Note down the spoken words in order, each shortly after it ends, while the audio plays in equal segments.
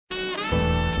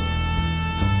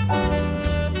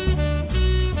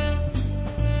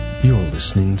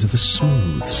listening to the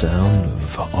smooth sound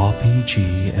of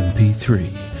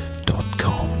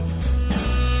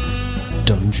RPGMP3.com.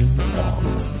 Dungeon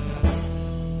On.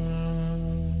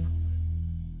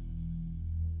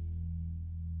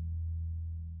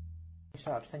 You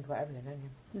start to think about everything,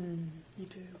 don't you? You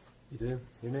do. You do?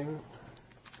 You mean?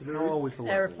 How are we for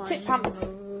Aeroplane Tip pants.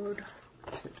 mode.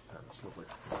 Tip pants, lovely.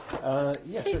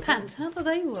 Yes. Tip pants, how do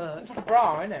they work? It's like a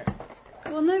bra, isn't it?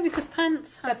 Well, no, because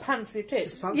pants They're have... pants for your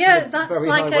tits. Yeah, that's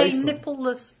like a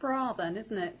nippleless bra then,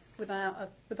 isn't it? With a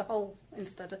hole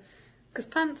instead of... Because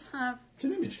pants have It's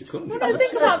an image to conjure. Well,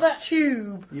 think about that.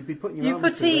 tube. You'd be putting You your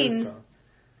arms put in-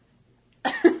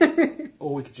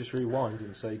 Or we could just rewind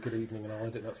and say good evening and I'll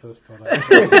edit that first part out.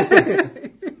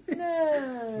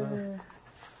 No.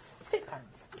 Tip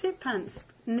pants. Tip pants,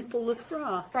 nippleless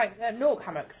bra. Right, Nork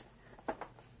hammocks.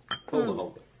 Hold the whole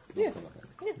bit. Yeah.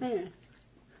 Yeah.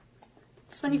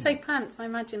 So when you say pants, I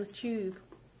imagine a tube.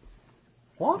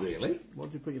 What? Really?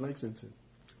 What do you put your legs into?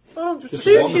 Oh, Just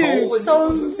two one hole tubes in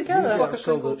sewn the- It's together. like a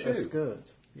single a tube.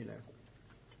 skirt, you know.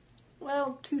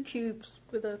 Well, two tubes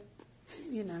with a,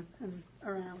 and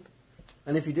around.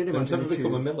 And if you did Don't imagine ever a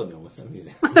become a tube, milliner with them, you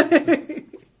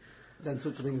then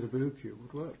such a thing as a boob tube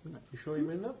would work, wouldn't it? You sure you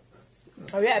mean that?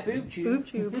 Oh yeah, a boob tube. Boob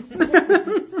tube.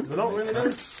 They're not really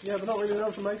known. Yeah, they're not really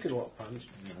known for making a lot of pants.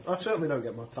 I certainly don't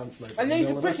get my pants made. by And a these are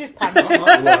milliner. British pants. That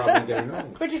might be where I've been going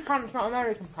wrong. British pants, not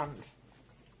American pants.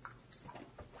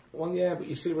 Well, yeah, but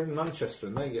you see, we're in Manchester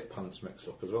and they get pants mixed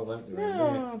up as well, don't they?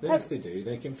 No, Yes, they do.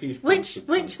 They confuse pants Which with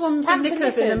which pants. ones are Pants and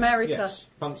knickers in knickers. America? Yes,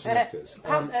 pants and knickers.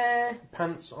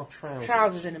 Pants are trousers.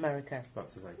 Trousers in America.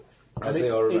 That's the thing. As And they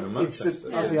are it's around Manchester.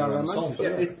 the- As they are around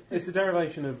Salford. Manchester, it's the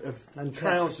derivation of And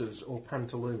trousers or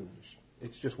pantaloons.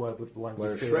 It's just where the Where a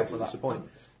language veered shred off at is that a point.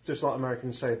 pant. Just like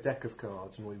Americans say a deck of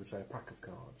cards and we would say a pack of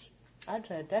cards. I'd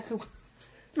say a deck of...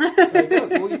 There you go.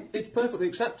 Well, it's perfectly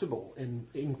acceptable in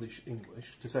English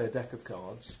to say a deck of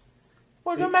cards.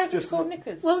 What do It's Americans just call not-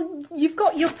 knickers? Well, you've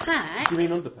got your pack, Do you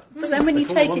mean underpants? but then when They you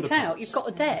call take them it out, underpants. you've got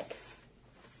a deck.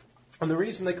 And the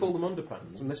reason they call them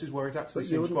underpants, and this is where it actually But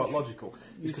you seems wouldn't quite logical, is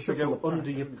you'd because they go shuffle the pack.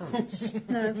 under your pants.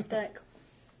 No, deck.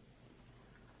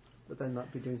 But then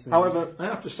that'd be doing something. However, I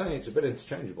have to say, it's a bit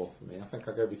interchangeable for me. I think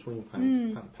I go between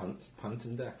pant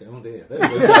and deck. Oh dear. There we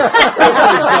go. Those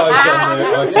guys on the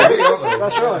ITV, aren't they?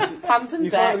 that's right. Pants and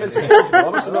You find them deck. interchangeable.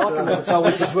 Honestly, I can never tell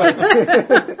which is which.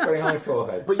 Very high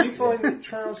forehead. But you find that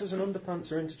trousers and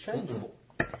underpants are interchangeable.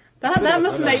 That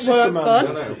must make Superman work I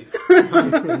fun. don't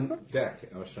know. Pant and deck,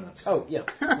 I was trying to say. Oh, yeah.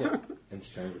 yeah.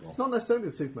 Interchangeable. It's not necessarily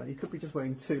the Superman. You could be just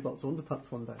wearing two lots of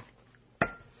underpants one day.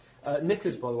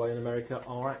 Knickers, by the way, in America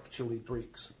are actually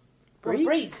breeks.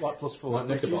 Briefs. Like plus four. Like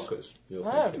inches. knickerbockers, you're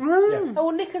Wow. thinking. Yeah. Oh,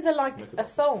 well, knickers are like a Knickerbocker.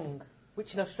 thong,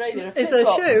 which in Australia are It's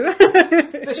flip-flops. a shoe.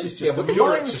 This is Yeah, just but a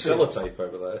Durex minefield. is sellotape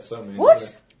over there, so I mean...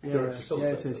 What? Durex is Yeah,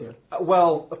 it sellotape is, over yeah.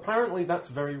 Well, apparently that's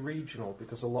very regional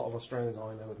because a lot of Australians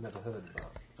I know have never heard of that.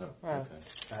 there. Oh, Wow.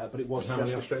 okay. But it was How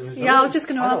many just. Australians Yeah, I was just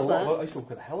going to I know ask a lot that. of, I used to work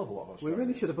with a hell of a lot of We Australians.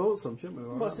 really should have bought some, shouldn't we?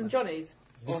 What, some Johnnies?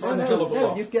 Define a hell of a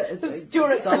lot. you get a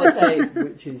Durex sellotape,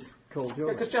 which is called Yeah, Durex.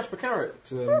 because Jasper Carrot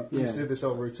used Yeah. to do this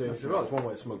whole routine. He said, well, it's one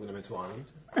way of smuggling them into Ireland.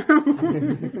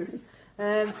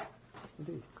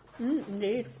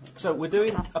 Indeed. So we're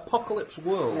doing Apocalypse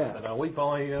World, Yeah. then, are we,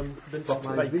 by Vincent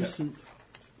By Baker,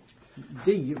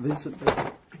 Vincent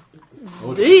Baker.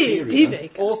 Oh, D Syria.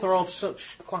 big. author of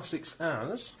such classics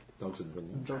as Dogs in the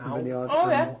Vineyard. Dog Ow. Vineyard Oh,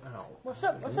 and yeah. Ow. What's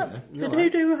up? What's up? Yeah. Did who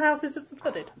do Houses of the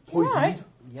Flooded? Poisoned. Right.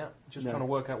 Yeah, just No. trying to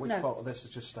work out which No. part of this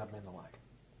has just stabbed me in the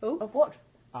leg. Of what?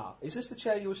 Ah, is this the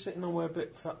chair you were sitting on where a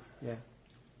bit fat? Yeah.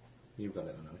 You've got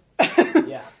it, Annie.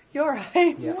 Yeah. You're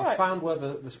right. Yeah, I Right. found where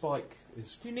the spike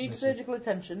is. Do you need missing. surgical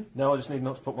attention? No, I just need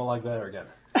not to put my leg there again.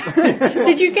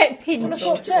 Did you get pinched?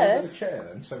 Shall I put chairs? The chair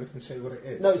then, so we can see what it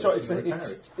is. No, so sorry, we can repair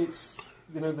it. it's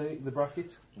you know the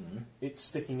bracket. Mhm. It's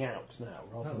sticking out now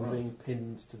rather Oh, than right. being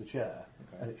pinned to the chair,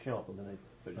 Okay. and it's sharp underneath.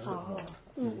 So just Oh.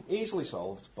 easily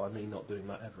solved by me not doing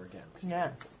that ever again.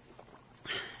 Yeah.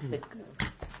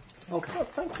 Okay. Well,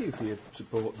 thank you for your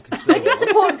support and I concern. did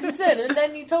support and concern, and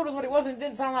then you told us what it was and it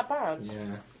didn't sound that bad.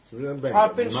 Yeah. So we don't bring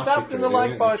I've it been dramatic, stabbed in the really,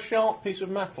 leg by a sharp piece of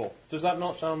metal. Does that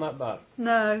not sound that bad?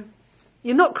 No.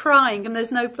 You're not crying and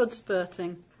there's no blood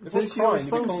spurting. If I was Your crying,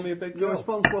 you'd be calling me a big your girl.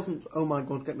 response wasn't, oh my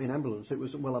God, get me an ambulance. It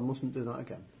was, well, I mustn't do that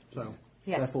again. So,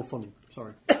 Yeah. therefore funny.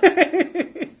 Sorry.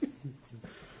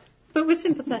 But we're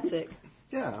sympathetic.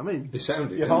 Yeah, I mean, They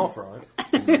sounded You're didn't half right.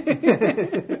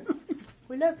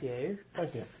 We love you.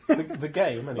 Thank you. The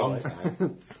game, they? Long anyway.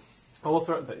 time.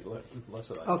 Author of less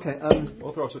of that. okay,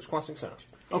 Author of such classic sounds.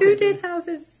 okay. Who did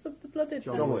Houses of the Blooded?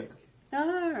 John John Wick. Wick.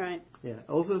 Oh, right. Yeah,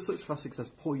 also such classics as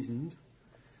Poisoned,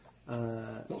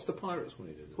 What's the Pirates one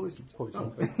he did? Poison.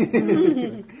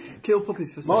 Poison. Kill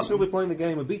puppies for Martin sale. will be playing the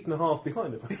game a beat and a half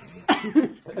behind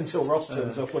him until Ross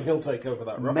turns up when he'll take over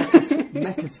that role.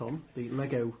 Mechaton, the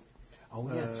Lego Oh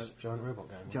yes, giant robot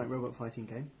game. giant robot fighting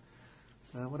game.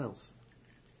 What else?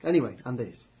 Anyway, and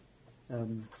this.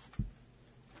 I'm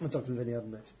talking to Vinny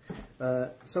on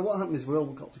this. So what happened is we all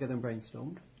got together and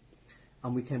brainstormed,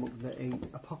 and we came up with an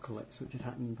apocalypse which had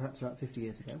happened perhaps about 50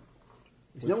 years ago.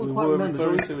 Which Which no we one quite were remembers.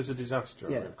 referring or- to as a disaster.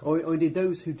 I Yeah, recall. or indeed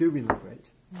those who do remember it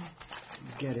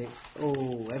get it.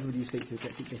 Oh, everybody you speak to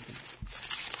gets it different.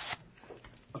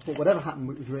 But whatever happened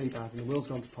was really bad, and the world's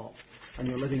gone to pot, and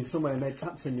you're living somewhere, maybe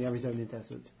perhaps in the Arizona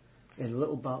desert, in a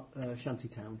little shanty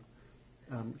town,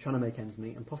 trying to make ends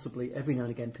meet, and possibly every now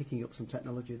and again picking up some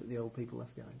technology that the old people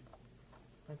left behind.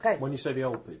 Okay. When you say the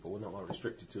old people, we're not like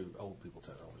restricted to old people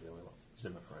technology. We're like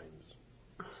Zimmer frames,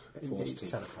 Indeed.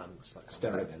 tenor pants, that kind of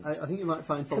Stereo thing. bin. I think you might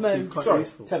find false Come on, teeth quite Sorry,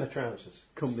 useful tenor trousers.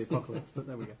 come the apocalypse, but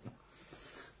there we go.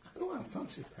 Oh, I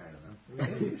fancy a pair of them.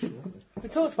 Really useful. We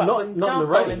talked about Not in the charcoal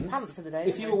rain. in pants the other day. If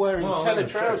didn't you we? were wearing Well, tenor yeah,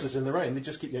 sure. trousers in the rain, they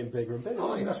just keep getting bigger and bigger.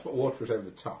 Oh, you just put water over the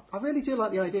top. I really do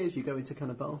like the idea as you go into kind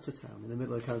of Bartertown in the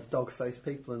middle of kind of dog-faced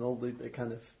people and all the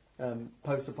kind of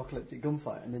post-apocalyptic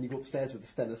gunfight, and then you go upstairs with the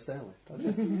Stena stairlift.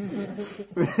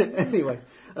 Anyway,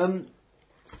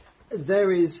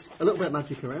 there is a little bit of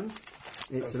magic around.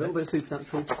 It's a little bit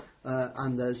supernatural,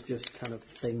 and there's just kind of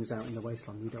things out in the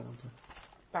wasteland you don't want to.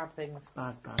 Bad things.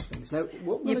 Bad things. Now,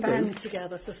 what we're You going to band do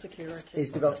together for security.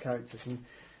 is develop characters, and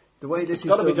the way this It's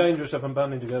got to is be done, dangerous if I'm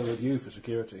banding together with you for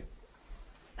security.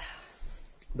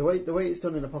 the way it's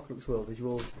done in Apocalypse World is you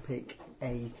all pick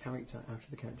a character out of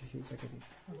the character sheets I give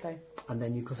you, Okay. and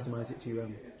then you customise it to your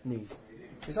own need.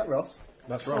 Is that Ross?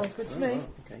 That's right. Sounds good to me.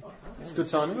 Okay. It's good Do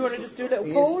timing. we want to just do a little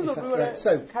He is, pause, in or do fact, we want yeah. to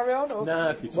So- carry on? Or?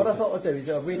 Nah, keep What I talking. thought I'd do is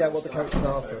I'll read out what the characters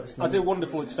are first. I do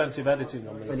wonderful extensive editing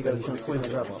on When these you get a things. chance to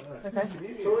grab one. Okay.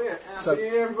 So,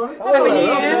 everybody. Hello, New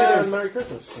Ross. Year. How are you doing? Merry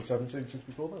Christmas. Since I haven't seen you since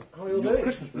before then. How are you all doing?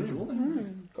 Christmas ritual.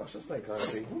 Gosh, that's very kind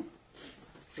of you.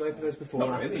 Should I open those before?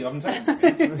 Not really, I haven't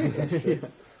taken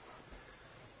it.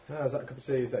 How's that cup of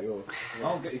tea? Is that yours?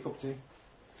 I'll get you a cup of tea.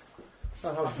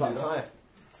 Oh, how's your flat tyre?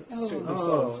 super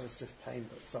soft. It's just pain,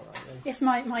 but it's alright. Yes,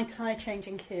 my tie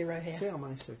changing hero here. See, I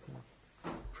managed to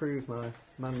prove my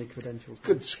manly credentials. by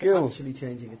Good skills. Actually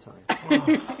changing a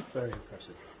tyre. Very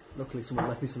impressive. Luckily, someone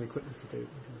left me some equipment to do it.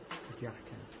 A jack.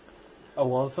 Oh,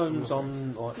 well, the phone's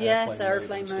on like, Yes, airplane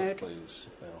airplane mode. mode. And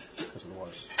stuff, please, because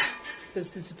otherwise...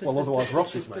 Well, otherwise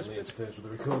Ross's mainly interferes with the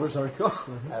recorder, as I recall.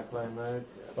 Airplane mode.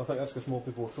 I think that's because more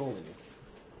people are calling you.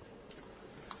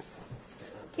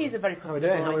 He's a very How are we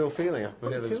doing? How are we boy. all feeling? I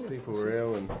hear there's people were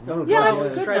ill and Oh, Yeah, right, we're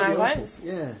good now, Dreadful. thanks.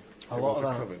 Yeah. A lot of everyone's that.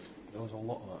 recovered. There was a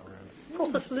lot of that around.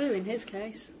 Proper flu in his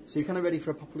case. So you're kind of ready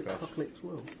for Apocalypse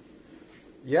World?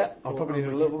 Yeah, I'll probably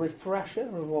need a little refresher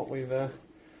of what we've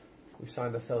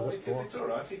signed ourselves up for. It's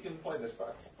alright, you can play this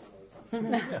back.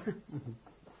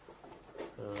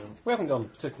 We haven't gone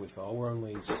particularly far. We're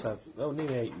only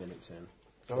nearly 8 minutes in.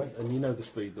 Are we? And you know the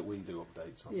speed that we do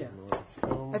updates on. Yeah.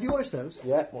 Right? Have you watched those?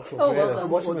 Yeah, what's Oh, well done. I'm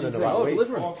watching What them do in you about a think? week.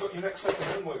 Oh, I've got your next set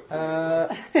of homework.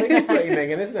 Things pretty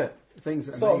minging, isn't it? Things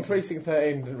that Sort of amazing. Precinct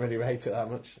 13 didn't really rate it that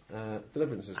much.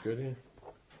 Deliverance is good,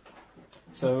 yeah.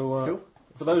 So, Cool.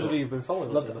 for those of you who've been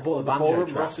following Love us the- in I bought the the banjo forum,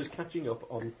 track. Ross is catching up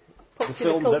on Popular the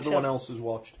films culture. everyone else has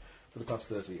watched for the past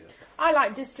 30 years. I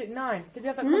like District 9. Did we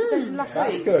have that conversation last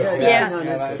That's week? good. Yeah, Yeah. no, Yeah,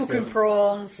 no, that's Cooking good.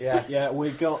 prawns. Yeah. Yeah,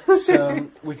 we got two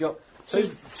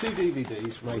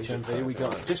DVDs from HMV. We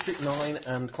got District 9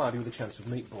 and Cloudy with a Chance of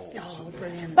Meatballs. Oh,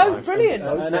 brilliant. Both brilliant.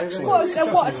 An excellent.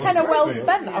 What a tenner well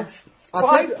spent. I've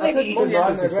Quite heard pleased.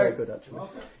 Monsters is very good, actually.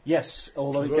 Yes,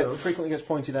 although frequently gets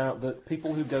pointed out that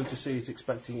people who go to see it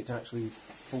expecting it to actually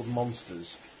full of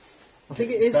monsters. I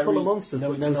think it is Very- full of monsters, no,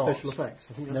 but it's no not. special effects.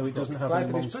 I think that's No, the it doesn't problem. have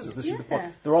any Like it is monsters. This is the Yeah.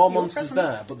 point. There are Your monsters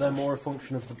preference. there, but they're more a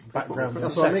function of the background of the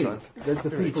That's what I setting. mean. The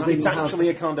people It's didn't actually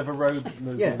have... a kind of a road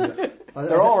movie. Yeah.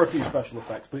 There are a few special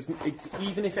effects, but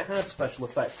even if it had special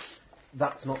effects,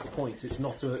 that's not the point. It's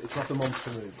not a monster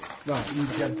movie. Right. You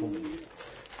gentlemen.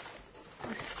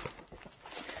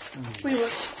 We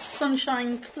watched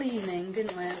Sunshine Cleaning,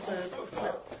 didn't we?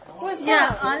 What's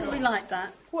Yeah, that? we like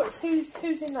that.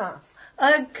 Who's in that?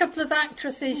 A couple of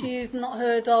actresses you've not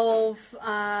heard of,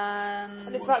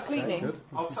 And it's about cleaning.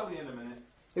 I'll tell you in a minute.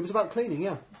 It was about cleaning,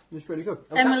 yeah. It was really good.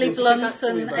 Emily it's Blunt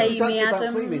actually and about- It's Amy actually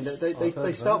about cleaning. Adams.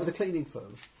 They start with a cleaning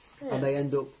firm, and they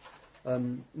end up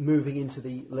moving into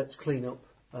the let's clean up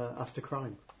after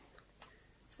crime.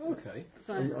 Okay.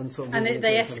 So- And sort of and moving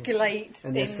they into kind of- escalate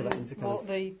and they in escalate into kind what of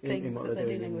the in things what that they're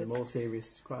doing dealing in the with. more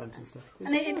serious crimes and stuff.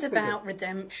 And it is pretty about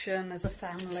redemption as a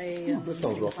family. And That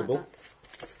sounds things like rossable.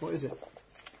 that. good. What is it?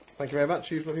 Thank you very much.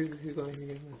 Who's got anything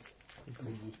in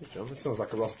this? John, this sounds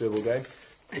like a Ross doable game.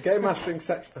 The game mastering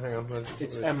section. Hang on.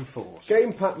 It's M4.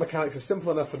 Game pack mechanics are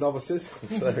simple enough for novices.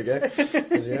 So there we go.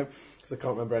 Because I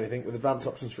can't remember anything. With advanced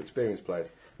options for experienced players.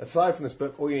 Aside from this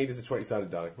book, all you need is a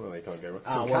 20-sided die. Well, you can't go wrong.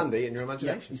 Some candy in your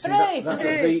imagination. You see, Hooray! that's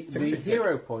it. The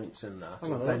hero points in that.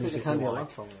 Hang on, I don't depends think the if candy you will like.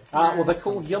 last long. Well, they're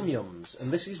called yum-yums,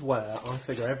 and this is where I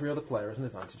figure every other player has an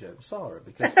advantage over Sarah,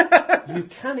 because you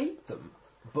can eat them,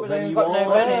 but then they've you got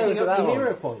no are money. using So up that your one.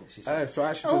 hero points. You see. Oh, so I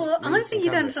actually Oh, just I need think some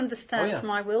you don't candy. understand Oh, yeah.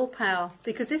 my willpower,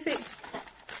 because if it's,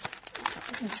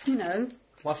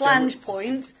 Last flange game-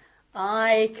 points,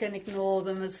 I can ignore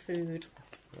them as food.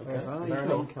 Whereas I fair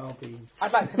think I'll be...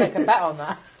 I'd like to make a bet on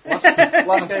that. Last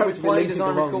game we totally played, as I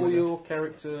linked along recall, with it. your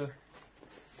character...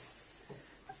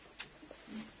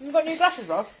 You got new glasses,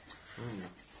 Ross?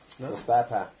 The spare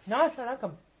pair. No, I don't like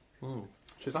them.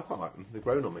 Jeez, I quite like them. They've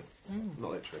grown on me.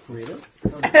 Not literally.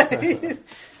 Really?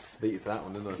 Beat you for that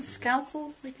one, didn't I?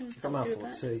 Scalpel, we can Come do out a for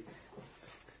bet. tea.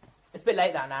 It's a bit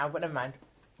late that now, but never mind.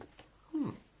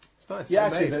 It's nice. Yeah,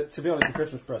 Well actually, made. to be honest, the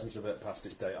Christmas present's a bit past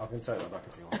its date. I can take that back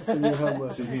if you want. What's the new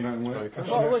homework?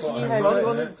 What was the new Ron, homework?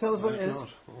 Ron, tell us what it is. Is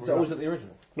that always at the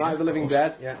original? Night of the Living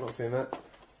Dead. Yeah, not seen that.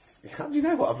 How do you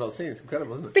know what I've not seen? It's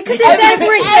incredible, isn't it? Because it's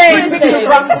everything!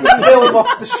 Random film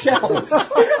off the shelf.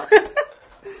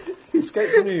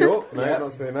 Escape from New York. No,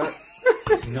 not seen that.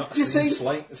 Not You seen see,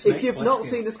 Snake if you've not Plissken.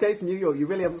 seen Escape from New York, you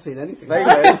really haven't seen anything. They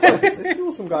Live. There's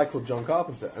still some guy called John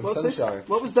Carpenter and What's this? Sunshine.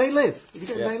 What was They Live? Have you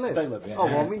got Yeah. They Live? They Live, yeah. Oh,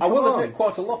 well, I mean, I will come admit on.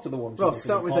 quite a lot of the ones. Ross,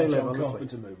 start with They Live, John honestly.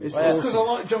 Carpenter movies. It's Well, it's because I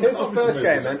awesome. like John Here's the Carpenter first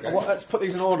game, movies, then. okay. Let's put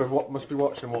these in order of what must be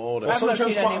watched in what order. I haven't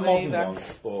Sunshine's seen quite a any modern either.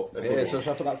 one, but Yeah, so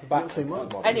shall I put that for back? Not seen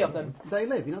what? Any of them. They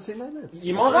Live. You've not seen They Live?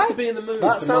 You might have to be in the mood.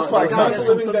 That for sounds Night quite of the exciting. Night of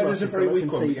Living the Living Dead is a very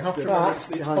weak one, but you have to remember it's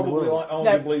Behind the probably World. like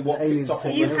arguably what Aliens kicked off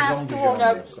all You the have zombie to watch-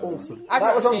 genre. Awesome. I've That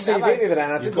not was on seen TV that. the other day,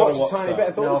 and I You've just got to watched a watch tiny that. bit.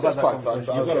 I thought No, this I've was had quite that fun.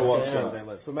 conversation. You've got to watch Yeah, that. They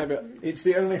Live. So maybe It's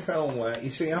the only film where, you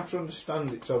see, you have to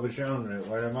understand it's of a genre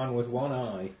where a man with one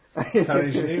eye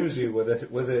carries an Uzi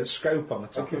with a scope on the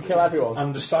top can of it kill everyone.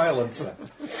 and a silencer.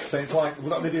 So it's like,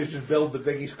 what they do is just build the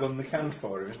biggest gun they can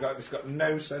for him. It's got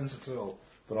no sense at all,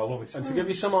 but I love it. And to give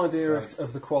you some idea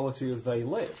of the quality of They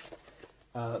Live,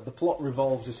 the plot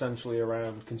revolves essentially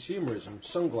around consumerism,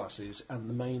 sunglasses, and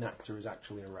the main actor is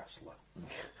actually a wrestler.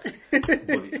 But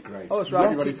it's great. Oh, it's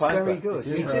right. Yet it's very good.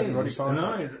 It is. It Roddy is, Piper. and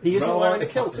I He isn't rather wearing like a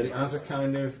the kilt fact that in it it. has a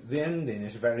kind of, the ending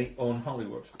is very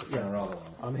un-Hollywood, which I rather like.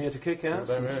 I'm here to kick out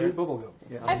Yeah, and yeah. chew bubblegum.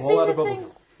 Yeah. I've I'm all seen out the of thing.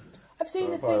 bubblegum. I've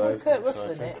seen the By thing with those, Kurt Russell in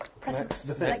exciting. it.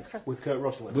 The thing with Kurt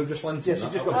Russell in it. We've just lent Yes, him you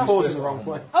that. just That got was paused his in the first wrong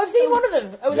one. place. Oh, I've seen one of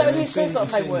them. Oh, that was his you've first seen- lot of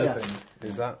you've seen homework. the thing.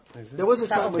 Is that? Is it? There was a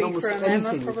That time would when be almost for an Emma,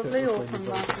 anything with probably, Kurt or Russell from in it.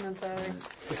 Martin and Zoe.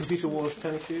 The Computer Wars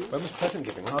tennis shoes. When was present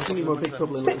giving? I was thinking more Big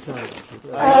Trouble in Little China.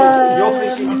 You're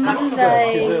missing his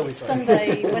Sunday, early phase.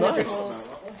 Sunday, whenever it was.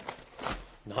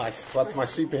 Nice. That's my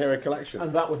superhero collection.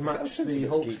 And that would match That's the a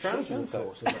Hulk's geek trousers, shit, of isn't it?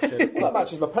 course. in that shape. Well, that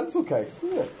matches my pencil case,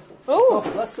 doesn't it?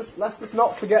 Oh, Let's just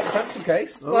not forget the pencil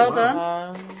case. Well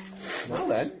done. Well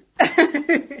then.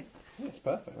 It's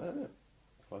perfect, isn't it?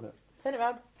 Find it. turn it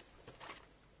round.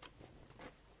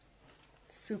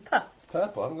 Super. It's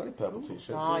purple. I haven't got any purple t-shirts.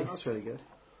 Nice. That's really good.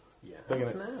 Yeah, Big for in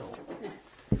it.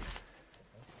 now.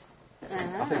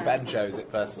 I think Ben chose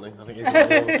it personally. I think he's all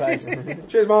the same.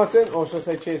 Cheers, Martin. Or should I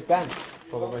say cheers, Ben?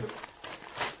 Probably.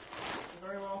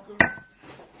 Very welcome.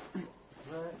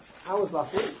 How was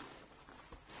last week?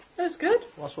 That was good.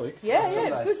 Last week. Yeah, yeah,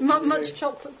 it was good. Not much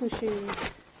chocolate and shoes.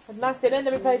 Had a nice dinner, and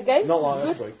then we played a game. Not like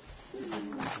last week.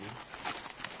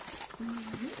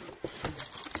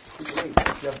 Did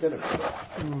you have dinner?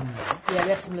 Yeah, we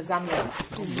had some lasagna.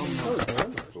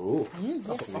 Ooh.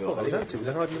 I thought that was empty.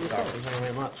 They're hiding in the car. Thank you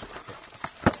very much.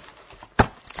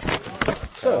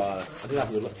 So, I did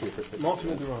have a look through for Martin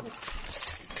will be right.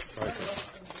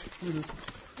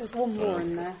 There's one more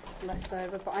in there left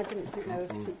over, but I didn't think they were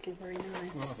particularly very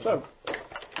nice. So,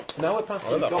 now we're past I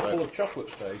love the that gobful bread. of chocolate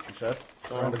stage, you said.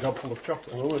 Around a gobful of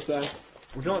chocolate. We're almost there.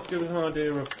 Would you like to give us an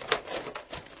idea of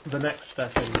the next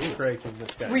step in creating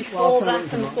this game? Rethought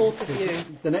that and thought of you.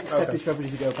 The next step is for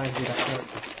everybody to go back to that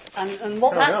character. And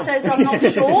what Carry that on. says, I'm not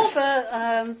sure,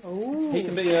 but He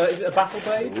can be, is it a battle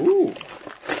babe? Ooh.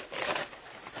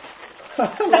 I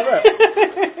love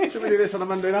it. Should we do this on a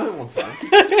Monday night one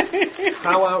time?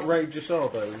 How outrageous are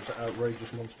those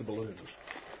outrageous monster balloons?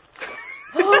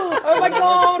 Oh my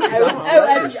god!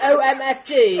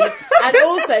 OMFG. And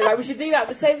also, right, we should do that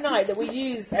the same night that we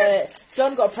use.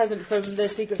 John got a present from the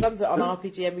Secret Santa on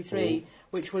RPG MV3,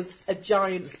 which was a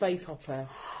giant space hopper.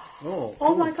 Oh,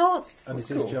 oh my god. and it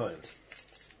is giant.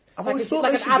 I've Like always a- thought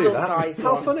like they an should do that. adult-sized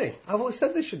How one. funny. I've always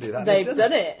said they should do that. They've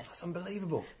done it. That's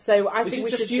unbelievable. So I Is think it we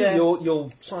just should. you, your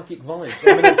psychic vibes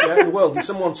emanating out in the world, and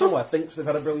someone somewhere thinks they've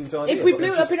had a brilliant idea? if we but blew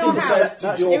they've it up just in our house,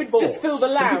 intercepted your it would thoughts? just fill the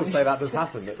People lounge. say that does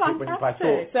happen. That when you play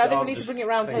thoughts, So I think we aren't need to just bring it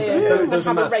round things here. like that. and Those are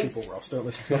have a mad race. people, Ross. Don't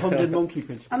listen to The them. 100 monkey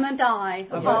principle. And then die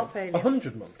of heart failure.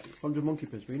 100 monkeys. 100 monkey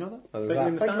principle. You know that? Other Bigger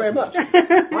than than that, Thank you very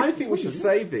much. I think we should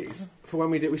save these for when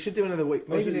we do. We should do another week,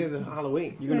 maybe near the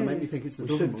Halloween. You're going to make me think it's the We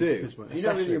dozen should monkey do. principle. You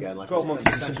know, Session. again, like 12 a monkeys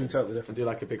is session, something totally and different. do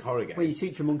like a big horror game. Where you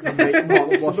teach a monkey Make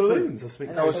models wash of balloons or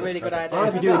something. That's a really good idea.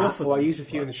 If you do enough of Well, I them, use a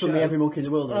few in the show. suddenly every monkey in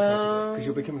the world knows how to do it. Because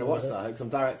you'll be coming to watch that because I'm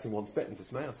directing Once Bitten for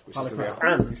Smails, which is going to be Harlequin.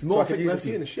 out. And So More I could use a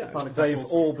few Matthew. in the show. Harlequin they've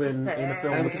also. all been in a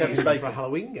film And we with could Kevin use them for a Bacon.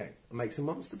 Halloween game and make some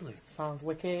monster balloons. Sounds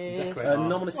wicked.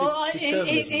 Nominative Well,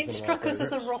 determinism it is struck one us of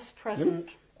as my a favourites. Ross present.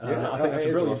 I think that's a it is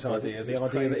brilliant Ross idea. Present. The It's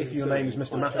idea that crazy if your and name is silly.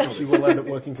 Mr. Mattress, you will end up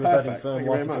working for a bedding Perfect. firm, Thank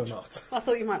you like very it or much. not. I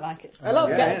thought you might like it. A lot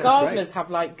Yeah, of yeah, it's gardeners great. have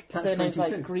like Catch surnames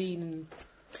 22. like Green.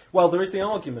 Well, there is the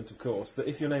argument, of course, that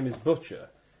if your name is Butcher,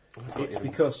 it's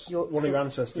because one of your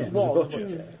ancestors was a was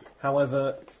butcher.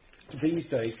 However, these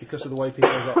days, because of the way people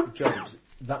get jobs,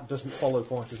 that doesn't follow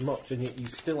quite as much, and yet you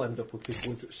still end up with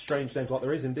people with strange names, like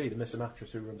there is indeed a Mr.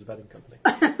 Mattress who runs a bedding company.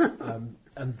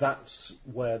 And that's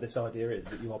where this idea is,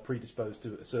 that you are predisposed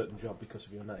to a certain job because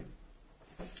of your name.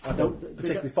 I don't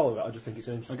particularly follow it, I just think it's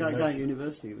an A interesting guy at notion.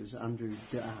 university was Andrew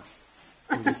Death,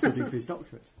 who was studying for his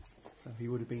doctorate. So he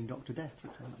would have been Dr. Death,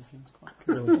 which I just think is quite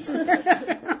cool.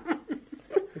 Brilliant.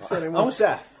 His surname I was was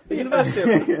Death. At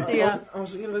university, Yeah. I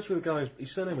was at university with a guy,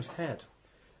 his surname was Head,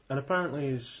 and apparently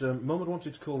his mum had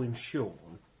wanted to call him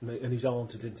Sean, and his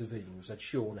aunt had intervened and said,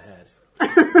 Sean Head.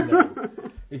 No.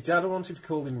 His dad wanted to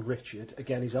call him Richard,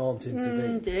 again his aunt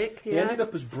intervened. Dick, He yeah. ended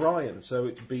up as Brian, so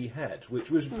it's B Head, which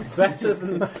was better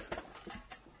than that.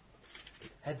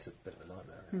 Head's a bit of a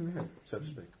nightmare, so to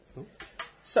speak.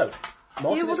 So,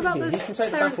 Martin Yeah, what isn't about here, the he can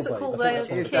take the parents battle that call blade. I their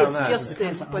think kids that's one of the-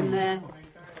 Justin when their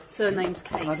surname's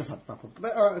I'd have Case? had Babel.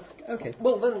 But, all right, okay.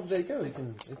 Well, then there you go, he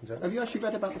can take it. Have you actually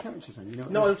read about the characters then? You know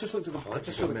what No, I I mean? just looked at the, I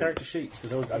just saw the character sheets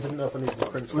because I didn't know if I needed to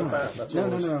print stuff out. That's all.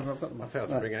 No, I was- I've got them. I failed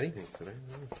to Right. bring anything today.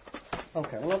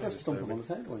 Okay, well, I'll just dump them on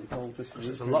the table. You can all just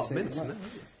There's a lot of mints in there.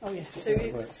 Oh, yeah. So Yeah,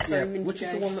 it's Yeah, very minty which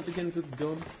is the day. one that begins with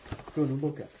gun? Good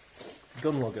looker.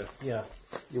 Gunlogger, yeah.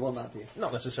 You want that, do you?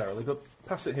 Not necessarily, but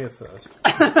pass it here first.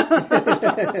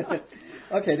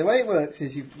 Okay, the way it works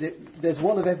is there's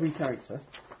one of every character,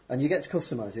 and you get to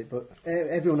customise it, but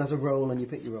everyone has a role and you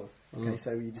pick your role. Okay,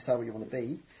 so you decide what you want to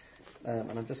be,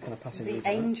 and I'm just kind of passing The these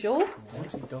out. angel.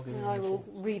 What's he dogging? I will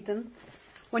read them.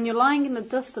 When you're lying in the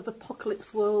dust of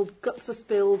apocalypse world, guts are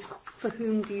spilled, for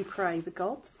whom do you pray? The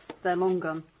gods? They're long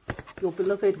gone. Your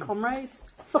beloved comrades?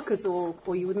 Fuck us all,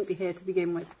 or you wouldn't be here to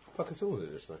begin with. Fuck us all,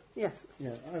 did it say? Yes.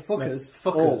 Yeah, fuckers.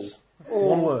 Fuckers. All.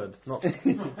 One word, not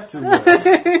 2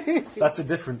 words. That's a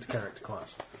different character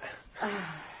class.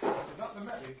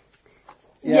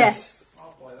 Yes.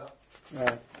 I'll play that.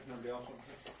 Right. Nobody else wants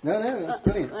it. No, that's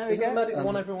brilliant. There we Isn't go. medic the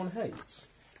one everyone hates?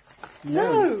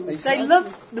 No, it's they not.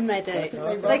 love the medic. They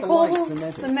They rather call like the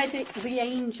medic. the medic the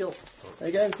angel. There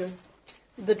you go. Go.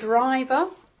 The driver.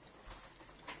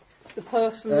 The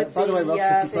person with By the way, Ross,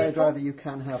 if you play a vehicle. driver, you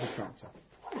can have a tractor.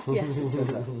 Yes.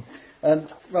 Turns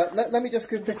out. Right, let me just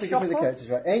quickly go through the Chopper. characters.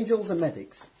 Right, angels and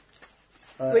medics.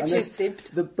 Which and is there's-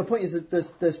 dibbed. the point is that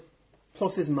there's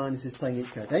pluses and minuses playing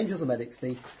each character. Angels and medics,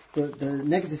 the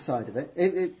negative side of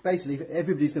it, basically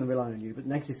everybody's going to rely on you, but the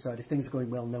negative side, if things are going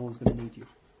well, no one's going to need you.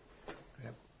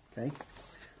 Okay.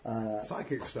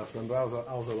 Psychic stuff, remember? I was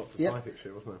a lot for Yep. psychic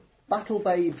shit, wasn't I? Battle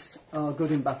babes are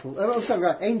good in battle. Oh, sorry,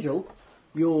 right, Angel,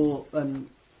 you're.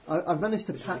 I've managed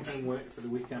to patch. You can wait for the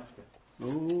week after.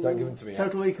 Ooh, Don't give them to me.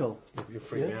 Total Recall. You're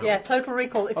freaking me out. Yeah, Total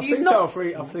Recall. If I've you've seen not,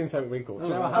 I've seen Total Recall. Do you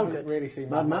know, I Oh, haven't good. really seen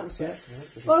Mad Max, yeah.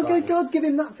 which is Oh, fine. good God, give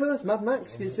him that first. Mad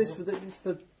Max is this for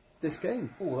this game.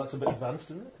 Oh, that's a bit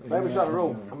advanced, isn't it? Maybe we should have a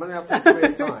rule. I'm only up to 3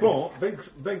 at a time.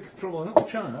 But Big Trouble in Little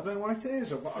China, I don't know what it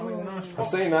is. I've got a really nice I've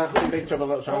seen that. Big Trouble,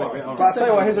 Little China. Oh, yeah, But I'll tell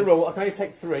you what, here's a rule. I can only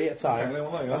take 3 at a time. Okay,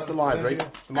 well, there you go. That's the library.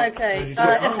 okay,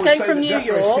 I would Escape say from that New Death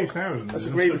Race York. 2000 Let's is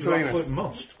agree an between us. absolute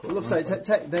must. I love saying,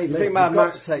 take they live. think You've Mad got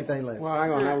Max- to take they live. Well,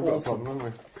 hang on, now we've got a problem, haven't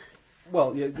we?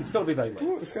 Well, yeah, it's got to be they live.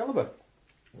 Oh, Excalibur.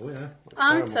 Oh, yeah.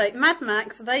 I would say Mad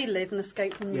Max, They Live, and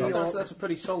Escape from New Yeah, York. that's a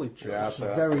pretty solid choice. Yeah, I'll say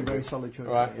that. Very, very solid choice.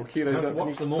 Alright, there, we'll yeah. cue You those have up. to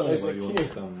watch them all, Put those though, in you the queue.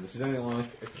 understand. This is only like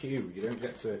a queue. You don't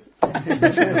get to...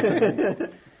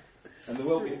 And there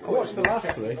will be... I watched the last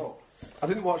 3. I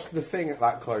didn't watch the thing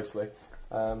that closely.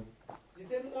 You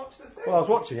didn't watch the thing? Well, I was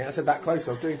watching it. I said that close.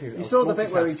 I was doing things. You saw the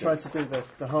bit where he tried to do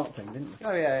the heart thing, didn't you?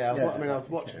 Oh yeah. I was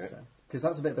watching it. Because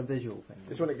that's a bit of a visual thing.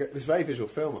 This when this very visual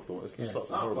film. I thought there's Yeah. lots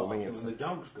of horrible minions. And the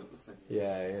dog's got the thing.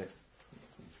 Yeah.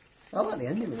 I like the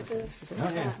ending of it.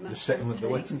 Oh, yeah. Just sitting with the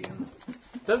whiskey.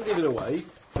 Don't give it away.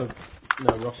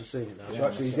 No, Ross has seen it now. So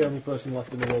actually, he's the only person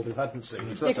left in the world who hadn't seen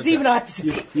it. So Yeah, that's 'cause even I've seen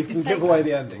you, you can give away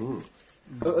the ending.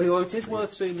 Although it is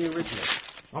worth seeing the original.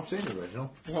 I've seen the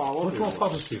original. Well, Much more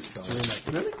positive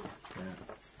stuff. Really?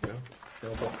 Yeah.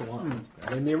 Still black and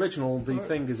white. In the original, the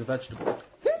thing is a vegetable.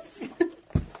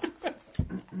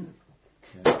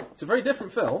 It's a very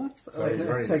different film.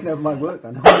 Taking over my work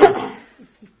then.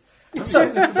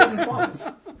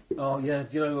 Oh yeah,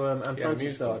 do you know Anne Francis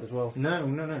musical. died as well?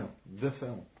 No. The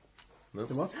film. The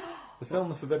what? The film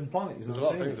The Forbidden Planet. You've There's a not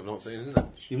lot of seen things it. I've not seen, isn't it?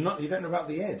 You don't know about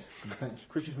the Ed.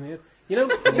 Creatures from the Air. You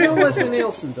know Leslie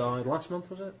Nielsen died last month,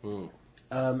 was it? He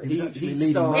was actually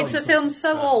leading starred. on. It's a film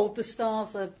so old, the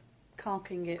stars are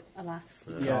carking it, alas.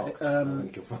 Yeah. I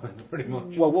think you'll find it pretty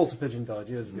much. Well, Walter Pigeon died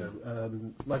years ago.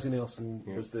 Leslie Nielsen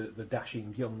was the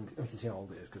dashing young. You can see how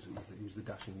old it is because he was the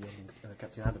dashing young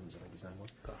Captain Adams, I think his name was.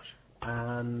 Gosh.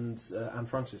 And Anne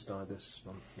Francis died this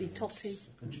month. The Totty.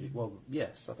 And she, well,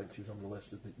 yes, I think she was on the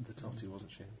list of the Totty,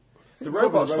 wasn't she? The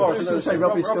robot, as far as I know, say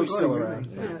Robbie's Robbie's still still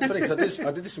around. going. It's funny because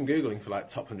I did some Googling for like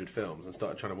top 100 films and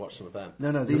started trying to watch some of them.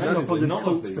 No, these No, are top 100 none of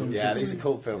cult these. films. Yeah, these are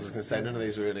cult films. I was going to say none of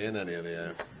these are really in any of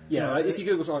the. Yeah, if you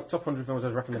Google like top 100 films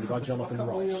as recommended by Jonathan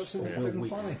Ross or Will Forbidden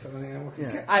Wheaton. Planet. I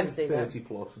think Yeah. I've seen 30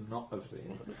 plus and not have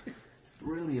seen it.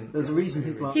 Brilliant. There's a reason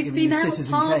people aren't He's giving been you out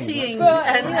Citizen partying Kane.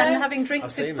 and having I've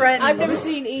drinks seen with that. friends. I've never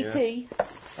seen E.T.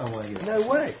 Oh, well, yeah. No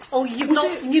way. Oh,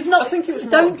 you've not. I think it was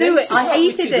Don't Mark do Gatiss it. I sat with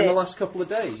hated you in the it. last couple of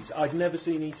days. I'd never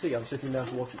seen E.T. I'm sitting down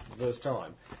to watch it for the first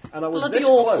time, and I was Bloody this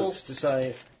awful. close to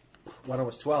say, when I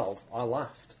was 12, I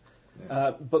laughed.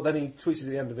 But then he tweeted at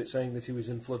the end of it saying that he was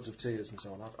in floods of tears and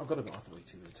so on. I've got to admit, I thought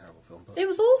E.T. was a terrible film, but It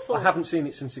was awful. I haven't seen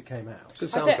it since it came out. Good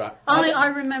I bet- soundtrack. I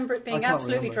remember it being I can't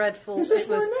absolutely remember. dreadful. Is this It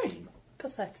was my name?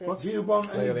 pathetic. What? Do you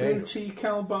want Lay a of the blue Angel. tea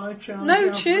cow by Charlie No,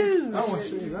 Chaplin? choose. Oh, I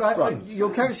see. Right,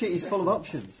 your character sheet is full of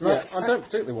options. Yeah, I don't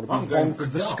particularly want I'm to be going for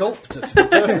Vonk the Doc. Sculptor, to be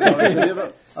perfectly honest with you,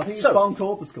 but- I think it's So- Bon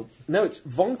called the sculptor. No, it's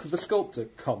Vonk the Sculptor,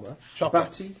 comma, Chopper.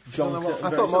 Batty, John... I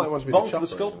thought Martin wanted to be the Vonk Chopper, the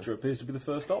Sculptor appears to be the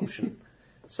first option.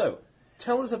 So,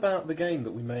 tell us about the game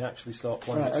that we may actually start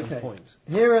playing Right, at some okay. point.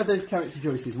 Here are the character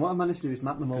choices. What I managed to do is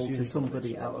map them all Because to you somebody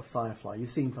need to out of Firefly.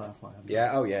 You've seen Firefly, haven't you?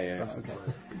 Yeah. Oh yeah. Right, okay.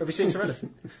 Have you seen Serenity?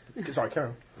 Sorry,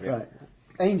 Karen. Yeah. Right.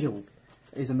 Angel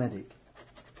is a medic.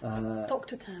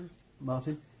 Dr. Tam.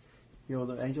 Martin, you're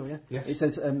the Angel, yeah? Yes. It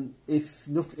says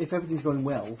if everything's going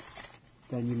well,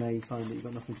 then you may find that you've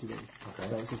got nothing to do. Okay.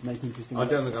 So it says make interesting. I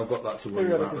don't think I've got that to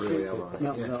worry about, really, have I?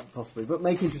 No, Yeah. not possibly. But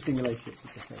make interesting relationships.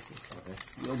 Is the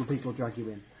case. Other people drag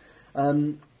you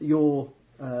in. Your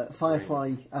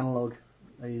Firefly analogue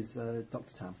is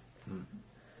Dr. Tam.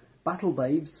 Battle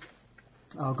Babes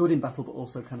are good in battle, but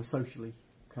also kind of socially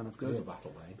kind of Good good.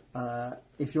 battle, babe.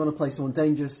 If you want to play someone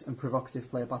dangerous and provocative,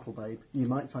 play a Battle Babe. You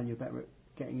might find you're better at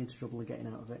getting into trouble and getting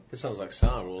out of it. This sounds like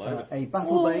Star all over. A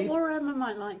Battle Babe Or Emma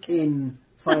might like it. in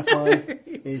Firefly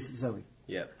is Zoe.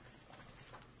 Yep.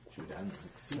 Should we end?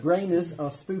 Brainers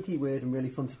are spooky, weird, and really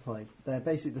fun to play. They're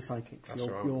basically the psychics. That's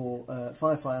Your, right. your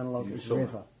Firefly analogue is Summer.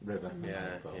 River. River. Yeah,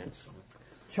 Well, yeah. summer.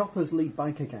 Choppers lead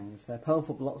biker gangs. They're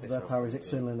powerful, but lots of their power is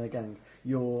external in their gang.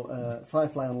 Your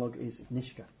Firefly analogue is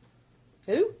Nishka,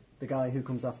 Who? the guy who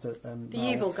comes after The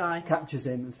evil guy. captures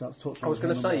him and starts torturing I was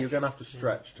going him to say and you're Wash. going to have to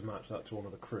stretch to match that to one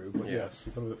of the crew, but Yeah. yes,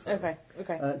 you've gone a bit further.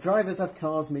 Okay. Drivers have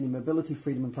cars, meaning mobility,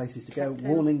 freedom, and places to go. Captain.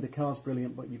 Warning: the car's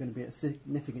brilliant, but you're going to be at a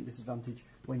significant disadvantage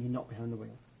when you're not behind the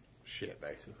wheel. Shit,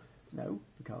 basically. No,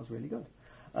 the car's really good.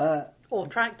 Or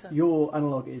tractor. Your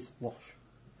analogue is Wash.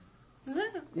 Yeah.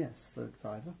 Yes, for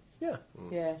driver. Yeah,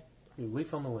 Yeah. you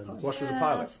leaf on the wind. Wash was a Yeah, I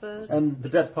pilot. suppose. The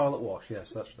dead pilot Wash,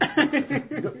 yes, that's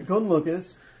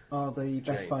Gunluggers are the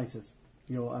best Jane. fighters.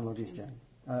 Your analogue is Jane.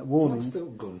 What's Warning: the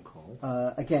gun call?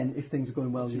 again, if things are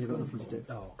going well, you've got nothing to do.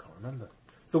 Oh, I can't remember.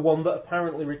 The one that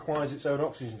apparently requires its own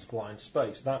oxygen supply in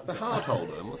space. That The hard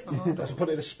holder. What's the hard has to put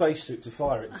it in a spacesuit to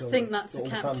fire it. I till think that's all the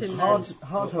fans captain. shout.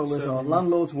 Hardholders are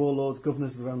landlords, warlords,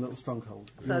 governors of their own little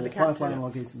stronghold. So Your the Firefly captain.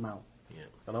 analogue is Mal.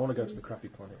 And I want to go to the crappy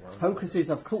planet. Where I'm Hocuses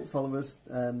have cult followers.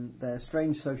 They're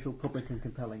strange, social, public, and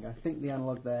compelling. I think the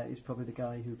analogue there is probably the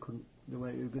guy who couldn't, the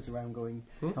way who goes around going,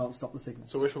 can't stop the signal.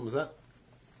 So which one was that?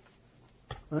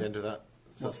 Huh? The end of that.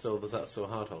 Was that still a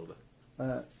hard holder?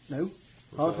 No,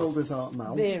 hardholders are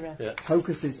Mal. Vera. Yeah.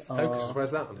 Hocuses are Hocus,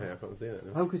 where's that on here? I can't see it.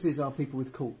 No. Hocuses are people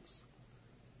with cults.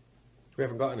 We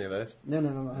haven't got any of those. No,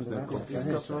 not handed out. cult. Yeah,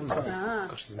 here's Got some. Ah.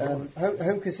 Gosh, there's more.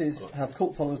 Hocuses have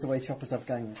cult followers the way choppers have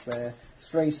gangs. They're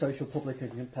strange, social, public, and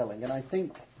compelling. And I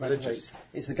think Religious.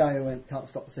 it's the guy who went, can't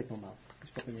stop the signal now. It's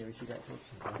probably the nearest you get to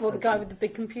it. Well, the guy with the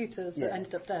big computers Yeah. that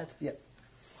ended up dead. Yep.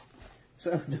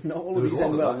 So not all of There was these one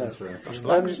end well. of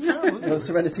No. that Well,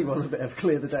 Serenity was a bit of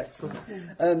clear the decks, wasn't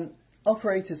it?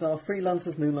 Operators are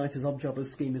freelancers, moonlighters, objobbers,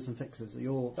 schemers, and fixers.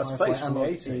 Your That's Firefly Face from the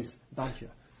analog 80s. is Badger.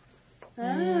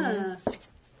 Ah,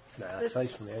 Nah,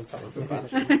 Face from the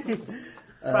 80s.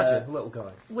 Badger, little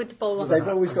guy. with the bowl on. They've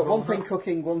always got one thing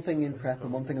cooking, one thing in prep,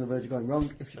 and one thing on the verge of going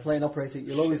wrong. If you play an operator,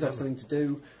 you'll always have something to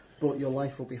do, but your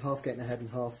life will be half getting ahead and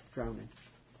half drowning.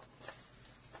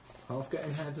 Half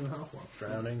getting ahead and half what?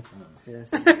 Drowning. Yeah.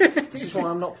 This is why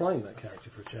I'm not playing that character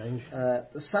for a change.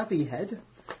 The Savvy Head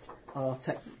are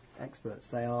tech experts.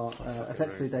 They are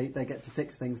effectively they get to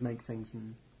fix things, make things,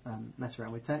 and mess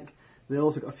around with tech. They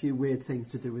also got a few weird things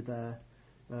to do with their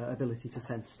ability to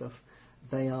sense stuff.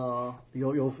 They are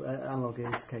your analog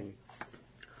is Kaylee.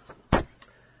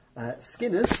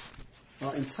 Skinners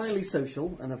are entirely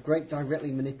social and have great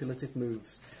directly manipulative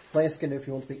moves. Play a Skinner if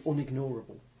you want to be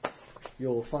unignorable.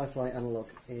 Your Firefly analog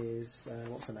is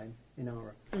what's her name?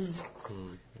 Inara.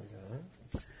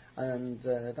 And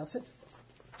that's it.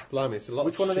 Blimey, it's a lot.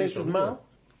 Which one of these was Mal?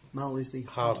 Mal is the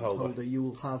Hard hard holder. holder. You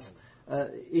will have,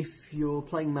 if you're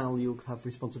playing Mal, you'll have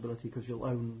responsibility because you'll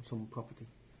own some property.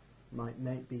 Might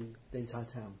be the entire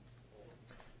town.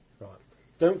 Right.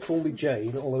 Don't call me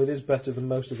Jane, although it is better than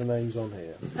most of the names on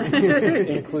here,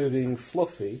 including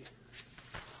Fluffy,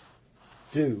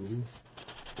 Doom,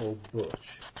 or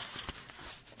Butch.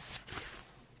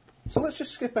 So let's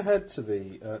just skip ahead to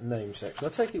the name section. I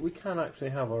take it we can actually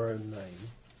have our own name.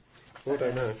 I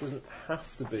don't know. It doesn't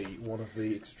have to be one of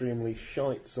the extremely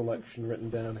shite selection written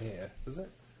down here, does it?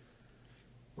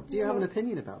 Do you have an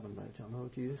opinion about them, though, John, or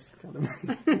do you just kind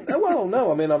of... Oh, well,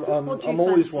 no. I mean, What do you I'm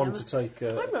always fancy, one Emma? to take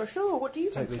I'm not sure. What do you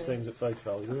take think? these things at face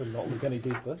value and not look any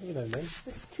deeper. You know me.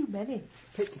 There's too many.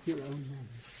 Pick your own name.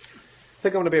 I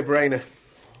think I'm going to be a brainer.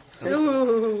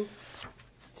 Ooh.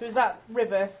 So is that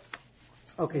River?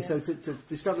 Okay, so to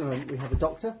describe them, we have a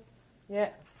doctor, Yeah.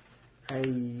 a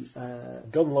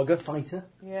Gunlugger. fighter,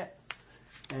 Yeah.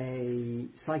 a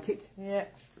psychic, Yeah.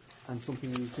 and something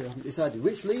you two haven't decided.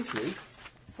 Which leaves you...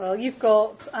 Well, you've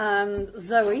got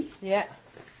Zoe, Yeah.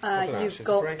 don't know, you've she's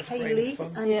got brain Kaylee,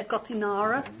 fun. and you've got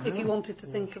Inara, if you wanted to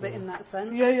think of it in that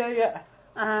sense. Yeah.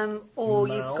 Or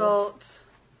Mal. you've got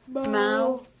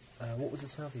Mal, What was the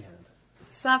Savvy Hand?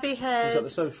 Savvy Was that Head. the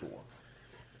social one?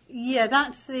 Yeah,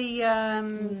 that's the.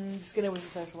 Skinner was the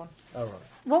social one. Oh, right.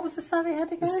 What was the Savvy Head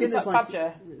The again? Skinner's that like...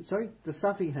 Badger? Sorry? The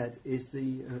Savvy Head is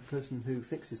the person who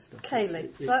fixes stuff. Kaylee.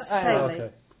 It's- That's Oh, Kaylee. Okay.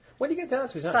 When you get down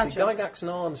to it, actually, Badger. Gygax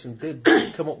and Arneson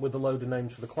did come up with a load of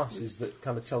names for the classes that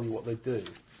kind of tell you what they do.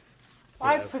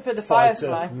 I You know, prefer the fighter,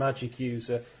 Firefly. magic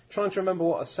user. Trying to remember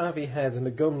what a savvy head and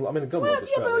a gun. I mean, a gun. Well, is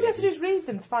yeah, but all fairly you have to do easy. is read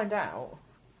them to find out.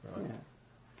 Yeah.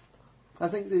 I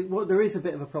think there is a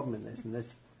bit of a problem in this, and there's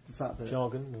the fact that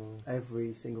Jargon. Or...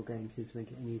 every single game seems to think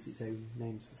it needs its own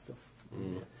names for stuff.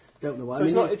 Don't know why.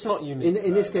 So it's not unique.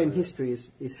 In this though, game, no. history is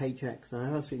HX. Now,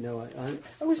 I absolutely know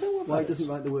Oh, is that what why that it doesn't is?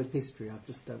 write the word history. I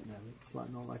just don't know. It's like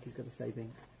not like he's got to save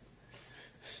ink.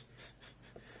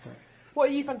 What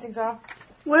are you fancying, Sarah?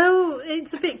 Well,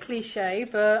 it's a bit cliche,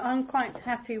 but I'm quite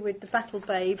happy with the Battle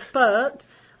Babe. But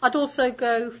I'd also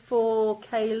go for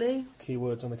Kaylee.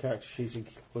 Keywords on the character sheet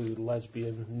include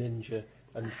lesbian, ninja,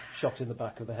 and shot in the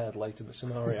back of the head late in the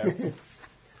scenario.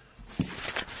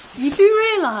 You do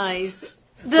realise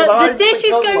But that I'm the dish the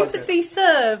is gold going lugger. to be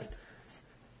served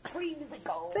Cream the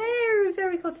gold. very,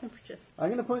 very hot temperatures. I'm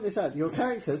going to point this out. Your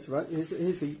characters, right?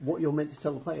 Here's what you're meant to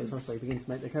tell the players as they begin to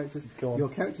make their characters. Go on. Your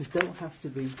characters don't have to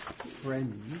be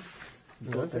friends,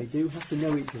 but Okay. they do have to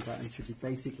know each other and should be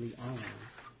basically allies.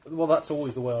 Well, that's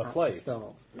always the way I At play the it.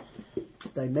 start.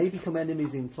 They may become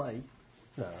enemies in play,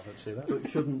 No, I don't see that. but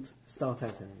shouldn't start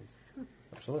out enemies.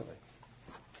 Absolutely.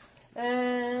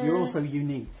 You're also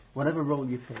unique. Whatever role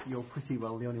you pick, you're pretty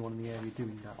well the only one in the area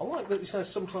doing that. I like that you say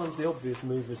sometimes the obvious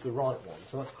move is the right one,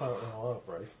 so that's partly how I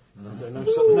operate. So no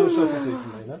subtlety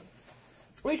for me, no?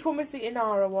 Which one was the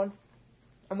Inara one?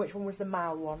 And which one was the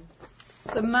Mal one?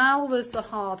 The Mal was the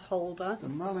hard holder. The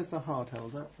Mal is the hard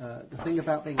holder. The thing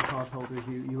about being a hard holder is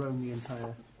you own the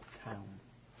entire town.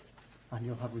 And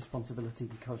you'll have responsibility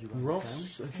because you own the town.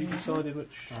 Ross, have you decided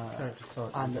which character type?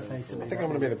 and you're that going basically- I think I'm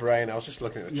going to be the brain. I was just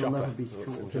looking at the You'll chopper. never be It looks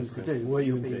taught things to interesting. do. Were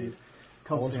you You'll be indeed?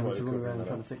 constantly I having was to run covering around that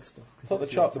trying up. to fix stuff. 'cause I thought the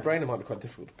it's your chart, the town. brainer might be quite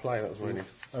difficult to play. That was really.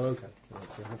 Oh, okay. Right,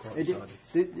 so I'm quite It- decided.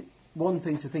 the one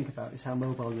thing to think about is how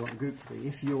mobile you want the group to be.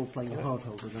 If you're playing a hard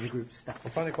holder, then the group's I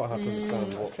static. find it quite hard to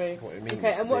understand That's true. what it means.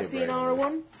 Okay, to and be what's a the brain. Inara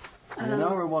one? And the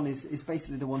Nara one is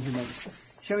basically the one who makes,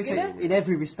 shall we say, Yeah. in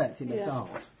every respect, it makes Yeah.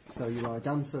 art. So you are a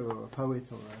dancer or a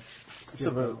poet or a Sort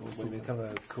of a, or what do you something. mean, kind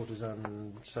of a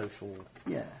courtesan social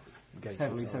Yeah, game.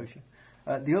 heavily type. social.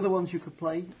 The other ones you could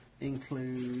play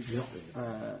include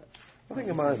I think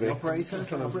I might be. The operator, I'm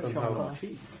trying to British understand how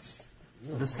operator.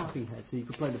 The sappy head. So you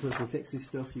could play the person who fixes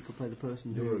stuff. You could play the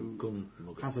person You're a who gun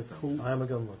mugger. has a cult. I am a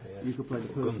gun looker, yeah. You could play the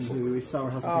person who, if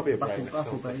Sarah has I'll a be a battle, brain.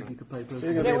 battle babe, you could play the person.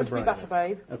 You're You gonna don't be want to be the Battle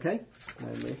Babe. Okay.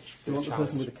 No, do you want the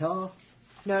person with a car?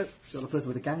 No. Do you want the person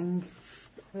with a gang?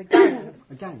 With a gang?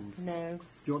 A gang. No. Do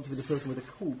you want to be the person with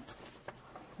a cult?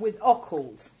 With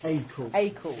occult. A cult. A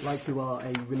cult. Like you are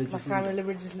a religious Like I'm a leader.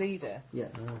 religious leader. Yeah.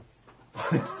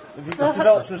 Have you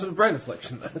developed some sort of brain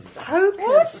affliction there?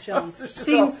 Hocus, John,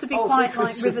 seems to be quite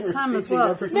like River Tam as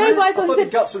well. doesn't No, it? but I I thought thought he you'd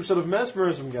said got some sort of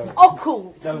mesmerism going.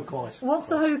 occult. No, quite. What's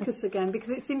the hocus again? Because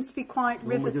it seems to be quite The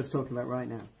one we're River. just talking about right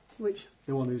now. Which?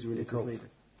 The one who's a religious cult. leader.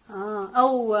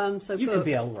 So You book. could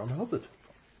be L. Ron Hubbard.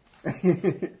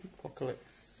 Apocalypse.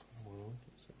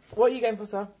 What are you going for,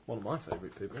 sir? One of my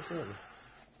favourite people, certainly.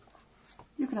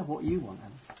 You can have what you want,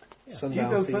 Anne. If you Sundown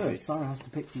go TV. first, Sarah has to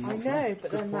pick from I what's know, left.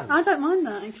 but then that. I don't mind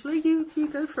that actually. You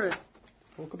go for it.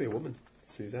 Well, it could be a woman.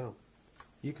 Suzanne.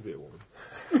 You could be a woman.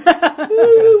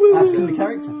 Asking the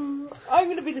character. I'm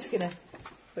going to be the Skinner.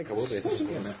 I think I will be.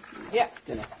 Yeah.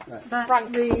 You know, right. That's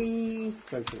Frank. the.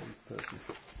 Go for one person.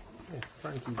 Yeah,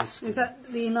 Frankie the Skinner. Is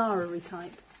that the Inara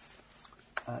type?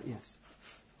 Yes.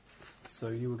 So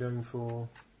you were going for...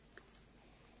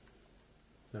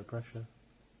 No pressure.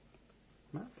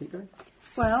 Matt, keep going.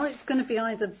 Well, it's going to be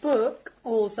either book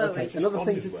or Zoe. Okay, another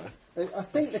thing Bonded to... I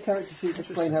think the character sheet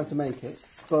explain how to make it,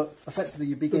 but effectively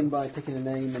you begin by picking a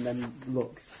name and then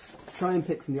look. Try and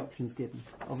pick from the options given.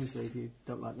 Obviously, if you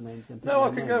don't like the names, then pick No, your I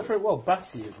own could name. go for it. Well,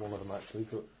 Batty is one of them, actually.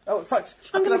 But... Oh, in fact,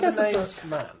 I'm I could gonna have the go name for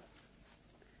Man.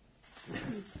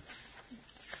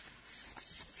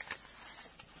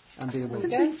 And be a I wolf.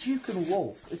 can see Duke and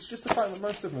Wolf. It's just the fact that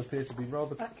most of them appear to be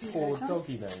rather That can poor go down.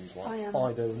 doggy names, I like am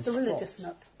Fido and the religious Spot.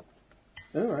 nut.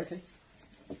 Oh, right, okay.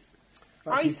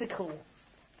 Actually, Icicle.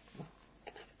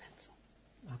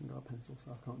 I haven't got a pencil,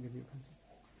 so I can't give you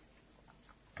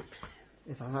a pencil.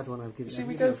 If I had one, I would give you. See,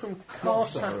 we you go know. from Sarah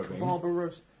Cartack Bean.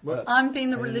 Barbarossa... I'm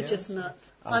being the Any religious yes? nut.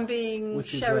 I'm being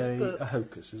which is Sheriff a Book.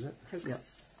 hocus, is it? Hocus. Yeah.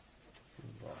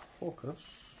 Hocus.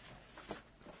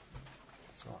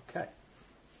 Okay.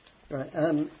 Right.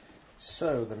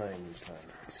 So the names then.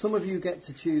 Some of you get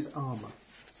to choose armour.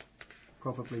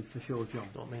 Probably for sure, John.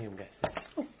 Not me, I'm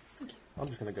guessing. I'm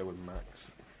just going to go with Max.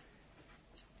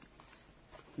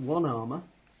 One armour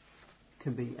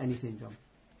can be anything, John.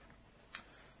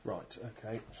 Right,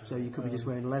 okay. So you could be just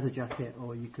wearing a leather jacket,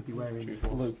 or you could be wearing.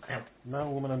 Luke,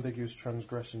 man, woman, ambiguous,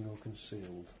 transgressing or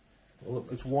concealed. Well,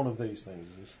 It's one of these things,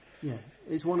 is this? Yeah,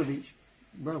 it's one of each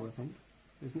row, I think,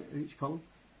 isn't it? Each column,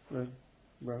 row,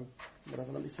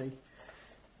 whatever. Let me see.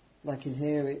 Like in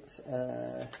here, it's.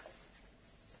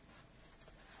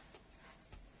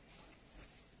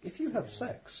 If you have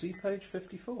sex, see page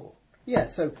 54. Yeah.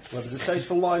 So Where there's a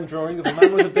tasteful line drawing of a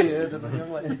man with a beard and a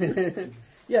young lady.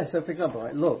 yeah. So for example,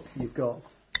 right, look, you've got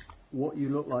what you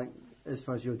look like as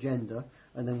far as your gender,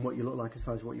 and then what you look like as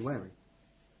far as what you're wearing.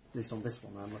 At least on this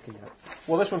one, I'm looking at.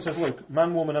 Well, this one says, Luke,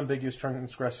 man, woman, ambiguous,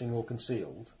 transgressing or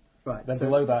concealed. Right. Then so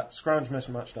below that, scrounge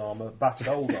mismatched armour, battered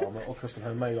old armour, or custom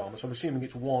homemade armour. So I'm assuming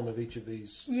it's one of each of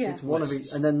these. Yeah. it's one of lists.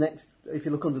 each, and then next, if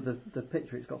you look under the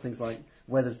picture, it's got things like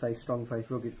weathered face, strong face,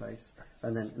 rugged face,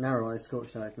 and then narrow eyes,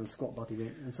 scorched eyes, and squat body.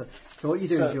 And so what you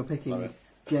do So- is you're picking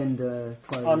gender,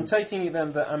 clothes. I'm taking it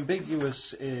then that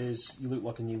ambiguous is you look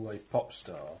like a new wave pop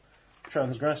star,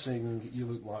 transgressing you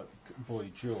look like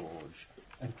Boy George,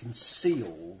 and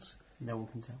concealed. No one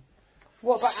can tell.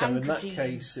 What about So in that Anchor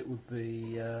case, it would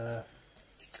be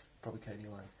probably Katie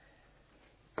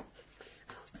Lang.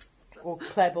 or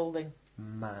Claire Balding?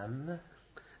 Man.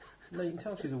 No, you can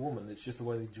tell she's a woman. It's just the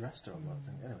way they dressed her on that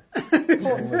thing.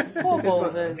 Anyway. Poor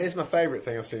Balders. Here's my favourite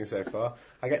thing I've seen so far.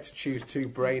 I get to choose 2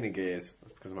 brainer gears.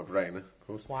 That's because of my brain, of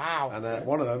course. Wow. And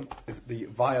one of them is the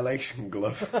violation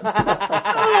glove.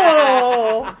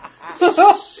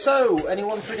 So,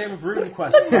 anyone for a game of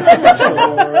RuneQuest?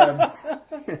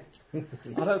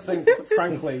 Or, I don't think,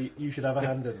 frankly, you should have a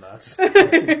hand in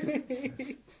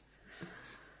that.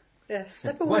 Yeah,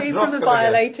 step Where's away from Roscoe the again?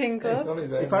 violating He's glove. on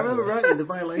his own If I remember anyway. rightly, the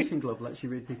violation glove lets you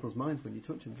read people's minds when you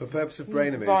touch them. For the purpose of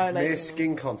brain image, Violating mere them.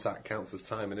 skin contact counts as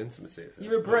time and intimacy. it says.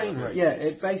 You're a brain racist. Yeah,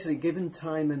 it basically given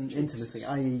time and intimacy,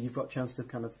 i.e., you've got a chance to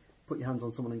kind of put your hands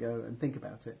on someone and go and think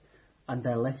about it, and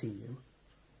they're letting you.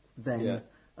 Then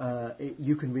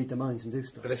you can read their minds and do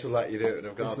stuff. But this will let you do it This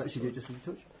regardless. lets you do it just when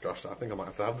you touch. Gosh, I think I might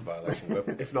have to have the violation glove,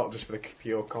 if not just for the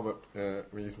pure comic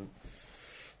amusement.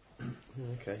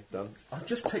 Okay, done. I'm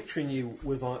just picturing you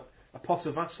with like a pot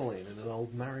of Vaseline and an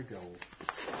old marigold.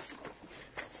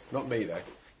 Not me though.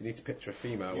 You need to picture a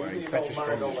female wearing fetish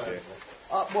bondage gear.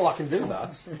 Well, I can do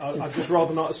that. I'd just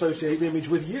rather not associate the image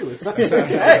with you, if that's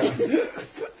okay.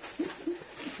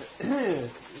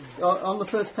 On the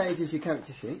first page is your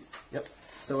character sheet. Yep.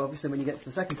 So obviously when you get to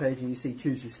the second page and you see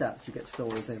choose your stats, you get to fill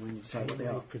those in when you decide what they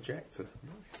are. Projector.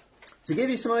 To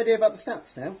give you some idea about the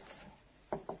stats now,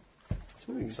 It's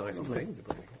really exciting things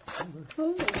about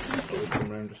it. Come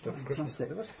round to stuff. fantastic.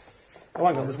 Oh,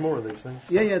 hang on, there's more of these things.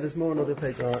 Yeah, there's more on other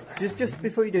pages. Just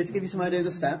before you do, to give you some idea of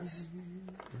the stats,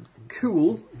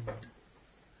 cool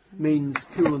means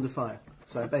cool under fire.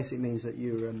 So it basically means that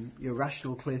you're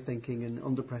rational, clear thinking, and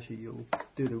under pressure you'll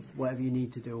do whatever you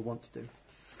need to do or want to do.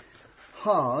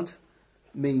 Hard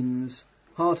means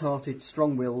hard-hearted,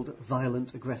 strong-willed,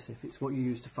 violent, aggressive. It's what you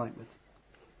use to fight with.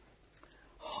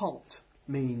 Hot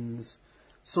means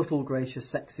subtle, gracious,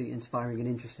 sexy, inspiring, and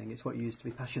interesting. It's what you use to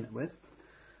be passionate with.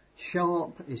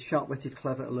 Sharp is sharp-witted,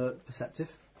 clever, alert,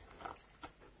 perceptive.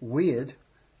 Weird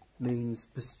means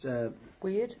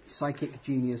Weird. psychic,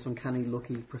 genius, uncanny,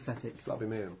 lucky, prophetic. That'll be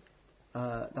me then.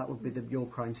 That would be your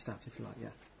prime stat, if you like,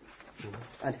 yeah.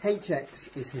 And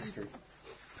HX is history.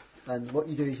 And what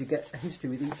you do is you get a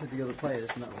history with each of the other players,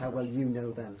 and that's how well you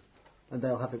know them. And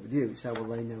they'll have it with you, so how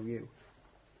well they know you.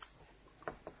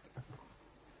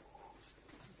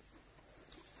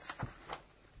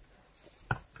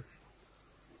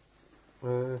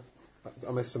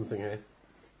 I missed something here.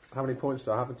 How many points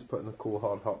do I have to put in the cool,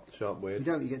 hard, hot, sharp, You weird?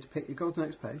 don't, you get to pick, you go to the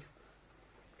next page,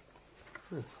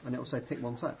 and it'll say pick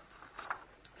one set.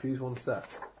 Choose one set.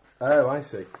 Oh, I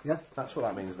see. Yeah? That's what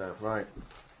that means now. Right.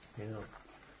 Yeah.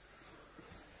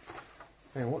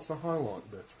 Hey, what's the highlight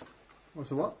bit? What's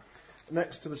the what?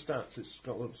 Next to the stats, it's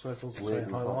got little circles that say Weird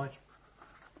and highlight.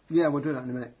 Yeah, we'll do that in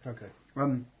a minute. Okay.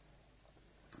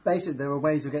 Basically, there are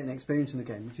ways of getting experience in the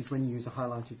game, which is when you use a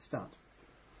highlighted stat.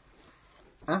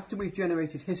 After we've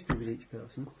generated history with each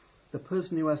person, the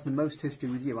person who has the most history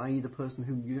with you, i.e. the person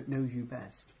who knows you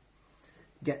best,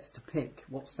 gets to pick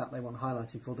what stat they want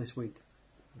highlighted for this week.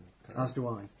 Okay. As do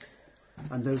I.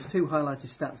 And those two highlighted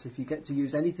stats, if you get to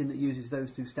use anything that uses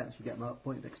those two stats, you get a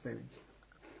point of experience.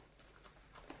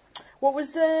 What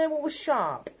was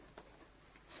sharp?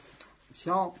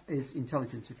 Sharp is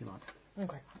intelligence, if you like.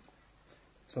 Okay.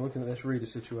 So looking at this, read a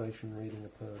situation, reading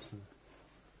a person.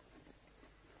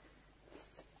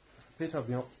 Appear to have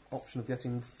the option of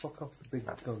getting fuck off the big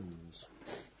guns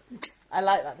I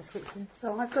like that description.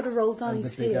 So I've got to roll and the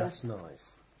dice big here ass knife.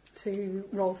 to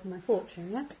roll for my fortune,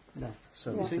 yeah? No.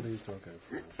 So What? which of these do I go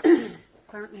for?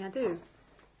 Apparently I do.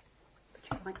 But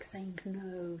you like saying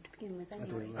no to begin with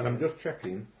anyway. And I'm just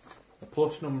checking. A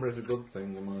plus number is a good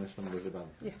thing, a minus number is a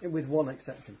bad thing. With one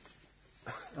exception.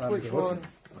 Which one?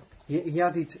 He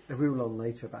added a rule on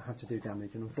later about how to do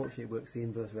damage, and unfortunately it works the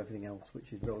inverse of everything else,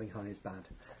 which is rolling high is bad.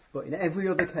 But in every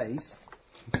other case,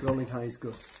 rolling high is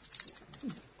good.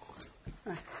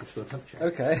 You still have checked.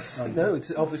 Okay. No,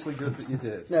 it's obviously good that you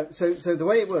did. No, so the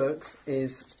way it works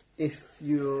is if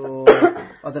you're,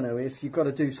 I don't know, if you've got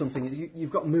to do something,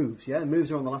 you've got moves, yeah?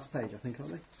 Moves are on the last page, I think,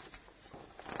 aren't they?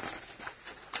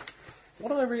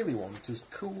 What I really want is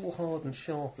cool, hard and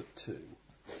sharp at 2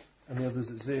 and the others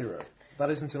at 0. That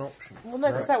isn't an option. Well,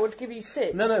 no, because that would give you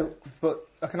 6. No, but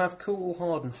I can have cool,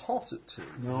 hard and hot at 2.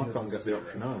 No, I can't get the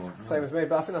option I want. Same as me,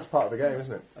 but I think that's part of the game,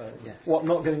 isn't it? Yes. What,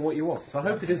 not getting what you want? I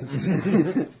hope it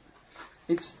isn't.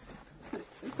 It's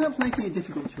perhaps making a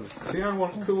difficult choice. See, I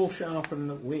want cool, sharp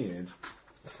and weird.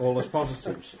 All as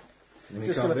positives. And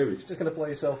you can't do it. Just going to play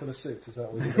yourself in a suit, is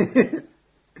that what you're doing?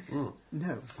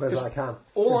 No. Whereas I can.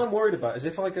 All I'm worried about is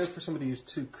if I go for somebody who's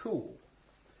too cool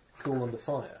under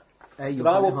fire, You'll But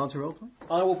I find it will- hard to roll from?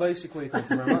 I will basically, thank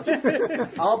you very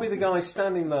much, I'll be the guy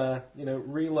standing there,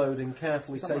 reloading,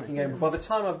 carefully Is that taking right? aim. By the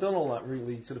time I've done all that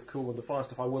really sort of cool under fire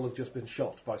stuff, I will have just been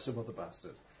shot by some other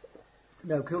bastard.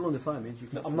 No, cool under fire means you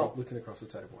can No, I'm not looking across the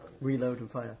table. reload and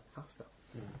fire faster.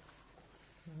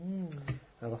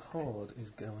 Now the hard is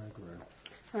go aggro.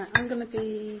 Right, I'm going to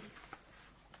be...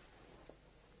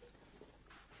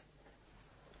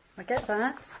 I get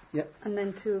that, Yep, and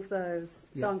then 2 of those.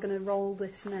 So Yeah. I'm going to roll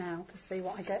this now to see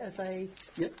what I get as a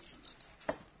yep.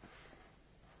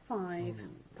 5.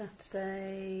 That's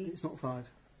a... It's not 5.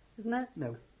 Isn't it?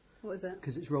 No, What is it?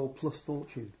 because it's roll plus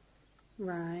fortune.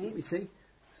 Right. You see?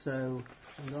 So,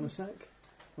 hang on a sec.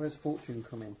 Where's fortune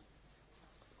come in?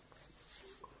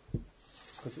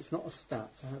 Because it's not a stat.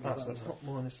 So how does That's that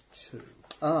not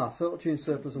 -2. fortune,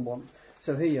 surplus and want.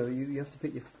 So here you have to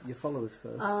pick your followers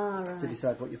first Ah, to right.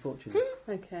 decide what your fortune is.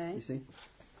 Okay. You see?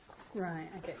 Right,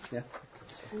 okay. Yeah.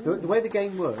 The way the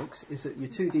game works is that your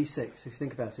 2d6, if you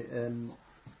think about it,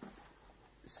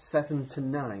 7 to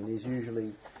 9 is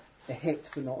usually a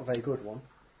hit but not a very good one.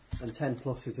 and 10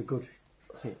 plus is a good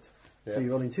hit. Yeah. So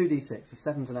you're rolling 2d6. A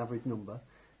 7's an average number.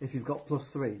 If you've got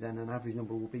 +3, then an average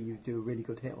number will be you do a really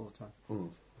good hit all the time.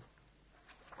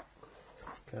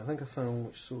 Okay, I think I found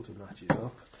which sort of matches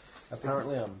up.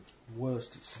 Apparently I'm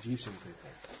worst at seducing people.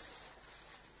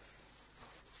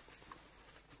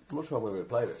 I'm not sure I'm going to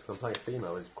play this, because I'm playing a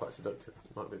female who's quite seductive.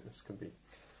 This could be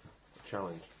a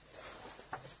challenge.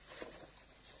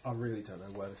 I really don't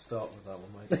know where to start with that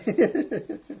one, mate.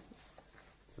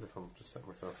 As if I'm just setting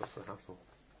myself up for a hassle.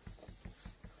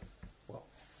 Well,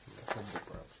 humble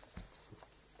perhaps. I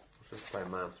should play a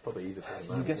man. It's probably easier to play a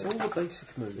man. You get all the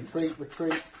basic moves,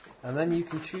 Retreat. and then you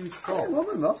can choose Hey, from.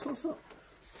 woman, Ross, what's up?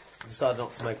 I decided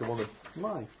not to make a woman,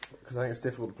 Why? because I think it's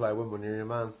difficult to play a woman when you're a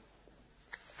man.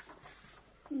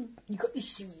 You got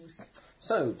issues.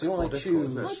 So, do I Difficult,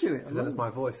 choose? isn't I do it. Because then it's my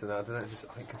voice, and I don't know,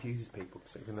 I think it confuses people,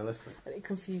 particularly when they're listening. And it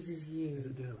confuses you.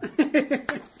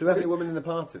 Do we have any women in the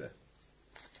party then?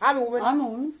 I'm a woman. I'm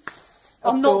on.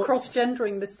 Of I'm not sorts.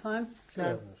 cross-gendering this time.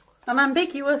 No. I'm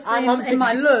ambiguous I'm in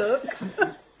my look,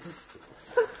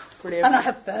 Brilliant. and I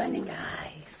have burning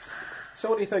eyes. So,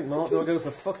 what do you think, Mark? Do I go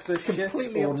for fuck this shit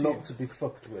Completely or up to not you. to be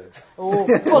fucked with? Oh,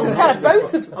 well, that's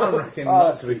both of them. I reckon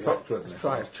not to be fucked with me.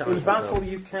 Try it, In challenge battle,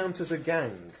 myself. you count as a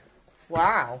gang.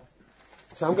 Wow.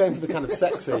 So I'm going for the kind of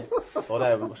sexy, or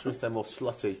no, should we say more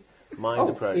slutty, mind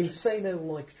approach. Insano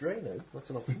like Drano. That's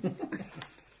an option.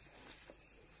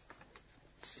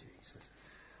 Jesus.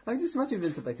 I can just imagine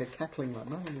Vincent Baker cackling like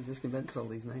mad and just invents all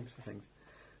these names for things.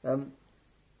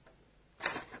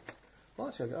 Well,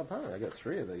 actually, apparently I get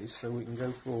 3 of these, so we can go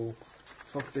for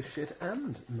fuck this shit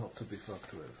and not to be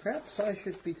fucked with. Perhaps I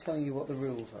should be telling you what the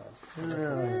rules are.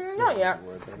 Not yet.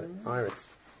 Iris.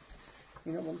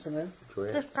 You don't want to know?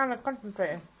 Joy. Just kind of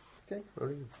concentrating. Okay.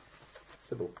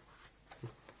 Sybil.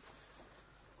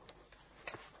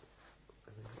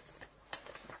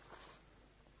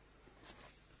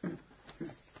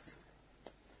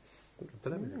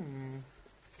 Did everything.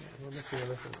 Well, missing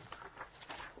everything.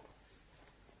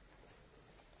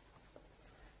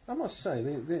 I must say,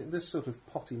 this sort of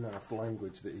potty mouth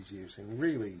language that he's using,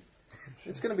 really,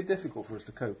 it's going to be difficult for us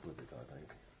to cope with it, I think.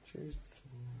 Choose.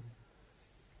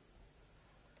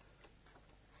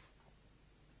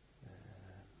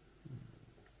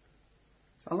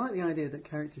 I like the idea that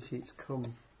character sheets come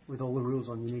with all the rules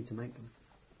on you need to make them.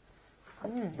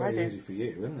 Very easy for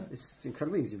you, isn't it? It's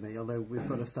incredibly easy for me, although we've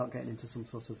got to start getting into some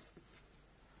sort of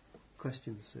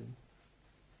questions soon.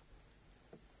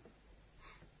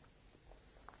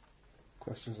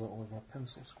 Questions like always my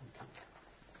pencil squeaking.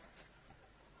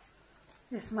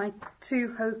 Yes, my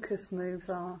 2 hocus moves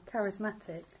are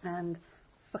charismatic and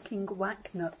fucking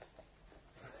whacknut.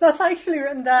 That's actually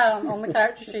written down on the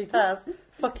character sheet as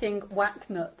fucking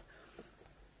whacknut.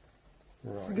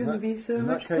 Right, It's gonna be so in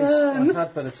much that case, fun. I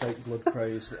had better take blood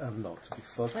praise and not to be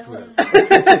fucked with.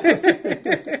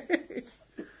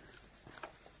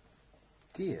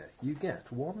 Dear, you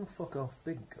get 1 fuck off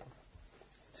big gun,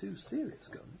 2 serious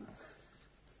gun.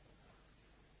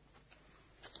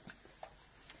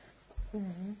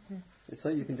 So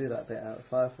you can do that bit out of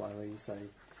Firefly where you say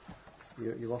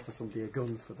you offer somebody a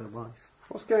gun for their life.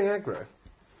 What's going aggro?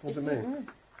 What does it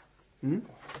mean?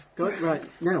 Right,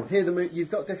 now, here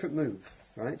you've got different moves,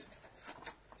 right?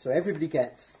 So everybody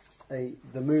gets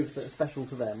the moves that are special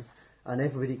to them, and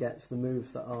everybody gets the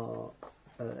moves that are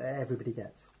everybody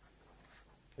gets.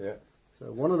 Yeah.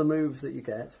 So one of the moves that you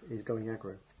get is going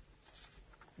aggro.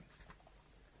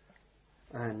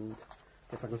 And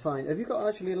if I can find... Have you got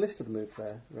actually a list of the moves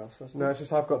there, Ross? No, it's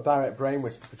just I've got direct brain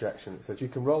whisper projection. It says you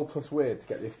can roll plus weird to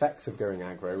get the effects of going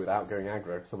aggro without going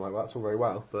aggro. So I'm like, well, that's all very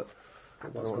well, but I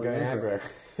don't want going aggro.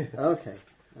 Okay.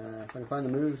 If I can find the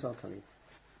moves, I'll tell you.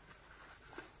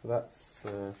 That's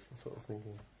what I was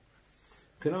thinking.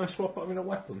 Can I swap out in a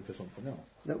weapon for something else?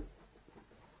 Nope.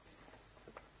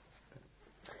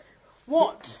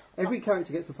 What? Every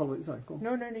character gets the following... Sorry, go on.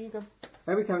 No, you go.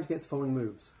 Every character gets the following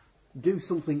moves. Do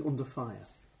something under fire.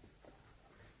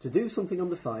 To do something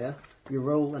under fire, you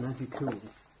roll and add your cool.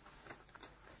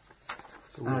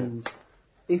 And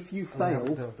if you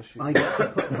fail, I get to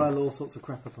pile all sorts of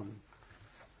crap upon you.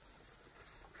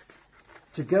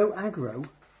 To go aggro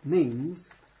means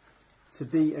to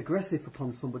be aggressive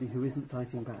upon somebody who isn't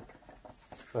fighting back.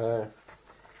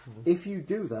 If you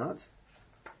do that,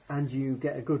 and you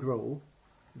get a good roll,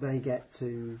 they get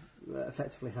to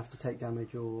effectively have to take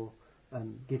damage or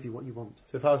give you what you want.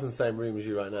 So if I was in the same room as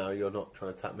you right now, you're not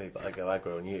trying to attack me, but I go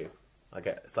aggro on you.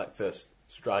 It's like first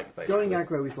strike, basically. Going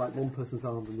aggro is like one person's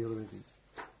armed and the other isn't.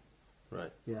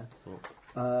 Right.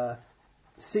 Yeah.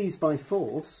 Seize by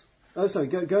force... Oh, sorry,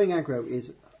 going aggro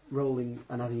is rolling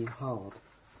and adding hard.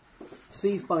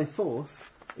 Seize by force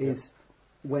is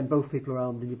when both people are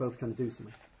armed and you're both trying to do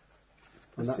something.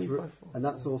 And What's that's, C by four? and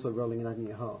that's also rolling and adding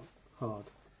your hard.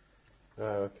 Oh,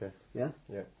 okay. Yeah?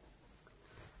 Yeah.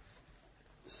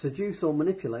 Seduce or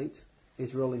manipulate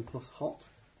is rolling plus hot.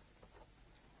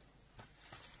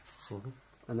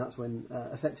 And that's when,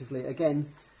 effectively,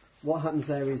 again, what happens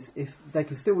there is if they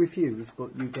can still refuse, but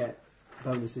you get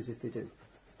bonuses if they do.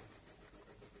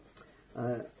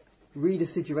 Read a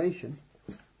situation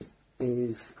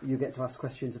is you get to ask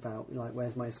questions about, like,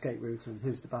 where's my escape route and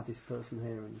who's the baddest person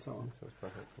here and so on. That's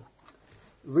quite helpful.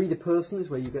 Read a person is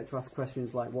where you get to ask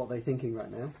questions like what they're thinking right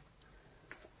now.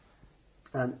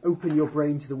 And open your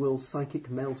brain to the world's psychic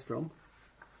maelstrom.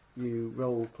 You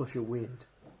roll plus your weird.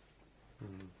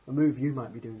 A move you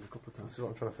might be doing a couple of times. This is what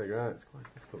I'm trying to figure out. It's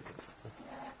quite difficult. This stuff.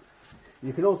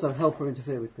 You can also help or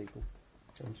interfere with people.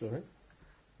 I'm sorry.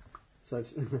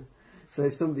 So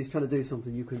if somebody's trying to do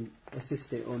something, you can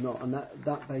assist it or not. And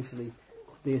that basically,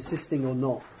 the assisting or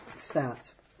not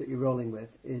stat that you're rolling with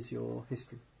is your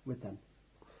history with them.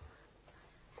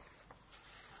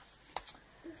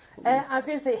 I was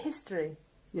going to say history.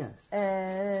 Yes.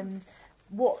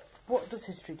 What does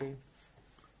history do?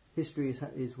 History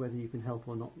is whether you can help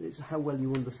or not. It's how well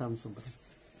you understand somebody.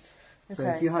 So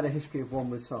Okay. if you had a history of 1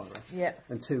 with Sarah Yeah,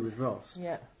 and 2 with Ross,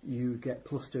 yeah. you get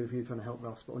 +2 if you're trying to help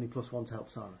Ross, but only +1 to help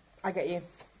Sarah. I get you.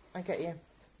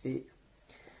 It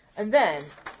And then,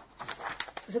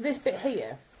 so this bit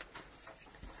here,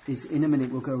 is in a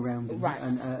minute we'll go round and, Right.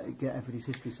 and get everybody's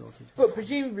history sorted. but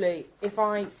presumably,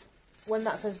 when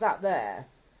that says that there,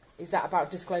 is that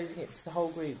about disclosing it to the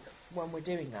whole group when we're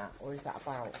doing that, or is that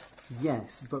about?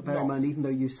 Yes, but bear in Not. mind, even though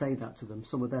you say that to them,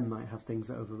 some of them might have things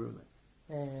that overrule it.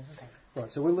 Okay. Right,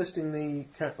 so we're listing the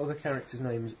other characters'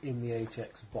 names in the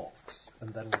HX box,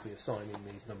 and then we'll be assigning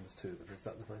these numbers to them. Is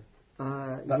that the thing?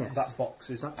 Yes, That box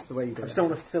is... that's the way you I do just it. don't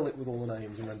want to fill it with all the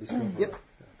names and then discover Yep. it.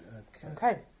 Okay.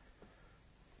 Okay.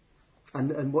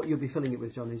 And what you'll be filling it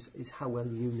with, John, is how well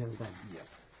you know them. Yeah.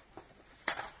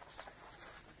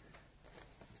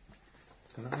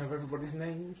 Can I have everybody's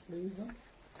names, please, then?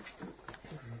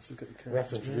 Let's look at the We have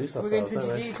to characters' introduce We're ourselves. going to don't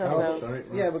we? introduce Oh, ourselves. sorry.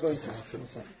 Yeah, we're going to.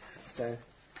 So,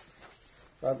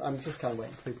 I'm just kind of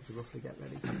waiting for people to roughly get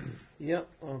ready. Yep,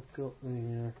 I've got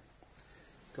the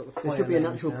There player should be a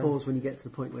names natural down. pause when you get to the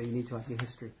point where you need to add your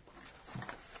history.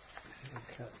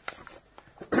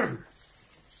 Okay.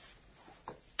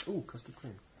 Ooh, custard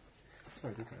cream.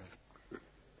 Sorry, good guy.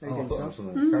 There you Oh, I go, thought it Sam. was on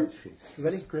the character sheet. You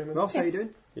ready? Custard cream. Ross, how you doing?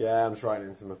 Yeah, I'm just writing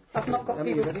into them. I've not got Emma,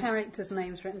 you people's ready? characters'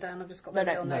 names written down. I've just got No,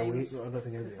 their no, real No, names. I don't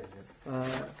think anybody has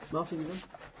yet. Martin, you done?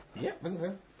 Yeah, I think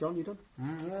so. John, you done?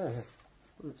 Yeah.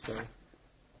 Let's see.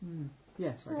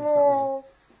 Yes, I guess that was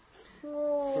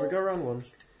So we go around once,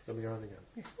 then we go around again.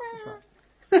 it.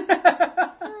 That's right.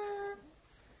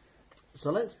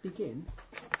 So let's begin.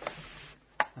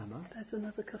 Emma, There's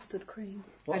another custard cream.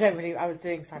 I don't really. I was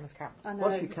doing Simon's Cat. I know.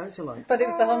 what's your character like? But it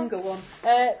was the hunger one.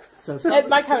 So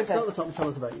my character. Start at the top and tell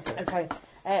us about your character.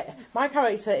 Okay. My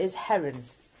character is Heron.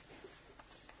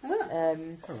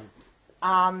 Oh.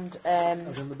 And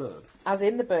As in the bird. as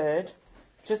in the bird,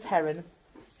 just Heron.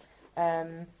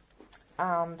 And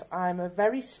I'm a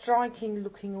very striking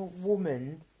looking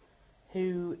woman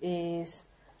who is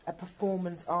a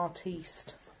performance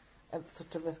artiste,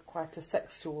 quite a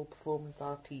sexual performance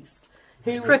artiste.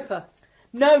 Stripper.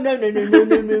 No.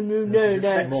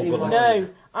 sexy one. No,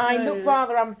 I No. look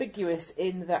rather ambiguous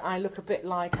in that I look a bit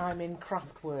like I'm in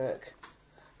craft work.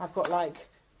 I've got like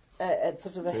a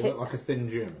sort of a So you hit. look like a thin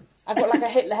German. I've got like a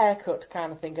Hitler haircut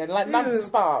kind of thing going, like Man from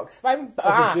Sparks. But I'm,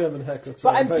 Of a German haircut.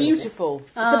 but I'm available. beautiful.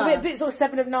 It's a bit sort of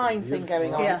 7 of 9 thing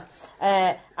going on. Yeah.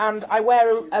 And I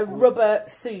wear a rubber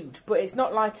suit, but it's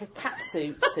not like a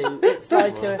catsuit suit. It's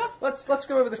like a, Let's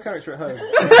go over this character at home.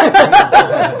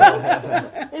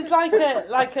 it's like a,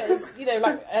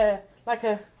 like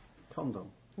a,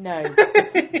 Condom. no.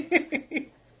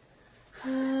 Like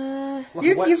a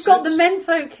You've got wetsuit. the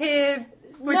menfolk here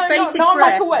with No, bated not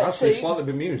like breath. a I'm actually wetsuit. slightly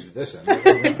bemused at this end.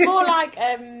 It's more like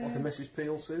Like a Mrs.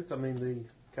 Peel suit. I mean the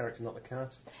character, not the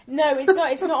cat. no, it's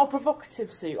not. It's not a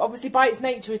provocative suit. Obviously, by its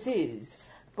nature, it is.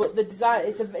 But the design,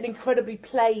 it's an incredibly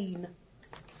plain,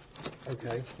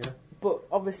 Okay, yeah. but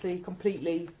obviously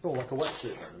completely. Oh, like a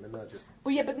wetsuit then. I mean, they're just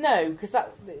Well, yeah, but no, because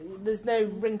there's no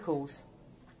wrinkles.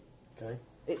 okay.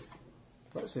 It's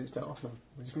Wetsuits don't off now.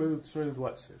 Smooth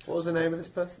wetsuit. What was the name of this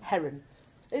person? Heron.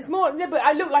 It's more. No, but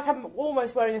I look like I'm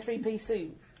almost wearing a 3-piece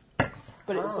suit,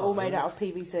 but it's all made out of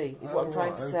PVC. Is what I'm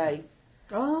trying to say.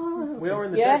 Oh, We are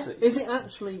in the Yeah. desert. Is it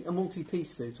actually a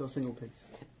multi-piece suit or a single piece?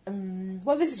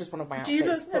 Well, this is just one of my Do you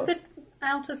outfits. look a but bit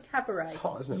out of cabaret? It's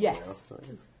hot, isn't it? Yes. right now, so it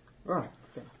is. Right.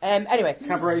 Anyway,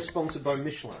 Cabaret sponsored by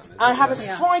Michelin. is I it? have a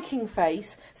Yeah. striking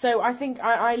face, so I think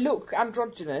I look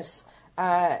androgynous,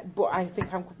 but I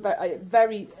think I'm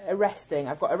very arresting.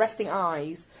 I've got arresting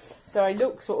eyes, so I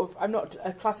look sort of. I'm not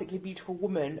a classically beautiful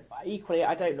woman. Equally,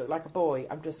 I don't look like a boy.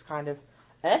 I'm just kind of.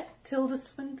 Tilda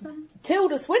Swinton.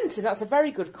 Tilda Swinton, that's a very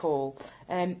good call.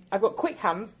 I've got quick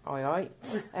hands,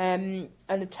 and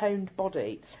a toned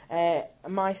body.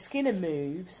 My skin and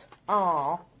moves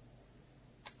are...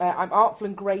 I'm artful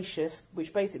and gracious,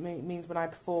 which basically means when I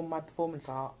perform my performance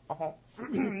art.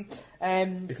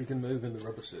 If you can move in the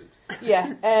rubber suit.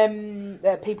 Yeah,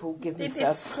 people give me It's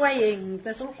stuff. swaying.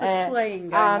 There's also swaying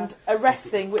going on. And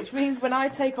arresting, which means when I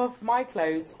take off my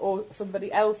clothes or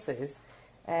somebody else's...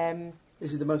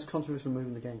 This is the most controversial move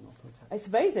in the game. I'll point out. It's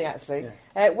amazing, actually.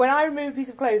 Yeah. When I remove a piece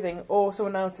of clothing or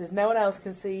someone else's, no one else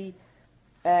can see.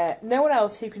 No one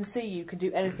else who can see you can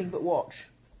do anything but watch.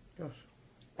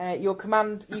 Gosh. You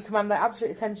command their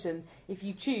absolute attention. If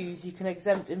you choose, you can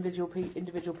exempt individual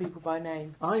people by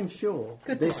name. I'm sure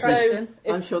Good this description.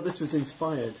 was, I'm sure this was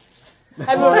inspired.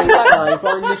 Everyone's like,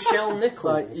 By Michelle Nichols.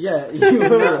 Like, yeah, you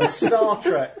were. Star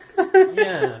Trek.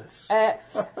 Yes. and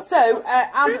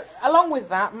along with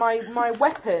that, my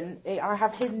weapon, I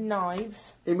have hidden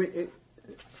knives,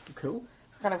 Cool.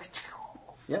 kind of.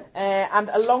 Yeah. And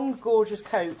a long, gorgeous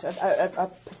coat, a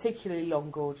particularly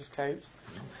long, gorgeous coat,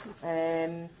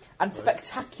 and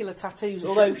spectacular tattoos.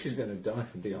 Although, she's going to die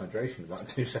from dehydration in about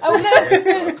 2 seconds. oh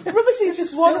no, rubber suit's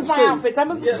just one of my Still outfits.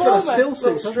 I'm a It's got a performer, still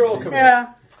suit. straw hasn't it? coming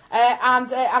Yeah.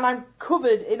 and I'm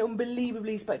covered in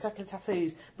unbelievably spectacular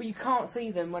tattoos, but you can't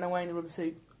see them when I'm wearing the rubber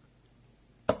suit.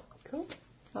 Cool.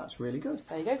 That's really good.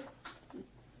 There you go.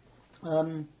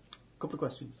 Couple of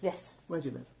questions. Yes. Where do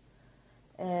you live?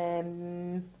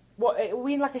 What are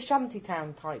we in like a shanty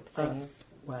town type thing?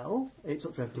 Well, it's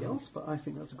up to everybody else, but I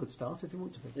think that's a good start if you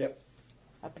want to be. Yep.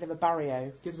 A bit of a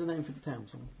barrio. Give us a name for the town,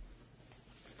 someone.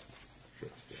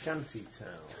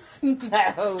 Shantytown.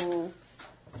 No.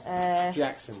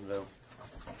 Jacksonville.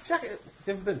 You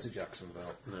ever been to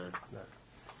Jacksonville? No.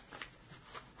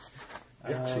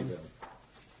 Jacksonville.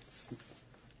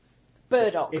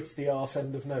 Burdock. It's the arse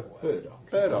end of nowhere. Burdock.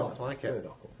 Burdock, like it.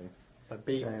 Burdock, I think. Like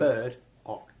be Shame. bird,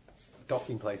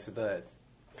 docking place for birds.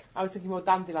 I was thinking more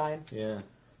dandelion. Yeah.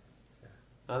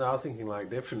 And I was thinking like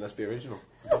different, let's be original.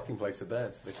 Docking place for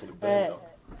birds. They call it bird dock.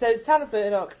 So it's town of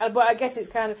Burdock, but I guess it's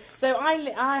kind of. So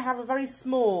I have a very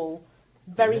small,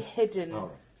 very hidden. All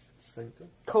right. Sphincter?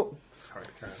 Sorry,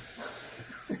 carry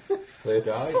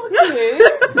Clear eyes. You.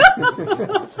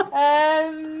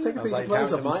 Take a Sounds piece like of clothes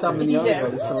character off and stab them in the Yeah. eyes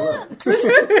while it's full of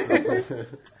look.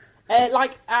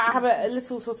 Like I have a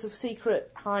little sort of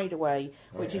secret hideaway,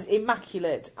 which is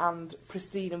immaculate and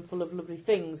pristine and full of lovely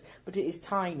things, but it is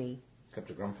tiny. Kept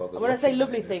a grandfather. And when I say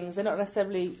lovely things, they're not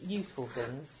necessarily useful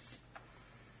things.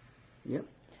 Yep.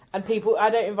 And people, I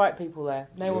don't invite people there.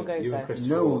 No one goes there,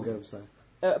 No one goes there.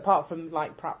 apart from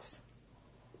like perhaps.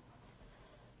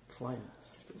 Clients.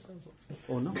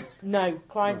 Or not. No,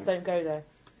 clients Right. don't go there.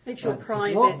 It's your Right.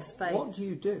 private space. What do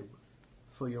you do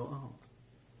for your art?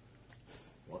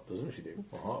 What doesn't she do?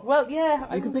 What? Well,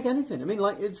 yeah. You can pick anything. I mean,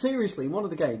 like, seriously, in one of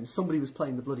the games, somebody was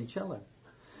playing the bloody cello.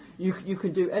 You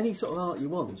can do any sort of art you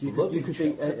want. You could be Bloody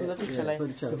cello.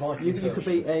 bloody cello. The Viking You could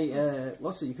be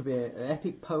version. you could be an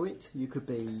epic poet. You could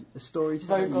be a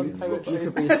storyteller. Vogue on You poetry.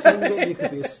 could be a singer. You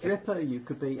could be a stripper. You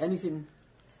could be anything.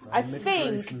 I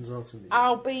think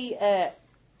I'll be a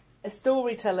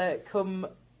storyteller come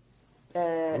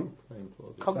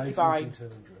concubine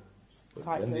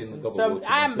type person. So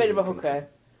I am a bit of a hooker,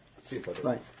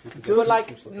 Right. but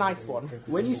like nice one.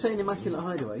 When you say an immaculate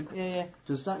hideaway, Yeah.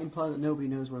 does that imply that nobody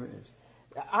knows where it is?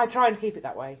 I try and keep it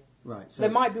that way. Right. So There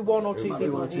might be one or there two might be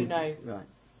people one or who two- know, Right.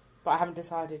 but I haven't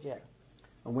decided yet.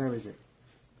 And where is it?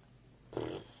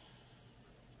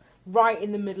 Right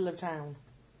in the middle of town.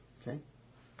 Okay.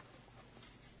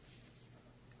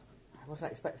 I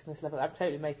wasn't expecting this level. I'm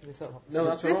totally making this up. No,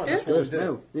 that's all right. It's That's what we Good. do.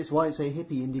 No, this is why it's a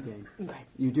hippie indie game. Okay.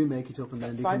 You do make it up and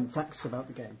then It's give them fine. facts about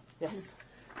the game. Yes.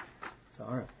 So,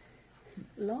 all right.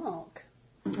 Lark.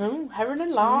 Heron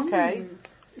and Lark, eh?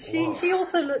 She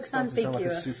also looks Starting to sound like a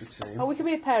ambiguous. super team. Oh, we could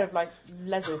be a pair of like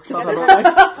leathers God, together.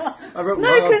 I wrote No,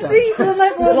 wild because down. these were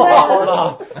like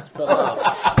one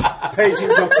Paging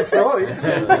Dr. Freud.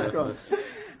 Go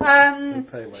on.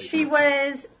 Pay later. She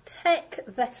wears tech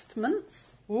vestments.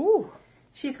 Ooh.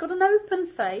 She's got an open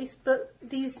face, but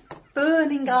these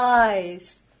burning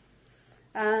eyes.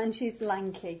 And she's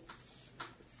lanky.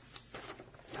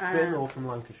 Finn or from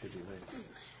Lancashire, do you think?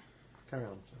 Carry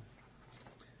on. Sorry.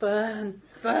 Burn.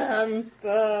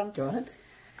 Go ahead.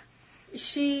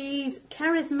 She's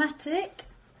charismatic,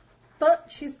 but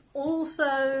she's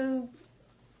also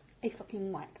a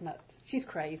fucking whacknut. She's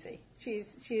crazy.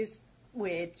 She's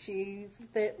weird. She's a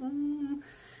bit,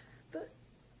 but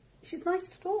she's nice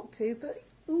to talk to. But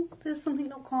there's something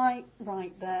not quite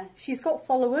right there. She's got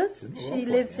followers. She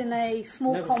lives in a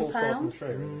small Never falls far from compound. the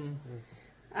tree, really.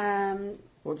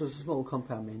 What does a small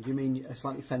compound mean? Do you mean a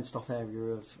slightly fenced-off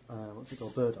area of, what's it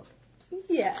called, Burdock?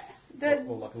 Yeah.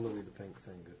 Or like a Louis the Pink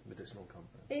thing, a medicinal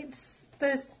compound.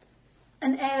 There's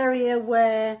an area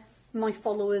where my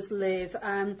followers live.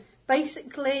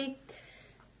 Basically,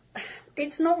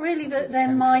 it's not really that they're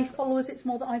my followers, it's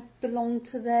more that I belong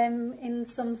to them in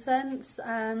some sense.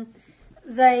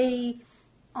 They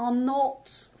are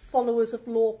not followers of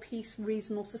law, peace,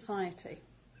 reason or society.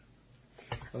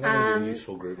 Well, they're a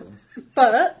useful group then.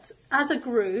 But as a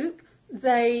group,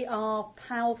 they are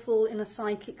powerful in a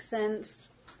psychic sense.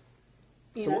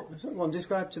 You know. Someone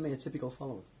describe to me a typical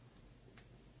follower.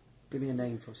 Give me a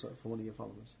name for one of your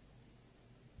followers.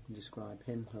 And describe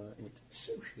him, her, it.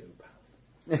 Sociopath.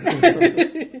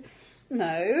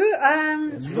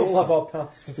 No. We all have our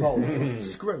paths to follow.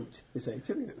 Scrote is a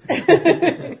typical.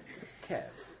 Kev.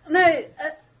 No,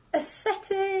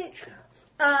 ascetic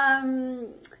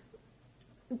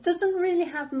doesn't really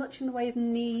have much in the way of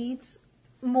needs.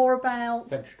 More about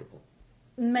Vegetable.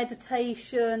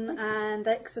 meditation and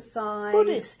exercise.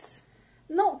 Buddhists.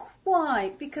 Not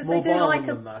quite, because More they do like violent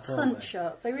a than that, aren't punch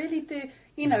up. They really do,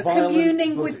 you know, Violent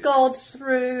communing with Buddhists. God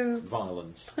through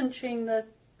Violence. punching the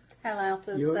hell out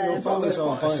of Your their... followers There's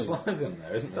are quite a violent. slang in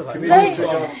there, isn't there? They-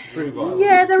 Through violence.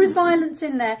 Yeah, there is violence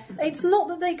in there. It's not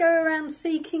that they go around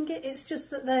seeking it, it's just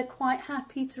that they're quite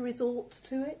happy to resort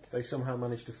to it. They somehow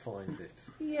managed to find it.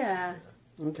 Yeah.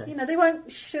 Okay. You know, they won't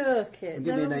shirk it. And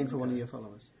give me a They'll- name for one of your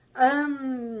followers.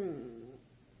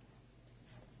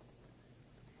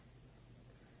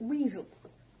 Weasel.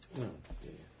 Oh,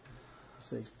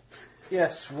 See.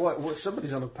 Yes,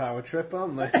 somebody's on a power trip,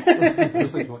 aren't they? I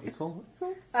was thinking what you call it.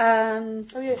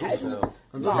 Oh, yeah.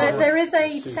 Suzanne. There is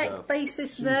a Suzanne. tech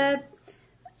basis there,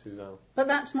 Suzanne. but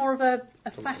that's more of a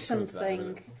Come fashion to that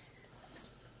in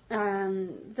a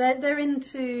thing. They're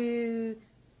into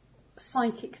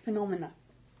psychic phenomena.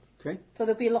 Okay. So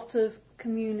there'll be a lot of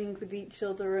communing with each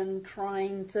other and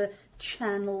trying to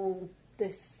channel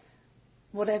this,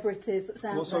 whatever it is that's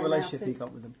out What sort of there now. relationship you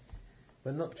got with them?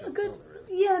 They're not A jokes, good, aren't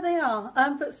they, really? yeah, they are.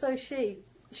 But so she.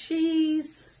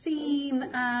 She's seen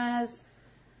as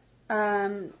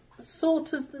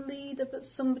sort of the leader, but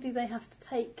somebody they have to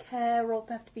take care of.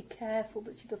 They have to be careful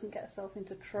that she doesn't get herself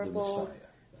into The trouble. Messiah.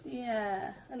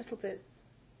 Yeah, a little bit.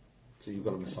 So you've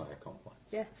got a Messiah complex.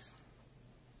 Yes.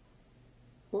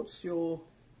 What's your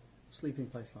sleeping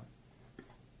place like?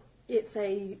 It's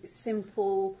a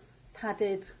simple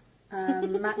padded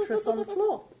mattress on the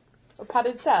floor. A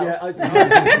padded cell. Yeah,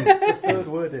 the third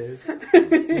word is.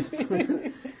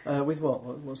 With what?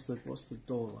 What's the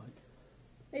door like?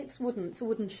 It's wooden. It's a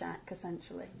wooden shack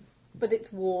essentially, but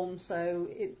it's warm, so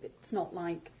it's not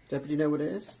like. Everybody know what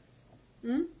it is?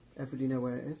 Hmm? Everybody know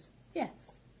where it is? Yes.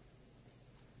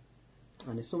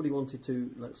 And if somebody wanted to,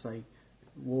 let's say,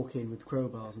 walk in with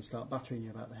crowbars and start battering you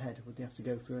about the head, would they have to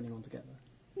go through anyone to get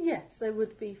there? Yes, there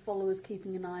would be followers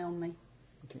keeping an eye on me.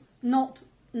 Okay. Not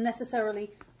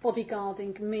necessarily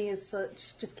bodyguarding me as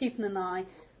such, just keeping an eye.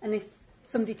 And if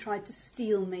somebody tried to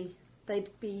steal me, they'd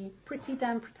be pretty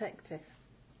damn protective.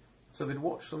 So they'd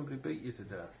watch somebody beat you to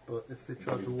death, but if they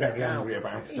tried to walk Very out, angry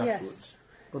about it Yes. afterwards.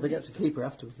 Well, they get to keep her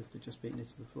afterwards if they're just beaten it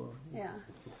to the floor. Yeah.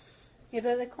 Yeah,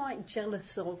 they're quite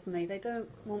jealous of me. They don't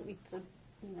want me to,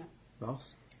 you know.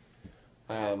 Ross?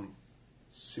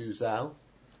 Suzelle.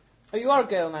 Oh, you are a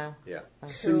girl now. Yeah.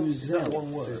 is that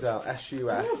one word? Suzelle.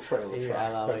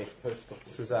 S-U-S-E-L-L-E.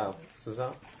 Suzelle.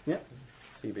 Suzelle? Yeah.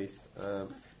 Sea beast.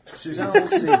 Suzanne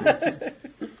Seaman.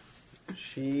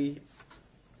 She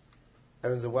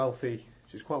owns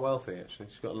she's quite wealthy actually.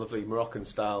 She's got a lovely Moroccan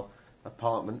style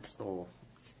apartment or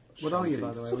What are you, shanty.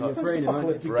 by the way? Well, you're Rainer,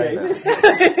 aren't you? Rainer.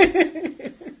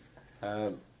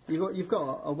 You've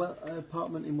got an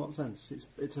apartment in what sense?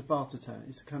 It's a barter town.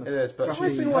 It's a kind of. It is, but crappy-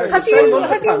 she's been Have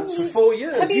you- for 4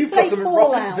 years. have you You've got played a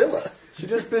Fallout? Moroccan villa. She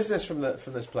does business from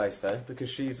this place though, because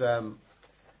she's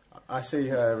I see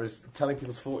her as telling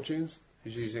people's fortunes.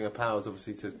 She's using her powers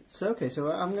obviously to So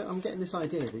I'm getting this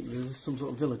idea that there's some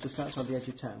sort of villa just outside the edge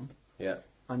of town, yeah.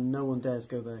 and no one dares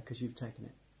go there because you've taken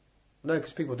it. No,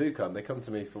 because people do come. They come to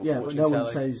me for Yeah, but fortune no telling.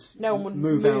 one says No one would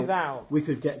move move out. out. We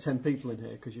could get 10 people in here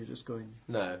because you're just going.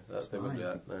 No, they wouldn't do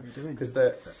that. What are No, you doing? because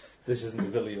they're This isn't the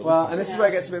villa you're well, looking and this is where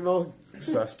it gets a bit more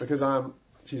sus because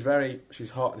she's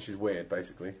hot and she's weird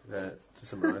basically. To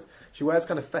summarise, she wears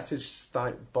kind of fetish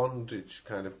type bondage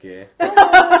kind of gear,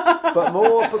 but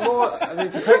more. I mean,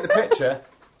 to paint the picture,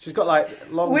 She's got like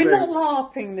long We're not boots.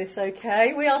 LARPing this,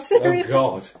 okay? We are Oh serious.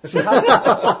 God!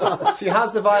 She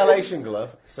has the violation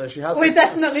glove, so she has. We're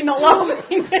definitely not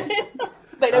LARPing this.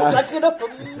 They don't like it up.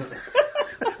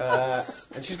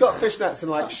 And she's got fishnets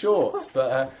and like shorts,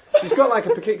 but she's got like a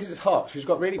bikini because it's hot. She's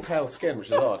got really pale skin, which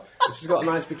is odd. And she's got a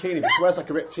nice bikini, but she wears like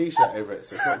a ripped t-shirt over it,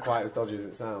 so it's not quite as dodgy as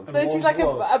it sounds. So she's like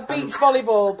a beach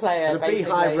volleyball player, And a basically.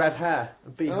 beehive red hair.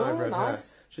 Red nice. hair.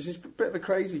 So she's a bit of a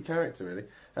crazy character, really.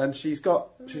 And she's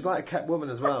like a kept woman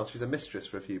as well. She's a mistress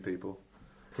for a few people.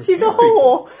 She's a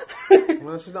whore.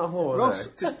 Well, she's not a whore, Ross,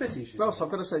 no. Just pity she's Ross, I've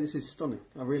got to say this is stunning.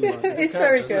 I really like it. It's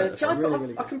very Character, good. isn't it? Really,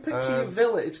 really I can good. picture your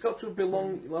villa. It's got to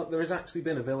belong. Like there has actually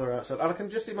been a villa outside, and I can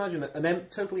just imagine an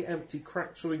totally empty,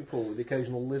 cracked swimming pool with the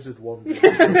occasional lizard wandering.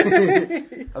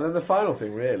 And then the final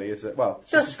thing, really, is that, well,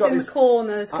 she's Dust got in these... the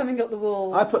corners, coming up the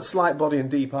wall. I put slight body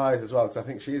and deep eyes as well, because I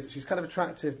think she's kind of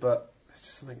attractive, but it's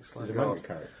just something She's slightly a manga odd.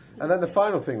 character. And then the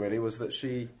final thing, really, was that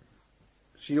she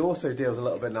also deals a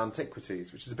little bit in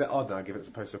antiquities, which is a bit odd now, given it's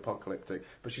a post-apocalyptic.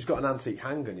 But she's got an antique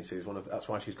handgun, you see, that's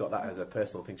why she's got that as a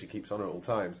personal thing she keeps on her at all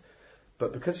times.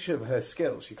 But because of her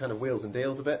skills, she kind of wheels and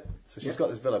deals a bit. So she's got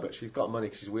this villa, but she's got money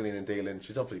because she's wheeling and dealing.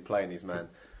 She's obviously playing these men.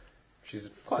 She's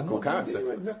quite a cool What do you character. do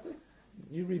exactly?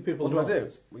 You read people. What do I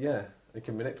do? Well, yeah, you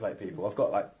can manipulate people. I've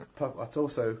got like, I've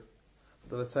also,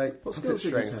 did I take What puppet skills did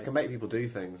you strings? I take? can make people do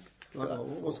things. Like,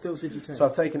 what skills did you take? So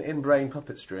I've taken in-brain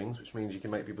puppet strings, which means you can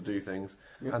make people do things,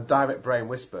 Yep. and direct brain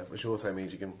whisper, which also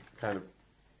means you can kind of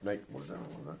make. What is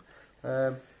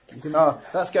that?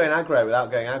 That's going aggro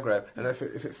without going aggro. And if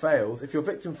it fails, if your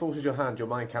victim forces your hand, your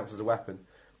mind counts as a weapon.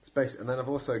 It's basic. And then I've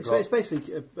also got. So it's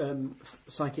basically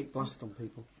psychic blast on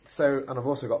people. And I've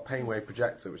also got pain wave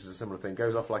projector, which is a similar thing.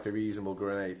 Goes off like a reusable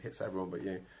grenade, hits everyone but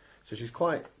you. So she's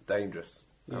quite dangerous.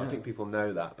 And I Yeah. think people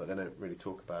know that, but they don't really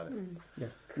talk about it. Yeah.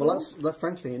 Well, that's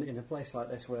frankly in a place like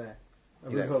this where a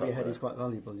You roof don't over fuck your head with is quite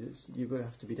valuable. You're going to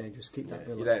have to be dangerous to keep that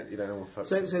You villa. don't know what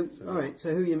So all right.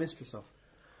 So who are your mistress of?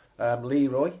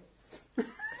 Leroy.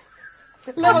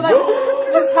 No,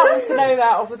 just happens to know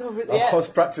that off the top of his I head. was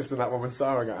practicing that one when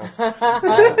Sarah got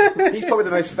asked. He's probably the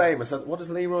most famous. What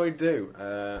does Leroy do?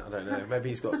 I don't know. Maybe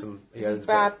he's got some. He owns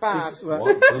Bad. Baddest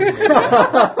What?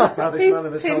 Baddest man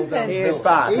in this whole damn He is film.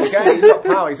 bad. Again, he's got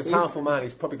power. He's a powerful man.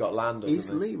 He's probably got land or Is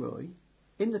something. Leroy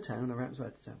in the town or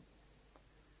outside the town?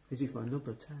 Is he from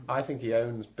another town? I think he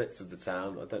owns bits of the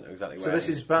town. I don't know exactly where. So this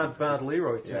he is bad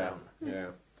Leroy Yeah, town. yeah.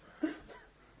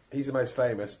 He's the most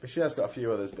famous, but she has got a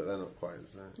few others, but they're not quite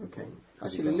as. Okay. important.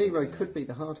 Actually, Leroy could be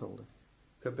the hard holder,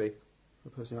 Could be. the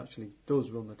person who actually does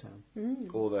run the town.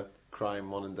 Or the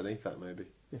crime one underneath that, maybe.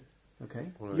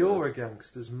 Okay. One of You're the- a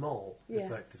gangster's mole, Yeah.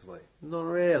 effectively. Not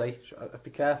really.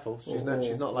 Be careful. She's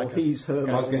not like. Or he's her.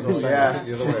 I was going to man. say Yeah.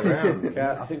 the other way around.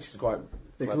 I think she's quite.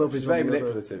 The well, glove she's is very on the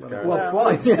other- manipulative. well, character.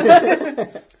 Well,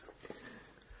 quite.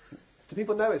 Do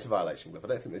people know it's a violation glove? I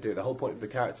don't think they do. The whole point of the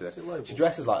character, it labelled? she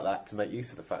dresses like that to make use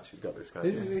of the fact she's got this kind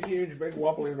This of. is a huge, big,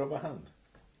 wobbly rubber hand.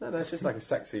 No, it's just like a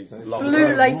sexy long. Blue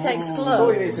glove. latex glove.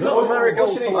 It's not a marigold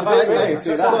What she full of needs to do ice. is do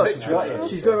That's that. a Look, picture. right, yeah.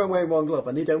 She's going around wearing one glove.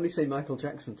 I need only say Michael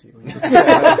Jackson to you.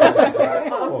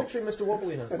 I'm picturing Mr.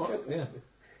 Wobbly now. Yeah.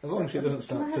 As long as she doesn't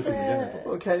start touching the genital.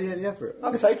 Okay, yeah, the effort.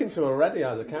 I've taken to her already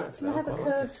as a character. Can I now, have a quite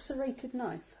like curved serrated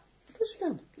knife? Of course you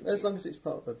can, as long as it's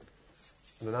part of the. it.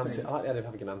 And an antique. I like the idea of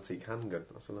having an antique handgun.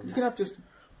 That's a You lovely. can have just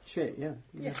shit, yeah.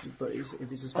 Yeah. But if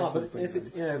it's a Oh, special but thing, if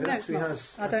it No, it's actually not.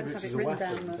 has I don't attributes have it as a written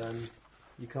weapon, down, though. then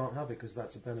you can't have it because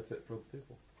that's a benefit for other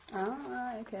people.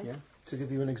 Ah, okay. Yeah. To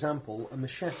give you an example, a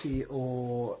machete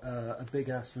or a big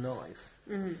ass knife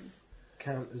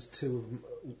count as two of them.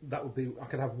 That would be, I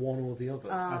could have one or the other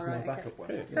Ah, as my right, backup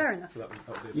okay. weapon. Fair enough. So that would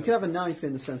be you can have a knife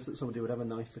in the sense that somebody would have a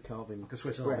knife for carving. Like a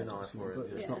Swiss bread Army or knife something, for it, but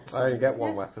yeah. it's not. I only get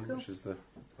one Yeah, weapon, cool. which is the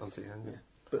antique handgun.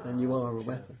 But then you are a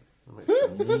weapon. That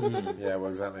makes sense. Yeah,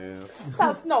 well, exactly. Yeah.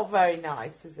 That's not very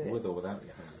nice, is it? With or without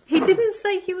your hand. He didn't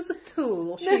say he was a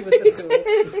tool or she was a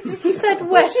tool. He said weapon.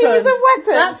 Well, she was a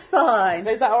weapon. That's fine.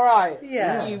 Is that all right?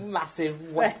 Yeah. You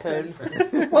massive weapon.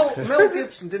 Well, Mel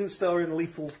Gibson didn't star in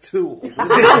Lethal Tool. He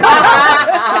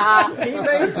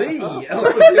may be.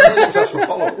 Successful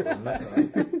follow-up, isn't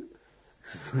it?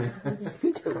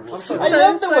 I'm sorry. I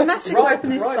love the so way- magic Right,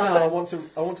 weapon is right fine. now, I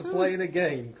want to play in a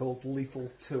game called Lethal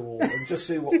Tool and just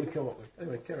see what we come up with.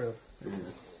 Anyway, carry on.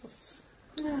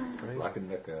 Black and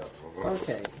Decker.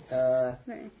 Okay.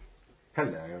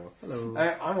 Hello. Hello.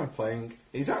 I'm playing.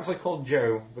 He's actually called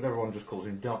Joe, but everyone just calls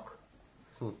him Doc.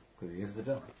 Because he is the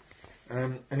Doc.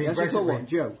 And he's Actually, called basically. what?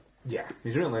 Joe. Yeah,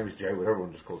 his real name is Joe, but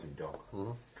everyone just calls him Doc.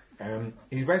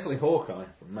 He's basically Hawkeye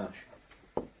from MASH.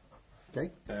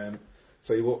 Okay.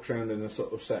 So he walks around in a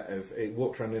sort of set of. He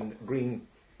walks around in green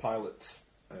pilot's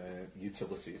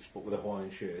utilities, but with a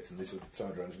Hawaiian shirt, and this is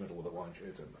side around his middle with a Hawaiian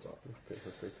shirt on the top.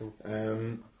 That's pretty cool.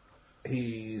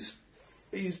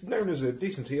 He's known as a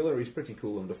decent healer. He's pretty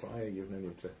cool under fire. You've known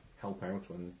him to help out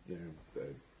when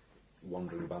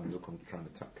wandering bands will come to try and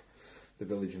attack the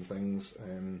village and things.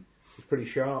 He's pretty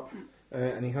sharp,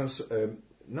 and he has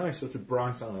nice sort of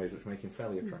bright eyes, which make him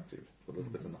fairly attractive. A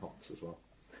little bit in the hots as well.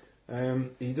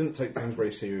 He doesn't take things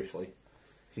very seriously.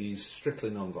 He's strictly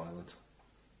non-violent.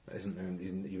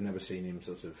 You've never seen him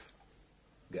sort of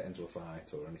get into a fight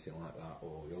or anything like that,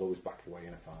 or he'll always back away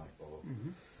in a fight, or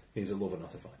he's a lover,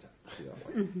 not a fighter. See that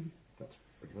way. That's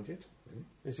pretty much it. Really.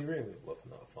 Is he really a lover,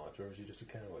 not a fighter, or is he just a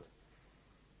coward?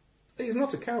 He's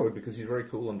not a coward because he's very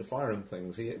cool under fire and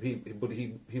things. But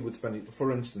he would spend it.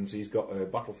 For instance, he's got a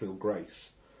battlefield grace,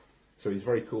 so he's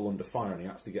very cool under fire, and he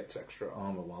actually gets extra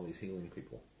armour while he's healing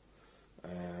people.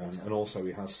 And also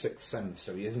he has sixth sense,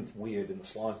 so he isn't weird in the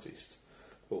slightest.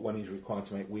 But when he's required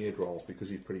to make weird rolls, because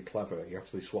he's pretty clever, he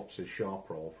actually swaps his sharp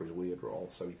roll for his weird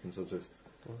roll, so he can sort of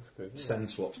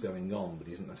sense what's going on, but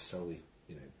he isn't necessarily,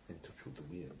 in touch with the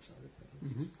weird side of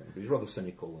things. But he's rather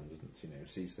cynical and doesn't,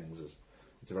 sees things as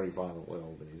it's a very violent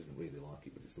world, and he doesn't really like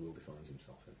it, but it's the world he finds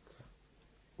himself in. So.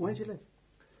 Where do you live?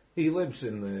 He lives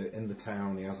in the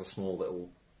town. He has a small little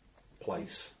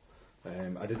place.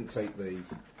 I didn't take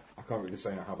I can't really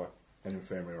say I have an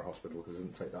infirmary or a hospital because I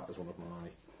didn't take that as one of my.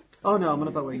 Oh no, I'm on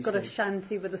about where You've you got a stay.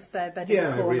 shanty with a spare bed in the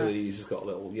Yeah, corner. really, he's just got a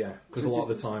little, because a lot of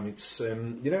the time it's,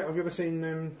 have you ever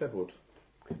seen Deadwood?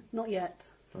 Not yet.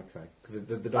 Okay, 'cause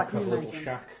the I dog can has a little imagine.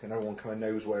 shack and everyone kind of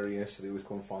knows where he is, so they always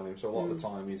come and find him, so a lot of the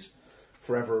time he's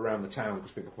forever around the town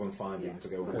because people come and find him to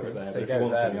go and live there, So but he if you goes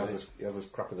want there, to, does he has this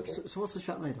crappy little... So what's the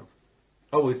shack made of?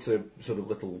 Oh, it's a sort of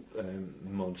little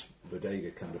mud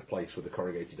bodega kind of place with a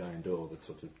corrugated iron door that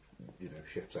sort of,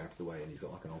 shifts out of the way, and he's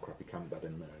got like an old crappy camp bed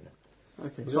in there.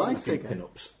 Okay, He's so got I a few figure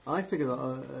pin-ups.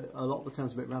 that a lot of the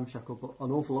town's a bit ramshackle, but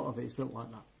an awful lot of it is built like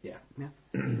that. Yeah.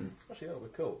 Actually, that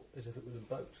would be cool, is if it was a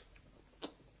boat.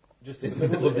 Just In in the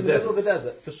the middle of the middle of the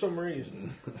desert, for some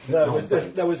reason. There was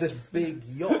this big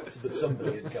yacht that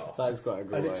somebody had got. That is quite a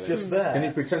good And idea. it's just there. And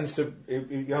he pretends to.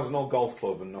 He has an old golf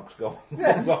club and knocks golf,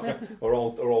 or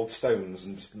old stones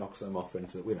and just knocks them off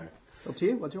into Up to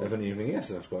you, what do you of want? an evening. Yes,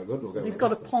 that's quite good. We'll go He's with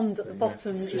got a that. pond at the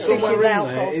bottom that he Somewhere fishes in out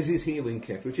there of. is his healing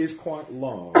kit, which is quite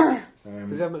large. Does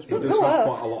he have much He money? does have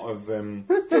quite a lot of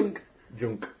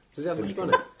junk. Does he have much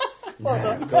Didn't money?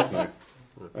 No, God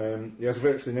no. He has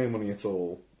virtually no money at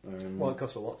all. Well, it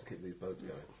costs a lot to keep these boats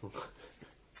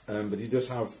going. But he does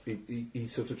have. He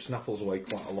sort of snaffles away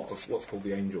quite a lot of what's called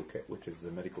the angel kit, which is the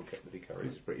medical kit that he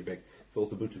carries. It's pretty big. Fills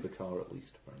the boot of the car at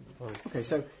least. Apparently. Okay,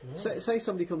 so say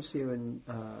somebody comes to you and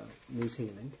needs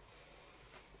healing.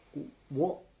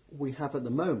 What we have at the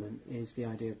moment is the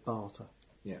idea of barter.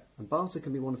 Yeah. And barter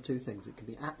can be one of two things. It can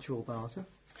be actual barter,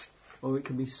 or it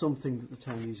can be something that the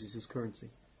town uses as currency.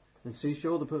 And since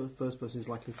you're the first person who's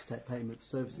likely to take payment for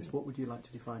services, what would you like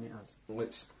to define it as? Well,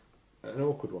 it's an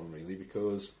awkward one really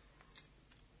because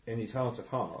in his heart of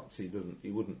hearts he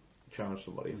wouldn't charge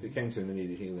somebody if they came to him and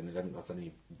needed healing and hadn't got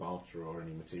any barter or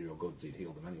any material goods. He'd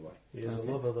heal them anyway. He is a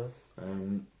lover, though.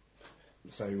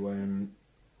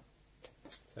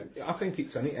 I think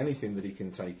it's anything that he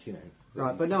can take.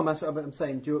 Right, but no, I'm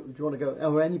saying, do you want to go,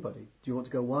 or anybody, do you want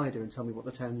to go wider and tell me what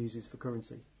the town uses for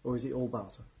currency? Or is it all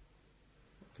barter?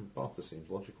 Barter seems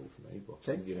logical to me, but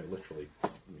Okay. literally.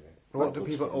 What do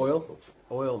people oil?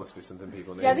 Oil must be something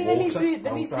people need. Yeah, I think Water.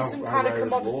 there needs to be some How kind of rare is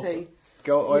commodity. water?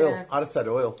 Go oil. Yeah. I'd have said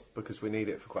oil because we need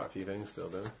it for quite a few things still,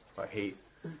 don't we? Like heat,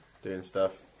 doing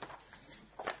stuff.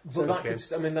 But that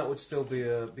Okay. that would still be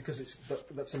because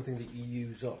that's something that you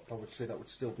use up. I would say that would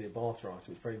still be a barter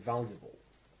item. It's very valuable.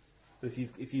 But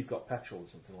if you've got petrol or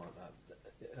something like that,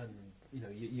 and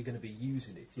you're going to be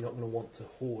using it, you're not going to want to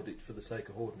hoard it for the sake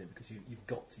of hoarding it because you've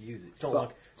got to use it. It's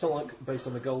not like based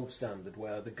on the gold standard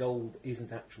where the gold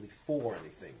isn't actually for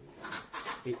anything.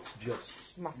 It's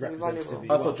just Massively representative.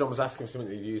 valuable. I thought John was asking for something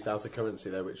that you used as a currency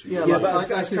there, which you Yeah, Yeah, like, but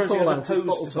like as actually currency as Fallout, it's opposed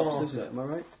bottle to tops, barter. isn't it? Am I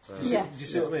right? Yeah. Do you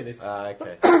see what I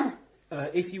mean?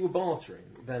 okay. If you were bartering,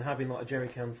 then having like a jerry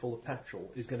can full of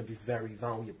petrol is going to be very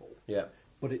valuable. Yeah.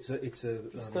 But it's It's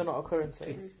still not a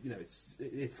currency.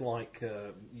 It's like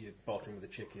you're bartering with a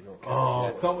chicken or.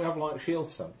 Oh, can't we have like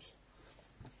shield stamps?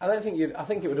 I don't think I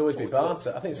think it would always be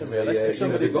barter. I think it's realistic.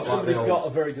 Somebody's got Somebody's like got a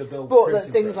very good bill. But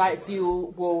printing things press. like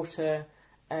fuel, water,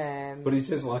 But it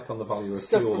is like on the value of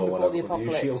Stuff fuel from or before whatever. the but you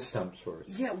use apocalypse. shield stamps for it.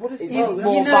 Yeah, what if It's You,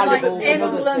 more you know, like valuable than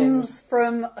other emblems things.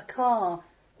 from a car.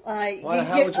 Like, Why the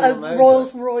hell would you a want those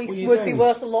Rolls then? Royce Well, you would be don't.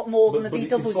 worth a lot more than a But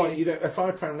VW. it's like, a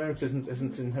 £5 note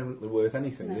isn't inherently worth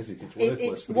anything, No. is it? It's It- worthless.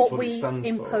 it's but what it's what we it stands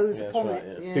impose Yeah, upon that's it.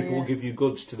 right, Yeah, for. People will yeah. give you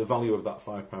goods to the value of that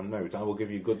 £5 note. I will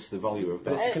give you goods to the value of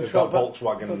But that, it's of controlled. that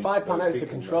Volkswagen. But £5 notes are Beacon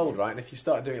controlled, right? And if you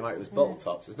start doing it like it was bottle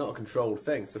tops, it's not a controlled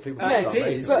thing. So people. Yeah, can it start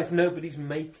is making if nobody's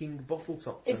making bottle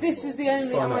tops. If this was the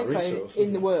anymore. only Finite iPhone resource, in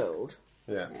isn't the it? world,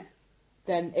 Yeah.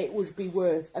 then it would be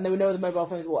worth, and there were no other mobile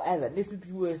phones whatever, this would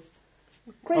be worth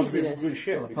craziness. Really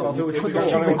shit. Well, because if we if go-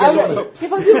 you go- I don't,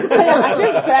 if I do pay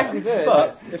Angry Birds,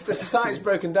 But if the society's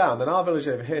broken down, then our village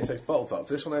over here takes bottle tops.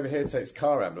 This one over here takes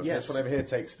car emblems. Yes. This one over here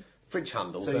takes fridge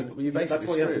handles. So then you, basically that's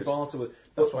what you have to screwed. barter with.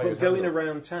 That's But, why you but going handle.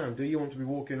 around town, do you want to be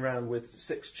walking around with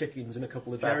 6 chickens and a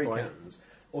couple of Fair jerry point. cans?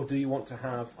 Or do you want to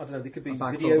have, I don't know, there could be A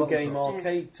bag full video of bottle game tops.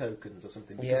 arcade tokens or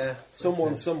something. Because Yeah, someone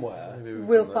okay. somewhere. Maybe we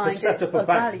We'll can- find set it up a of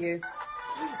bank. value.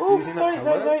 oh, Using that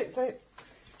sorry.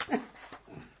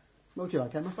 What would you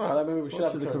like, Emma? All right, maybe we should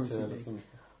What have should the currency. currency then. be?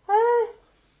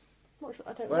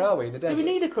 I don't Where know. are we in the Do desert? we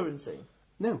need a currency?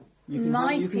 No. You can,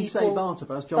 My you can say people barter,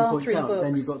 but as John points bartering out,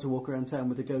 then books. you've got to walk around town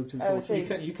with a goat and Oh, I torch.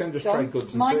 see. You can just John, trade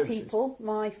goods and my services. people,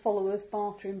 my followers,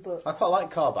 bartering books. I quite like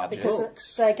car badges. Because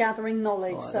Books. they're gathering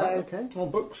knowledge, Like so that, okay. Well,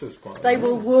 books is quite. they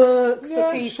will work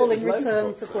Yeah, for people shit, in there's loads of return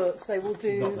books for there. books. They will Not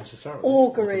do necessarily.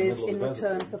 auguries Not in in the middle of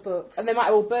return the for desert. books. And they might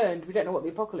have all burned. We don't know what the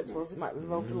apocalypse was. It might have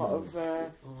involved a lot of.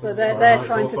 So they're Right,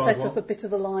 trying to 4, set 5, up a bit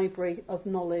of a library of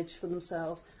knowledge for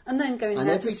themselves, and then going And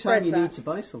there every to spread time you that. need to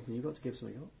buy something, you've got to give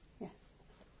something up. Yeah.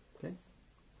 Okay.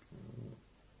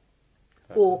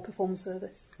 Or perform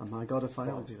service. And my God, if I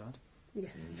will do that.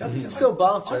 Yeah. You can still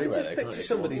barter I can anyway. just though, picture can't you?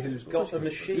 somebody who's got a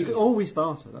machine. You can always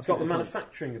barter. That's got what the I think.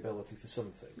 manufacturing ability for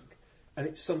something, and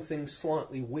it's something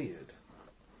slightly weird,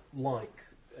 like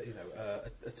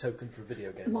a token for a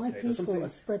video game My arcade, or people something are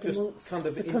spread just amongst kind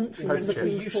of the country looking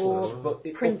useless, for but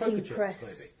or printing poker chips, press.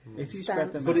 maybe. If you Stamps.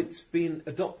 spread them But out, it's been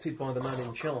adopted by the man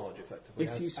in charge, effectively,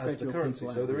 If you as spread the your currency.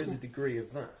 people So out. there is a degree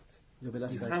of that. you'll be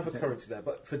less You likely have to a take currency there,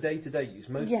 but for day-to-day use,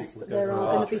 most Yes, people but are there going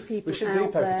are to going to be people We should do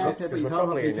out poker there. chips Okay, but because you we're can't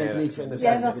probably have in your cake the meeting. in the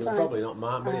Yeah, desert. that's We're fine. probably not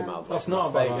many miles away That's from not Las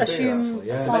a bad Vegas. idea. Assume actually,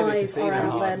 yeah. Maybe a 5 casino are out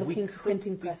there market. looking for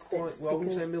printing press bits. Well, I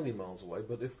wouldn't say a because million miles away,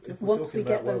 but if we're once talking we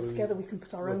get about where those together, we can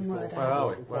put our own word Where out. are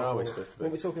we? Where are we supposed to be?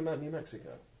 When we're talking about New Mexico,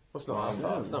 Well, it's not that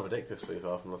far. It's not ridiculously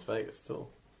far from Las Vegas at all.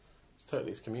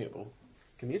 It's commutable.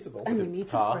 commutable. And we need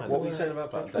to Car spread and the What were you word. saying about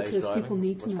About a petrol? day's Because driving. people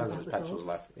need to Well, know depends about how much the petrol's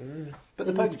left. Mm. But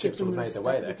the They need poker to chips give would them have the made their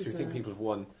way respect there they because you think deserve. people have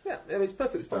won. Yeah, I mean, it's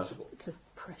perfectly So- possible. It's a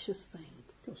precious thing.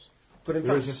 But in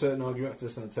There fact, is a certain argument to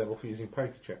stand table for using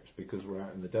poker chips because we're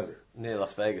out in the desert. Near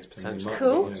Las Vegas, And you potentially. might-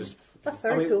 Cool. you know, Just That's I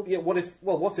very mean, cool. yeah. What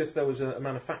if there was a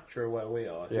manufacturer where we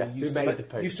are Yeah, who who used, made to, the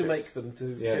poker used to chips? make them to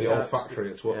Yeah, ship the old out-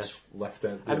 factory. It's what's left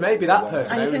out. And maybe that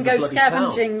person- And you owns can the go bloody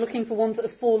scavenging, looking for ones that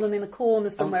have fallen in a corner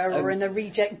somewhere and- or in a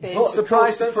reject bin. But of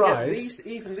Surprise, course, don't forget, surprise.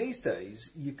 even these days,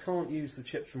 you can't use the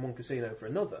chips from one casino for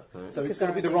another. So Because it's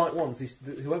going to be the they're right ones.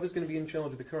 Whoever's going to be in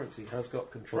charge of the currency has got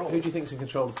control. Who do you think's in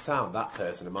control of the town? That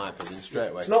person, in my opinion, straight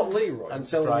away. It's not Leroy. I'm And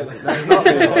telling you surprising. that. No,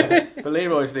 it's not Leroy. But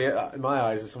Leroy's in my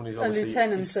eyes, is someone who's obviously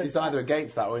lieutenant he's either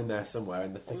against that or in there somewhere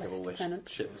in the thick of all this Lieutenant.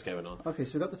 shit that's going on. Okay,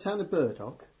 so we've got the town of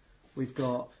Burdock. We've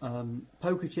got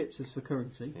poker chips as for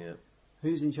currency. Yeah.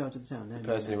 Who's in charge of the town? The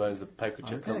person who owns the poker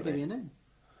chip Okay, I'll give you company. a name.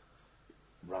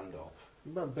 Randolph.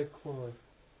 About Big Clive.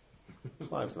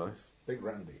 Clive's nice. Big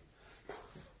Randy.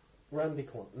 Randy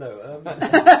Clive. No,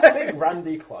 Big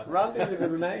Randy Clive. Randy's a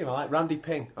good name. I like Randy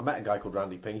Ping. I met a guy called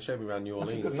Randy Ping. He showed me around New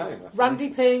That's a Orleans. good name. actually. Randy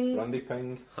Ping. Randy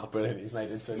Ping. How brilliant! He's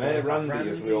made into a Mayor name. Randy,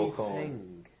 as we all call him.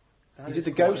 Ping. That He is did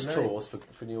the quite a ghost name. tours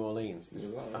for New Orleans. It Is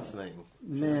was that right? fascinating.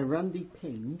 Mayor Randy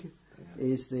Ping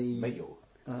is the Mayo.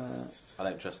 I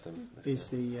don't trust him.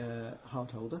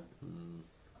 heart holder,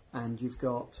 and you've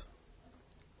got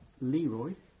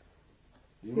Leroy.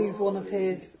 Who's one of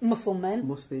his muscle men.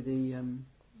 Must be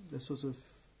the sort of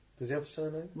Does he have a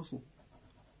surname? muscle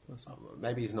person.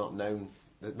 Maybe he's not known.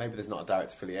 Maybe there's not a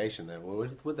direct affiliation there. Or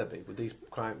would there be? Would these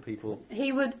crime people?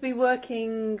 He would be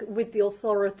working with the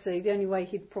authority. The only way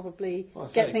he'd probably Well,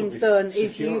 I'd say get it things could be done is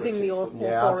security, using the couldn't it?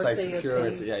 Yeah, I'd authority. say of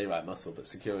security. the- Yeah, you're right, muscle, but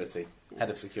security. Head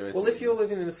of security. Well, if you're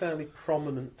living in a fairly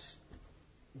prominent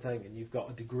thing and you've got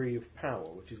a degree of power,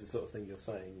 which is the sort of thing you're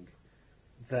saying,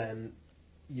 then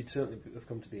you'd certainly have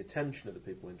come to the attention of the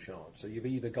people in charge. So you've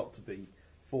either got to be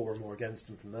for them or against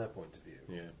them from their point of view.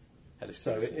 Yeah. Head of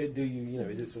So security. do you know,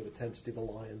 is it sort of a tentative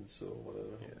alliance or whatever?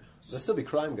 Yeah. There'd still be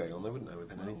crime going on, there wouldn't there,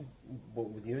 within any? What,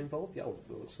 with you involved? Yeah, I would have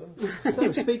thought so.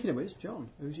 So speaking of which, John,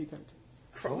 who's your character?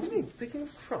 Crime? What do you mean? Speaking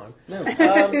of crime. No,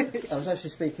 I was actually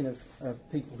speaking of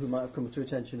people who might have come to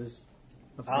attention as.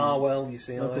 Of the- Well, you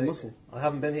see, Local muscle. I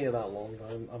haven't been here that long.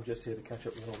 I'm just here to catch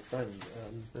up with an old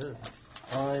friend.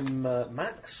 I'm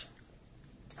Max,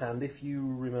 And if you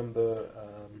remember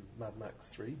Mad Max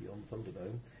 3, Beyond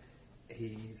Thunderdome,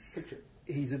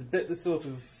 he's a bit the sort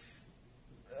of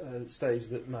stage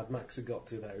that Mad Max had got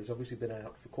to there. He's obviously been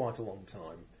out for quite a long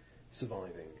time,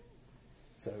 surviving.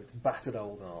 So it's battered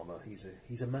old armour.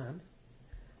 He's a man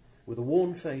with a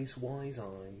worn face, wise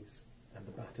eyes, and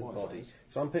a battered body.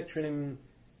 So I'm picturing him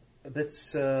a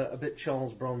bit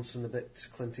Charles Bronson, a bit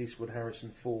Clint Eastwood, Harrison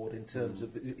Ford in terms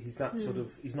of he's that sort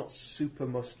of he's not super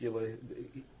muscular.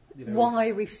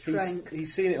 Wiry strength.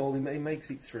 He's seen it all. He makes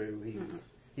it through.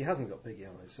 He hasn't got big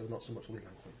eyes, so not so much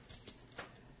lethal.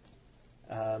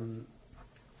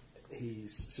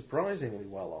 He's surprisingly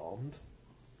well armed.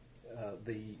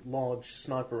 The large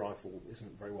sniper rifle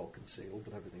isn't very well concealed,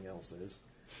 but everything else is.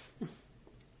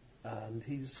 And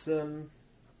he's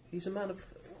a man of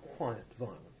quiet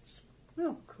violence.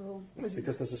 Oh, cool.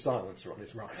 Because there's a silencer on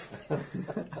his rifle.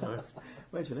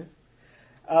 Where do you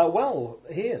live? Well,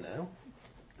 here now.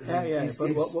 He's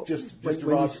just when you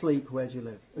arrived. sleep, where do you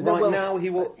live? Now he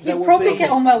will. there He'd will probably be-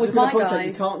 get on well with Look at my the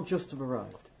context, guys. you can't just have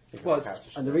arrived. Well, it's-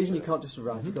 And the reason you can't just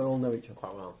arrive, you've got to all know each other.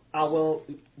 Quite well. well,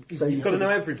 So you've you got to could- know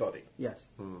everybody. Yes.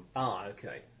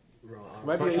 Okay. Right.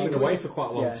 Maybe He's been away for quite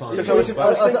a long Yeah. time. Because I was thinking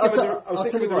I'll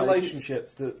with tell the you why.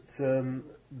 relationships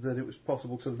that it was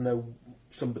possible to sort of know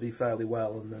somebody fairly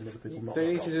well and then other people not. Do you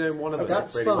that need to well. know one of them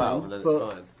That's really fine, well, and then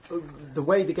but it's fine. the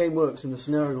way the game works and the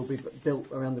scenario will be built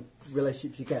around the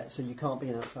relationships you get, so you can't be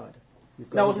an outsider. You've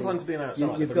got No, I to wasn't be- planning to be an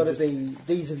outsider. You've but got to just- be.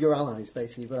 These are your allies,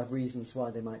 basically. You've got to have reasons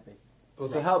why they might be. Well,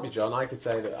 to help you, John, I could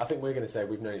say that I think we're going to say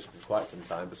we've known each other for quite some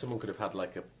time, but someone could have had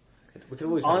like a. We could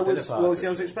always have a dinner party. I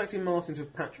was expecting Martin to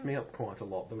have patched me up quite a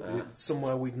lot.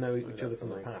 Somewhere we'd know each other from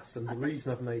the past, and the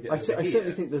reason I've made it. I over certainly here-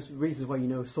 think there's reasons why you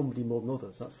know somebody more than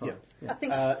others. That's fine. Yeah. I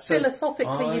think So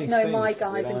philosophically I you'd know think my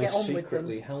guys that and get I on with them.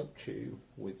 secretly helped you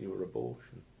with your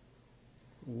abortion.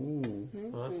 Ooh.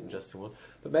 Oh, that's an interesting one.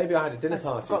 But maybe I had a dinner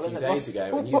party a Scotland few and days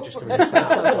ago and you just come into town.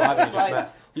 So I just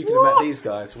met, you could have met these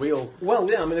guys. We all. Well,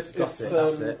 yeah. I mean, if That's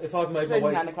it. if I've made my It's only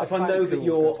way, 9 o'clock, if I know that cool.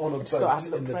 you're on a It's not- I boat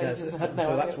haven't in the looked for desert, ages, so I had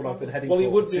no that's idea what I've been heading Well, for. he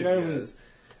would for be 2 known. years.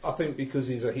 I think because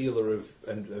he's a healer of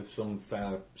some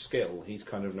fair skill, he's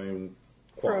kind of known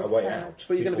quite For a a way fair. out.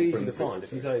 But you're going to be People easy to bring find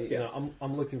if you people say, through. you know,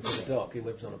 I'm looking for the duck. He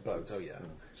lives on a boat. Oh yeah.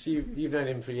 So you've known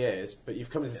him for years, but you've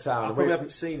come into I town. and probably we-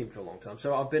 haven't seen him for a long time,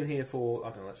 so I've been here for, I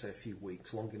don't know, let's say a few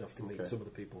weeks, long enough to meet Okay. some of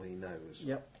the people he knows.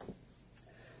 Yep.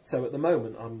 So at the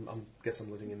moment, I guess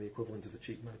I'm living in the equivalent of a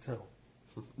cheap motel.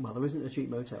 Well, there isn't a cheap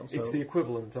motel, so It's the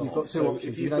equivalent of. you've got two so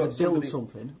options. if You you've can either got build somebody,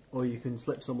 something, or you can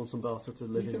slip someone some barter to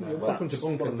live in You're there. welcome to That's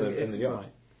bunk one in the thing. yacht.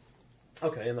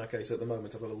 Right. okay, in that case, at the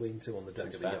moment, I've got a lean-to on the deck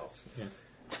of the fair. yacht. Yeah.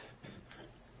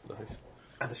 Nice.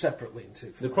 And a separate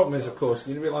lean-to. for The my problem is, yacht. of course,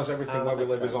 you realise everything where we makes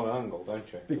live is sense. on an angle,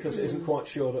 don't you? because it isn't quite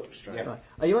shored up straight. Yeah. Right.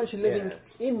 Are you actually living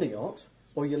Yes. in the yacht,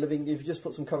 or you're living? If you just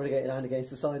put some corrugated iron against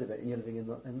the side of it, and you're living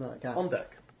in that gap On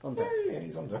deck. on deck. Yeah,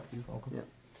 he's on deck. He's welcome.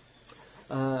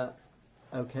 Yeah.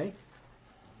 Okay.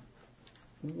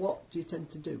 What do you tend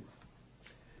to do?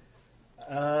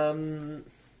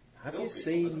 Have you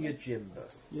seen your Jimbo?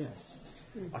 Yes.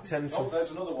 I tend to.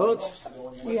 But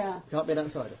Yeah. can't be an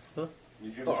outsider.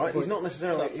 All right, he's not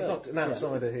necessarily. That's He's fair. not an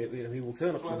outsider here. You know, he will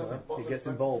turn up somewhere. He gets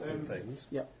involved in things,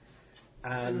 Yeah.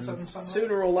 and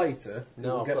sooner or later, No, he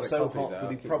will I've get got a so copy hot there, that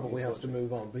he I'll keep probably you has to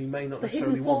move on. But he may not The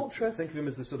necessarily Hidden want to. Fortress. Think of him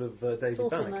as the sort of David Awful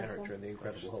Banner nice character one. in The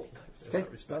Incredible Hulk. in Okay,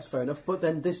 that respect. that's fair enough. But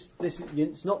then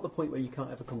it's not the point where you can't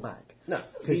ever come back. No,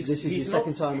 Because this is your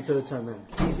second time and third time round.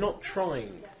 He's not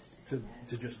trying to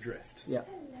just drift. Yeah.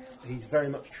 He's very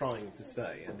much trying to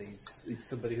stay, and he's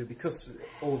somebody who, because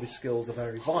all of his skills are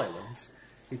very violent,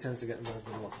 he tends to get involved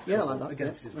in a lot of Yeah, I trouble like that.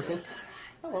 against Yeah. his Okay.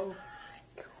 will. Hello.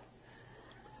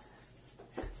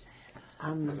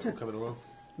 And coming along.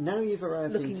 now you've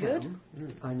arrived Looking in good. town,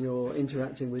 and you're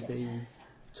interacting with the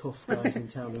tough guys in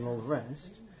town and all the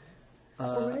rest.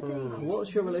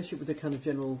 What's your relationship with the kind of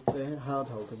general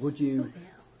hardholder? Would you,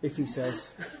 if he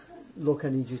says, "Look, I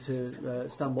need you to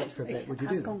stand watch for a bit," would you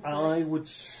do Has that? gone I would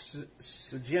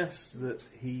suggest that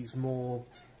he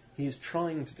is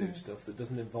trying to do stuff that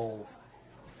doesn't involve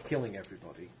killing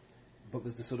everybody, but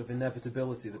there's a sort of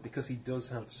inevitability that because he does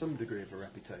have some degree of a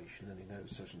reputation and he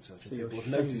knows such and such, and So you're people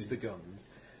have noticed ashamed. the guns.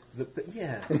 But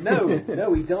yeah,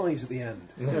 no, he dies at the end.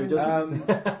 No, he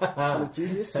doesn't.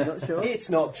 Dubious? You're not sure? It's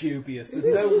not dubious. There's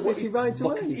It no. is, he rides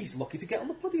lucky, away. He's lucky to get on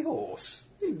the bloody horse.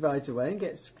 He rides away and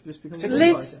gets just becomes a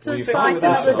Lives fighter. to We've fight had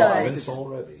another this day. argument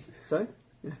already. So,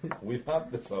 We've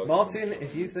had this argument. Martin,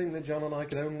 if you think that John and I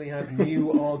can only have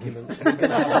new arguments, we're going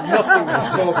to have nothing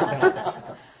to talk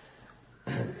about.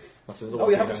 That's another Oh, one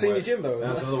you for haven't seen your Gangway. Jimbo?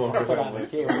 That's another one for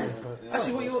Gangway.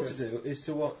 Actually, what you ought to do is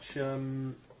to watch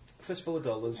Fistful of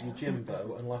Dollars, your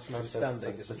Jimbo, and Last Man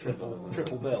Standing as a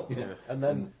triple bill. Yeah. And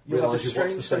then you have a Realise you've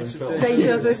watched strange the same sense of film.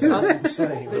 Deja vu.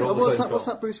 Same. They're all the what's same that? What's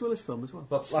film. that Bruce Willis film as well?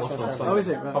 That's Last Last Man Man Standing. Oh, is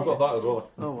it? Right. I've got that as well.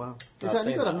 Oh wow. Is I've that any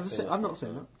seen good? that, I've I've seen I've not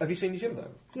seen that. Have you seen your Jimbo?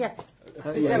 Yes.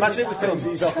 Yeah. Imagine if the films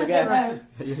he's off again.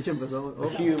 Yeah, Jumbo's all. The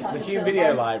Hume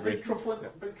Video Library. Big Trouble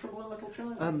in Little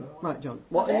China. Right, John.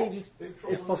 What I need you,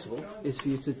 if possible, is for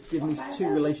you to give me 2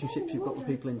 relationships you've got with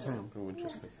people in town. Oh,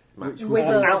 interesting. Which With would-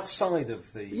 us. outside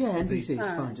of the... Yeah, NPC is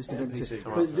Ah. fine. Just give NPC.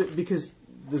 NPC. But because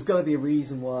there's got to be a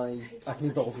reason why I can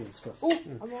involve you in stuff.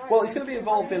 Well, he's going to be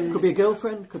involved in... Could be a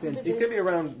girlfriend. Could be He's anything. going to be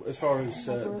around as far as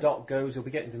Doc goes. He'll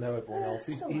be getting to know everyone else.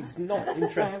 He's not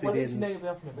interested Well, it's no in be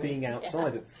off in a bit. being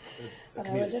outside of a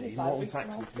community. He wants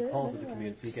actually to be part of the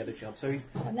community, get a job. So he's,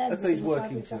 let's say he's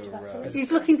working for,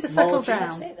 He's looking to settle Margie.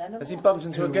 down. Has he bumped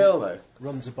into a girl though?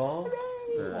 runs a bar.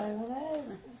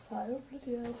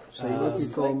 So you're looking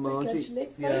for Margie.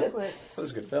 Yeah. That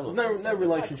was a good film. No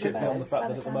relationship beyond the fact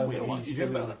that at the moment he's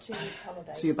doing... So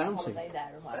you're bouncing.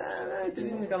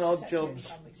 doing kind of odd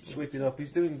jobs, sweeping up.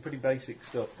 He's doing pretty basic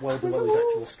stuff, well below his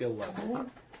actual skill level.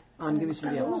 And give me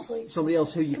somebody else. Somebody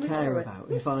else who you care about.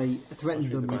 If I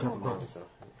threatened them, you'd have a problem.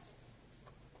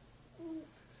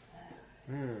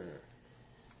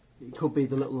 It could be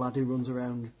the little lad who runs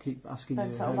around, keep asking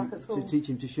Don't you tell how back at school. to teach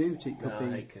him to shoot. It could No, I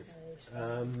be. hate kids.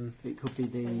 It could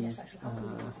be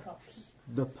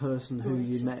the person who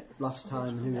you met last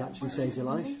time who actually saved your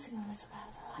life.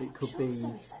 It could be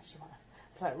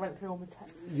It's like rent through all my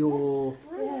text. your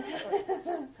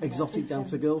exotic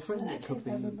dancer girlfriend. It could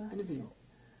be anything.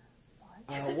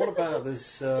 What about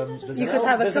there's You could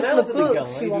have a there's an couple of elderly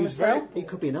books guy you want who's to very sell. It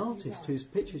could be an artist whose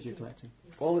pictures you're collecting.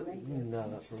 well. No,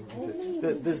 that's not.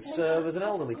 There's an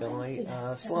elderly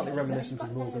guy, slightly reminiscent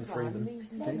of Morgan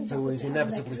Freeman, who is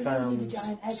inevitably found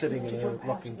sitting in a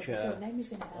rocking chair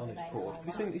on his porch.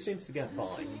 He seems to get by.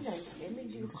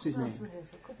 What's his name?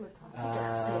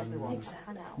 Um,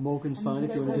 Morgan's fine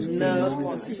if you want to just no, keep him.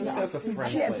 let's go for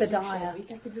Frank. Jebediah.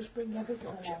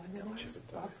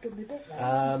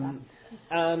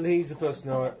 And he's the person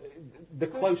who the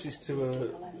closest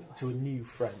to a new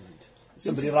friend.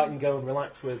 Somebody that I can go and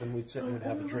relax with, and we'd sit and we'd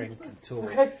have a drink and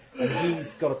talk. And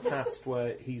he's got a past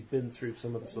where he's been through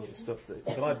some of the sort of stuff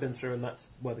that I've been through, and that's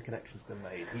where the connection's been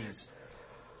made. He's,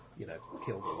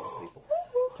 killed a lot of people.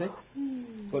 Okay.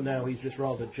 But now he's this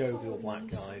rather jovial black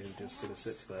guy who just sort of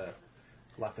sits there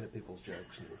laughing at people's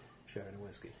jokes and sharing a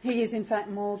whiskey. He is in fact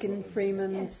Morgan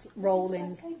Freeman's role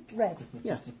in Red.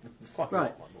 Yes. It's quite a Right.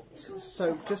 lot like Morgan.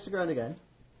 So just to go on again,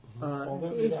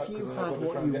 if you had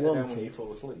what you wanted,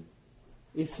 fall asleep.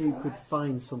 if you could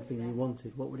find something you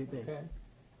wanted, what would it be?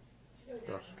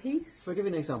 Peace? So I'll give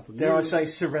you an example. Dare I say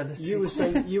serenity? You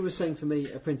were saying for me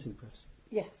a printing press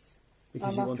Yes. because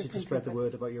I'm you after wanted to printing spread the press.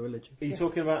 word about your religion. Are you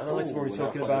talking about an item, or are you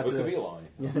talking about Book of a... Eli.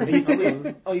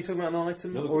 Are you talking about an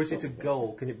item, or is it a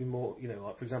goal? Can it be more,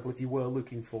 like, for example, if you were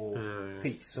looking for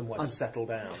peace, somewhere to settle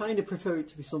down? Kind of prefer it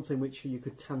to be something which you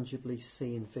could tangibly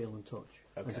see and feel and touch,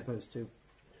 as Okay. opposed to.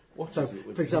 What So, is it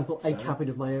with for you? example, a cabin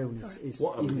of my own is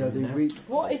What are even we though they doing now? read.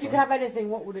 What if you could have anything?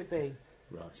 What would it be?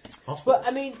 Right. But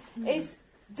I mean,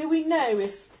 do we know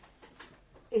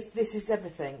if this is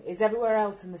everything? Is everywhere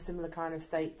else in a similar kind of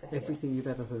state to here? Everything you've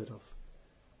ever heard of.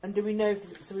 And do we know?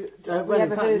 Have we Well, in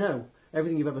ever fact, heard? no.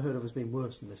 Everything you've ever heard of has been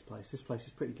worse than this place. This place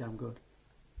is pretty damn good.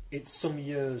 It's some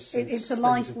years since It's a things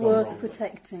life have gone worth wrong.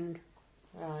 protecting.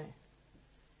 Right.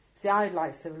 See, I'd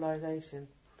like civilization.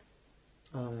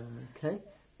 Okay,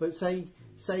 but say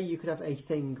you could have a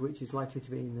thing which is likely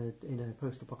to be in a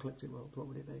post-apocalyptic world. What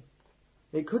would it be?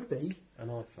 It could be An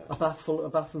iPhone. a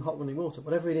bath from hot running water.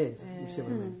 Whatever it is, you see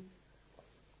what I mean.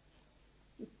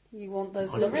 You want those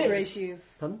There luxuries is.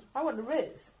 you've... Pardon? I want the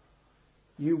Ritz.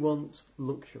 You want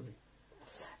luxury,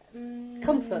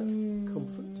 Comfort.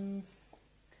 comfort,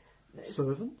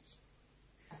 servants.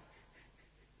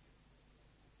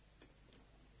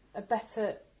 A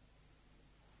better,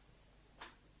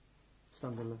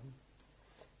 Standard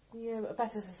living. a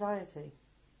better society.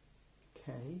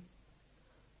 Okay.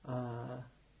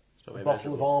 A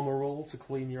bottle of Armour All to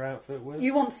clean your outfit with.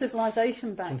 You want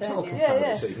civilization back, don't you?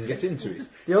 Yeah. So you can get into it.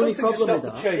 The only Something to problem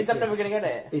stop with the that Is I'm chafing. never going to get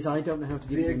it? is I don't know how to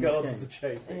give you Dear in God this of the game.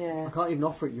 chafing. Yeah. I can't even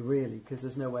offer it you really because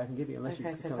there's no way I can give you unless Okay,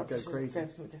 you so kind of perhaps go I should crazy. go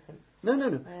for something different.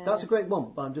 No. That's a great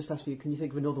one, but I'm just asking you, can you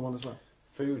think of another one as well?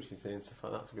 Food, you see, and stuff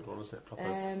like that. That's a good one, isn't it? Proper.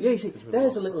 Yeah, you see,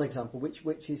 there's a little example which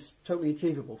is totally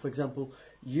achievable. For example,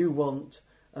 you want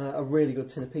a really good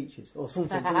tin of peaches or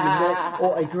something,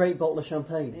 or a great bottle of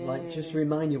champagne, just to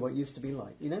remind you what it used to be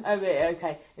like, you know? Oh, really?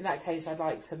 Okay. In that case, I'd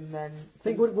like some... I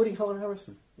think Woody Holland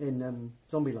Harrison in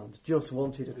Zombieland just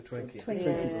wanted a Twinkie.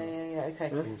 Yeah, okay.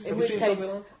 Yeah. In Have which you seen case,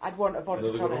 Zombieland? I'd want a vodka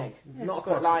Another good tonic. Not a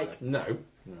But classic, like, No.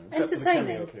 except for the cameo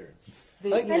Entertaining. appearance. the,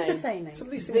 you know, Entertaining. Some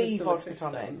of these the things still vodka exist,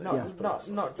 tonic, don't they? not,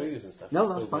 Yeah. not just... Booze and stuff. No, is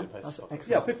that's still fine. being That's posted. excellent.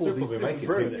 Yeah, people will People be will make it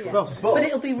ruin good. it. Yeah. Ross, But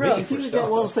it'll be rough. if you could get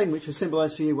one thing which would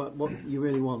symbolise for you what you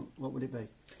really want, what would it be?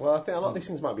 Well, I think a lot of these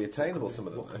things might be attainable, some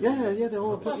of them. though. Yeah, they're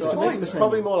all So just I think it's amazing.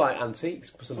 probably more like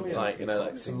antiques, something yeah. like,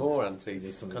 like some more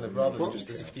antiques, kind of rather than just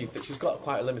as a few things. She's got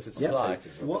quite a limited supply.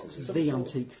 What's the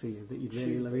antique for you that you'd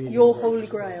really Your want? holy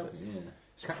grail. Yeah.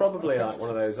 It's probably like one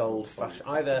of those old-fashioned.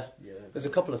 Either there's a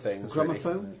couple of things. really.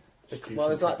 Gramophone? Well,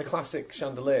 there's like the classic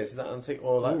chandeliers, is that antique,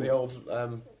 or like the old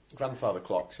grandfather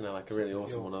clocks. Like a really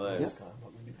awesome one of those.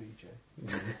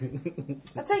 Yeah.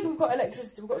 I take we've got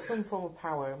electricity, we've got some form of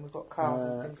power, and we've got cars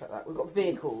and things like that. We've got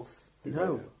vehicles.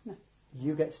 No.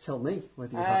 You get to tell me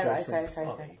whether you Oh, have right, those okay, things.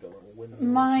 okay.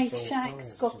 My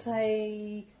shack's got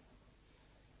a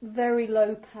very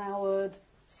low-powered,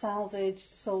 salvaged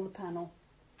solar panel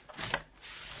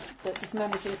that just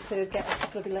manages to get a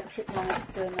couple of electric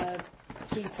lights and a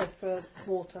heater for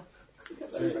water.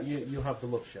 So you have the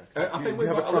love shack. I Do think you we've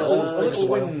have got a a Chrysler little as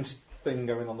well? wind thing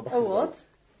going on the back Oh, of the what? boat.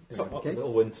 Okay. A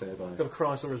little wind turbine. Got a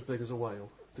Chrysler as big as a whale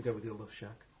to go with your love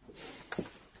shack.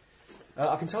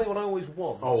 I can tell you what I always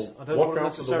want. Oh, I don't watch want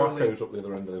out for the necessarily. wackos up the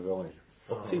other end of the village.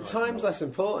 See, time's less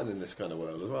important in this kind of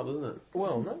world as well, isn't it?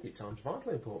 Well, no, your time's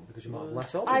vitally important because you might have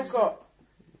less of it. I've got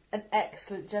an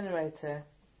excellent generator,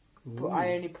 but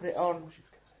I only put it on.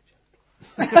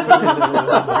 I've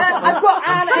got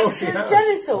an excellent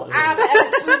genital and an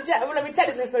excellent well, I mean,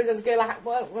 technically, I suppose as a girl, I don't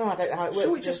know how it works.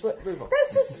 Shall we just move on?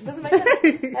 That's just doesn't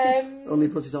make sense. Only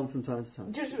put it on from time to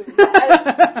time. Just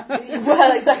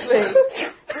well, exactly.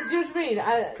 But do you know what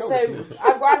I mean? So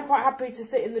I'm quite happy to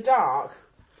sit in the dark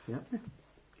Yeah.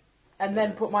 and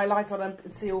then put my light on and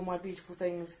see all my beautiful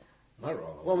things I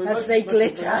rather. Well, As they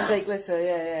glitter. as they glitter.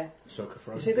 Yeah. Soca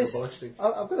from You see this? ballistic.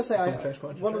 I've got to say, Context,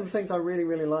 quite one of the interesting. things I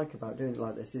really like about doing it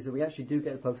like this is that we actually do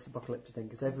get a post-apocalyptic thing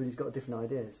because everybody's got different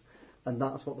ideas, and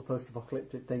that's what the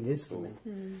post-apocalyptic thing is for me.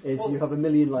 Is you have a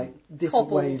million different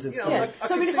Cobbled. ways of. Yeah, Yeah. I So I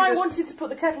can mean, if see I this- wanted to put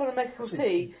the kettle on and make a cup of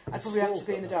tea, I'd probably have to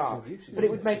be in the dark. But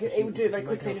it would make it. It would do it very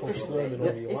quickly and efficiently.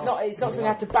 It's not. It's not something I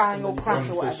have to bang or crash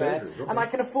or whatever. And I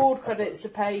can afford credits to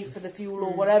pay for the fuel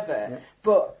or whatever.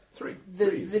 But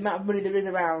the amount of money there is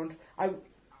around,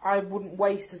 I wouldn't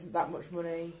waste that much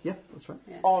money Yeah, that's right.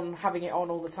 on having it on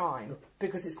all the time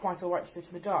because it's quite all right to sit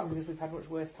in the dark because we've had much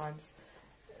worse times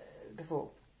before,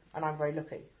 and I'm very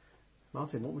lucky.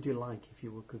 Martin, what would you like if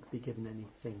you could be given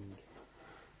anything?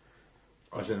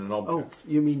 As in an Oh, object.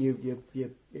 you mean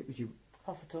it was you?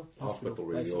 Hospital. Hospital,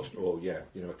 really, or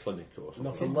a clinic or something.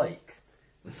 Not a lake.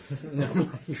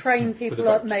 Train people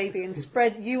up maybe and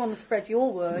spread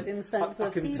your word in the sense I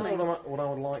of can tell healing. you what I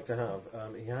would like to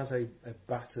have. He has a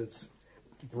battered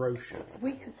brochure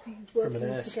We could be from an working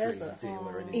Airstream together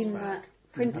dealer in his in back. that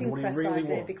printing And what he press really idea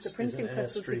wants because the is printing an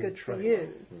press would be Airstream good for trailer.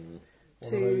 you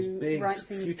One of those to big, write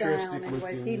things down futuristic in a way of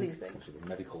looking, healing things. Sort of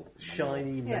medical.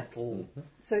 shiny Yeah. metal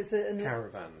So it's an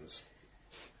caravans.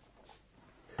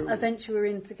 adventure we're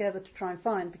in together to try and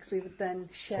find because we would then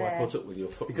So I share. put up with your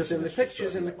foot. Because in the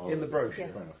pictures in the brochure,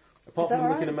 Yeah. apart Is that from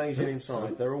looking right? amazing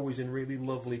inside, they're always in really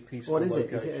lovely, peaceful What is it?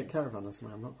 locations. Is it a caravan or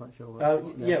something? I'm not quite sure.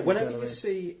 What Yeah, whenever what you it is.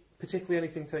 see particularly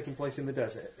anything taking place in the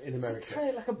desert in America,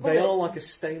 Tray like a they bullet. are like a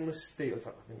stainless steel. In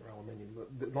fact, I think they're aluminium,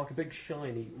 but like a big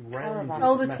shiny round. Caravan.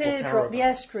 Oh, the metal teardrop, the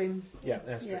caravan. Airstream. Yeah,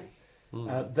 Airstream.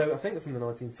 Yeah. Though I think they're from the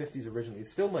 1950s originally.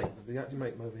 It's still made, but they actually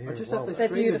make them over here I as just well. have this They're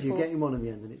dream of you beautiful. getting one in the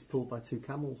end and it's pulled by two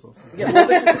camels or something. Yeah,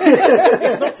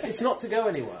 well, it's not to go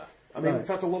anywhere. I mean, Right. in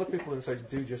fact, a lot of people in the States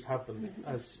do just have them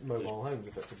as mobile homes,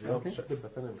 effectively. Okay.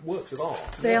 Works of art.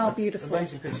 They are beautiful.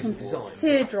 Amazing pieces of design.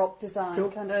 Teardrop design,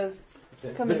 Cool. kind of.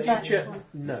 The coming back. future,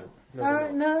 no. No, All they're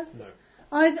right, not. no.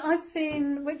 No. I've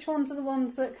seen which ones are the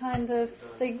ones that kind of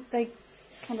they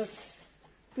kind of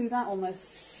do that almost.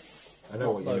 I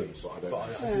know what Not you mean, those, but I don't. but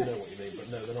I do know what you mean. But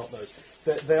no, they're not those.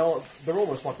 They're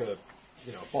almost like a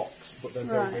box, but they're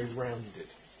Right. very rounded.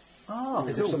 Oh,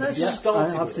 As if cool. somebody Yeah,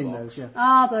 started I've with a seen box. those, yeah.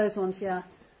 Ah, those ones, yeah,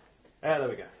 There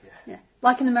we go. Yeah,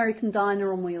 like an American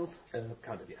diner on wheels.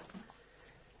 kind of. Yeah.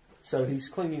 So he's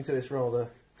clinging to this rather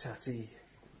tatty,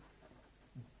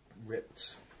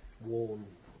 ripped, worn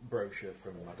brochure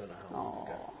from I don't know how long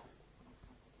ago.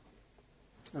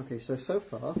 Okay, so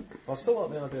far, I still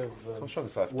like the idea I of was trying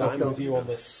to say working diamonds. with you on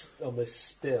this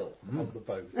still of the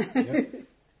boat.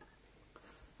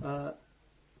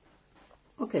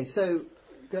 okay, so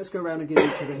let's go around and give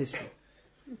each other history.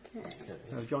 Okay.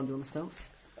 So, John, do you want to start?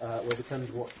 Well, it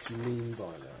depends what you mean by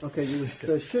that. Okay,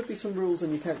 there should be some rules on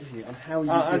your character sheet on how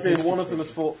you... As give in, one history of them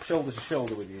has points. fought shoulder to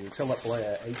shoulder with you. Tell that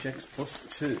player HX plus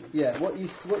 2. Yeah, what you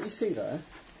see there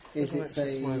is it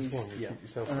says Yeah.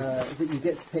 that you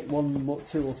get to pick 1,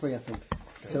 2 or 3, I think.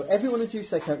 So everyone introduce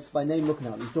their characters by name looking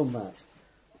out. You've done that.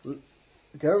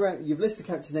 Go around. You've listed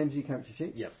characters' names in your character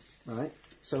sheet. Yep. Right.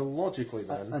 So logically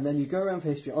then... And then you go around for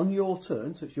history on your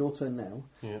turn, so it's your turn now.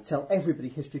 Yeah. Tell everybody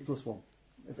history plus 1.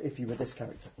 If you were this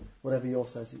character. Whatever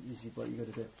yours says is what you've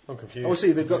got to do. I'm confused. Oh,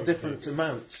 see, they've got different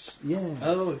amounts. Yeah.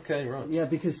 Oh, okay, right. Yeah,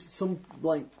 because some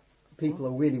people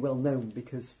are really well known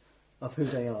because of who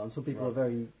they are, and some people are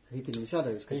very hidden in the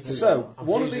shadows. 'Cause of who So, they are.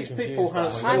 one of these people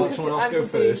has... Someone else go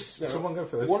first. No, Someone go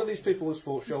first. One of these people has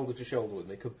fought shoulder to shoulder with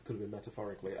me, could have been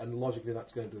metaphorically, and logically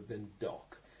that's going to have been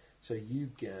Doc. So you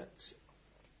get,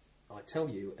 I tell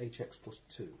you, HX plus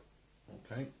 2.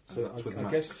 Okay. So And that's with I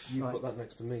Max. guess you Right. put that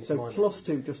next to me. So Mine- plus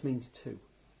 2 just means 2.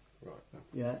 Right.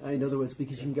 Yeah, in other words,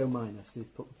 because you can go minus,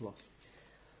 they've put the plus.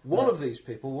 One of these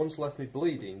people once left me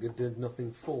bleeding and did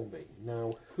nothing for me.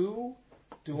 Now, who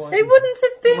do I... It wouldn't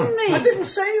have been me. I didn't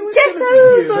say it was Get going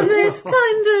to be over you. this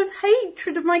kind of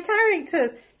hatred of my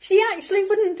characters. She actually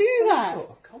wouldn't do Some that. sort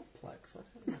of complex. I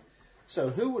don't know. So,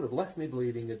 who would have left me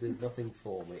bleeding and did nothing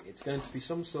for me? It's going to be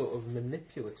some sort of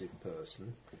manipulative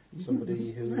person.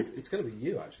 Somebody who... It's going to be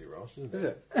you, actually, Ross, isn't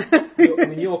it? I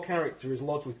mean, your character is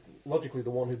logically the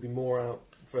one who'd be more out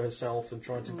for herself and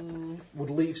trying to... would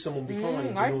leave someone behind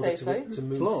in I'd order say so. to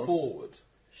move Plus, forward.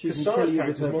 She Because can Sarah's kill you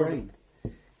with character's her more of a-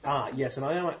 brain. Yes, and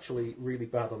I am actually really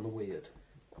bad on the weird.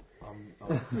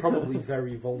 I'm probably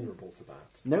very vulnerable to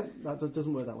that. No, that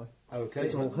doesn't work that way. Okay.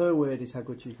 It's all her word is how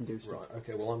good she can do stuff. Right,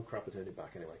 okay, well, I'm crap at turning it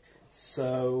back anyway.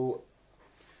 So,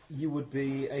 you would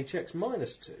be HX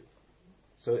minus 2.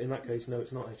 So, in that case, no,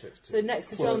 it's not HX 2. So next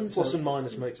to Plus- John's- Plus and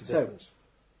minus makes a So, difference.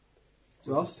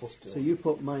 So Ross, it's plus 2. so you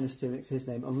put minus 2 next to his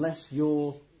name, unless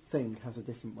your thing has a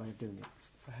different way of doing it.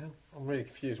 the hell? I'm really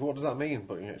confused. What does that mean?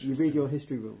 Putting it? You read your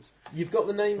history rules. You've got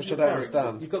the names Which of the I don't characters.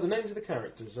 understand. You've got the names of the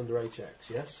characters under HX,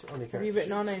 yes? On your Have character you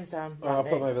written our sheets. names down? Oh, I'll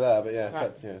put them over there, but yeah,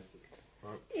 Right. yeah.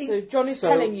 So John is So-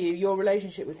 telling you your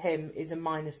relationship with him is a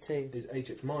minus 2. Is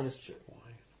HX minus 2.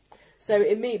 So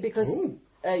it means because Ooh.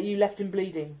 you left him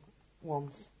bleeding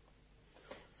once.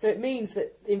 So it means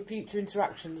that in future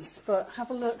interactions, But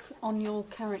have a look on your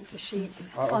character sheet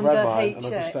I've under read mine, and I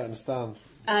just HX, don't understand.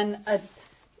 and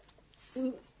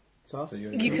So, So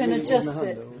you can read adjust the hand,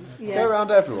 it. or- Go Yeah.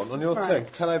 around everyone on your Right. thing.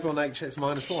 Tell everyone HX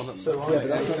minus 1. That's So Yeah, but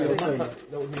that's not your turn.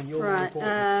 that would mean you're Right, more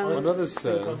important. um, I On others' think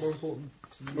I'm turns. more important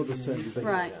to you Others' than turns. you think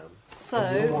Right. I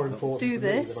am. You're more So important do to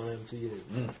me this. than I am to you.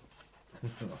 Mm.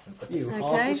 You Okay.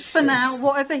 heartless For shit. now,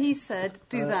 whatever he said,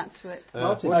 do that to it.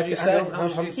 Martin, what did you Okay, say? hang on, How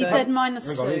much hang did He you say? said minus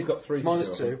Hang on, he's 2. got 3 Minus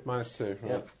to 2. Minus 2.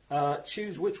 Yeah. Right.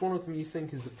 Choose which one of them you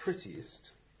think is the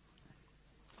prettiest.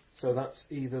 So that's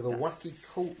either the wacky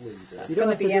cult leader. you don't gonna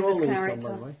have to be do all Emma's these, John, by character.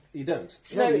 the way. You don't.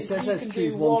 no, it it's, says you let's can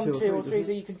choose do 1, 1, 2 2 or 3, or 3. doesn't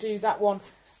So it? you can do that one,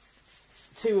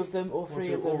 2 of them, or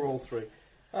 3 of them. Or all 3.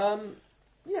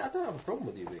 Yeah, I don't have a problem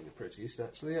with you being the prettiest,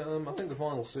 actually. I think the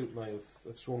vinyl suit may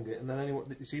have swung it, and then anyone,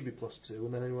 it's you'd be plus 2,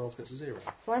 and then anyone else gets a 0.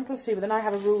 So I'm plus 2, but then I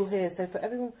have a rule here. So for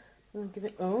everyone, we'll give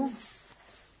it. Oh.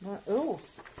 Oh.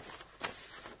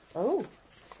 Oh.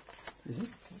 Is it?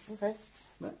 Okay.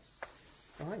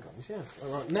 Oh, hang on, yeah. All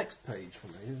right, next page for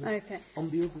me. Isn't it? Okay. On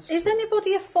the other Is side.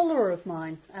 anybody a follower of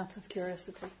mine, out of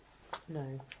curiosity?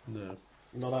 No. No.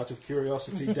 Not out of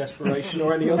curiosity, desperation,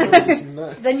 or any other reason.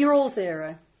 No. Then you're all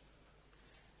 0.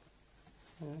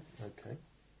 Okay.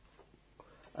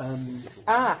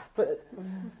 But.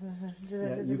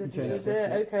 Yeah, you can change Okay,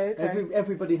 that. okay.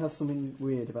 Everybody has something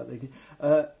weird about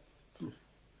their...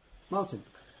 Martin,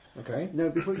 Okay. no,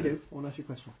 before you do, I want to ask you a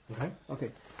question. Okay.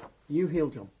 Okay, you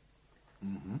healed John.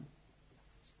 Mm-hmm.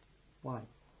 Why?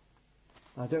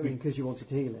 I don't mean because you wanted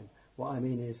to heal him. What I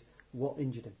mean is, what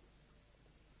injured him?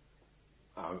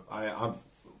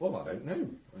 Well, I don't know.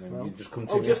 Well- you just come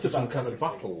Oh, to just after some about kind of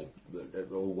everything.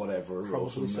 battle or whatever. or Probably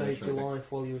some saved your mercenary thing.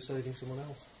 life while you were saving someone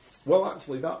else. Well,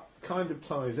 actually, that kind of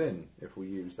ties in if we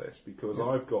use this, because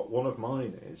I've got one of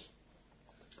mine is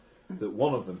that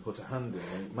one of them put a hand in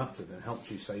when it mattered and helped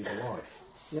you save a life.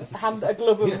 A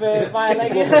glove of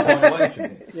violation.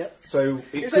 Violation. Yeah. So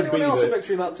it Is could anyone be else that.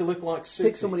 picturing that to look like Suki?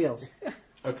 Pick somebody else.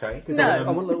 Okay. Because No. I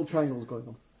want little triangles going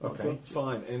on. Okay.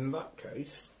 Fine. In that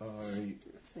case,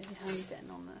 See how you getting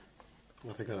on there.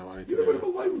 I think I know what I need to you're a bit of do.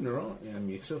 a loner, aren't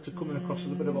you? You're sort of coming across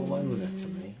as a bit of a loner to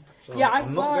me. So Yeah,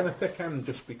 I'm not I've going to pick him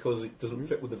just because it doesn't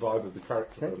fit with the vibe of the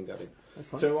character Okay. I'm getting. That's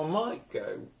fine. So I might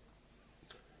go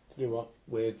To do what?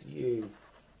 with you.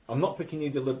 I'm not picking you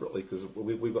deliberately because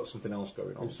we've got something else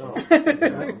going on. I'm sorry.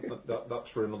 That's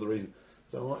for another reason.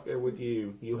 So I might go with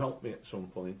you. You help me at some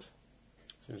point.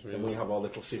 Seems And we have our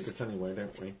little secret anyway,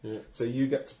 don't we? Yeah. So you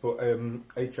get to put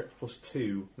HX plus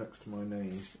 2 next to my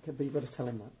name. Okay, but you've got to tell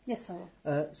him that. Yes, I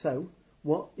will. So,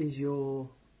 what is your...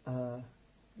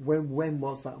 when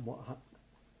was that and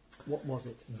what was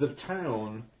it? The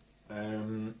town...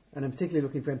 And I'm particularly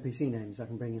looking for NPC names I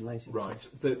can bring in later. right.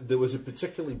 There was a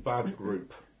particularly bad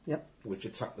group Yep. which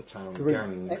attacked the town Group.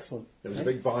 gang. Excellent. There was a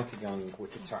Okay. big biker gang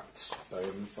which attacked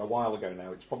a while ago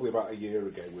now. It's probably about a year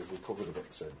ago. We've recovered a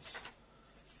bit since.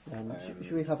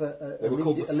 Should we have a they were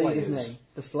called the a leader's Flayers. name?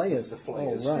 The Flayers. The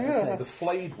Flayers. Oh, right, okay. The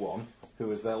flayed one, who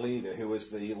was their leader, who was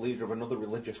the leader of another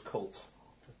religious cult.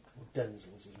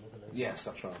 Denzel's his mother name. Yes,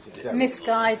 that's right. Yeah.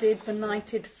 Misguided,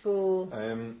 benighted fool.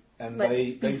 And Let's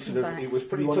they beat sort them of, back. it was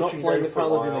pretty You are touch not and playing go the for a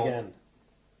paladin while.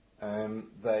 again.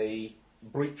 They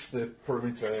breached the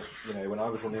perimeter, when I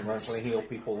was running around trying to heal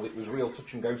people, it was real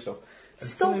touch and go stuff. And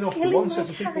Stop funny enough, the killing one my set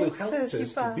of people who helped us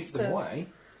characters, to you beat them bastard. away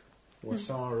was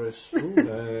Sarah's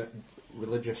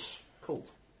religious cult.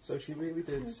 So she really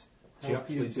did She help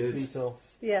you absolutely to did. beat off.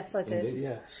 Yes, I did. Indeed.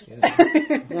 Yes.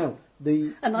 Yeah. Now,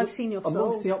 And I've seen your soul.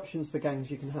 amongst the options for gangs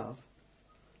you can have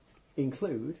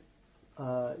include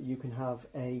you can have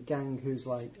a gang who's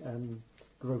like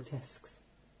grotesques.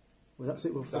 Was that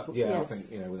suitable for the Yeah, I Yes. think,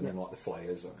 with a name like the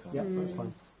Flayers, that kind Yeah, of that's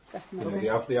fine. Definitely.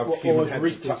 They have Or human as heads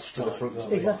Reapers attached to the type, front. don't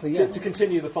they? Exactly, yeah. To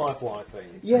continue the Firefly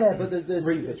thing. Yeah, but there's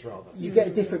Reavers, rather. you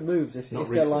get different moves if Not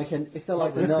they're reefers.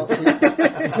 like a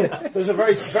Nazi. There's a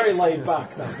very, very laid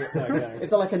back that gang. If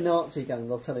they're like a Nazi gang,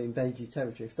 they'll tell you invade your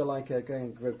territory. If they're like a gang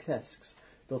of grotesques,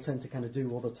 they'll tend to kind of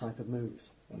do other type of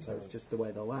moves. And so it's just the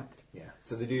way they'll act. Yeah.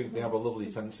 So they have a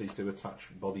lovely tendency to attach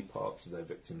body parts of their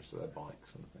victims to their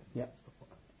bikes and things. Yeah. Stuff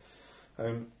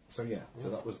like that. So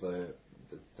that was the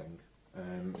thing.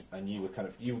 And you were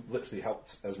you literally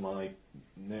helped as my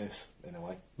nurse in a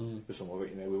way for some of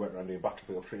it. We went around doing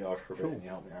battlefield triage for a bit, Cool. and you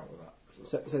helped me out with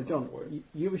that. So John,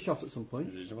 you were shot at some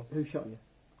point. Reasonable. Who shot you?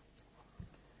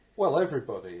 Well,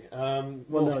 everybody. Well,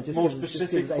 more no, just more give us a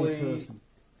specifically,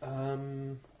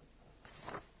 person.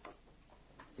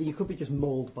 You could be just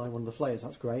mauled by one of the Flayers.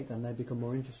 That's great. Then they become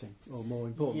more interesting or more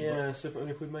important. yeah. So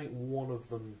if we make one of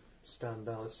them stand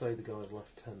out, let's say the guy's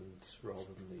lieutenant rather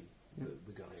than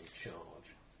the guy in charge,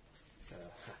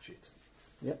 Hatchet.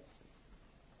 Yep.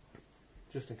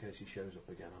 Just in case he shows up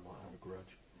again, I might have a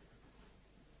grudge.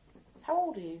 How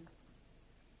old are you?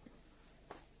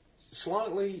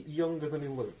 Slightly younger than he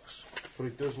looks, but he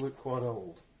does look quite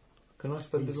old. Can I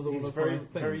spend He's- another he's one of very- my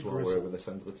very things while we're grizzled. over this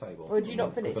end of the table? Or did you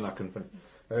not finish? Then I can finish.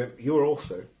 You were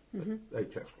also at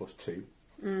HX plus 2,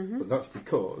 but that's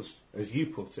because, as you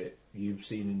put it, you've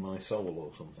seen in my soul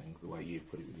or something, the way you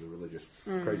put it with your religious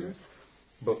craziness.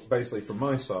 But basically, from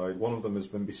my side, one of them has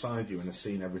been beside you and has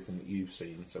seen everything that you've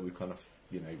seen, so we kind of,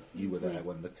 you were there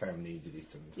when the town needed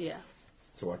it, and Yeah.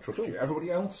 so I trust you. Everybody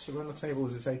else around the table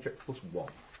is at HX plus 1.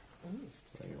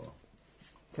 There you are.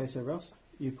 Okay, so Ross,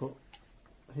 you put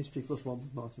history plus 1,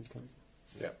 Martin's character.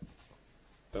 Yeah.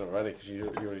 Done it already because you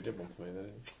already did one for me, didn't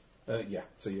you? Yeah,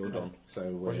 so you're done. So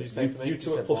What did you say for me? you You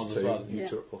two at said plus one as 2, well. you Yeah.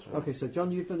 two at plus 1. Okay, so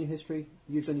John, you've done your history.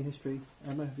 You've done your history.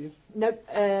 Emma, have you? Nope.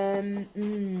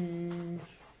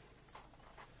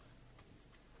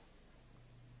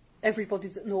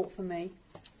 Everybody's at naught for me.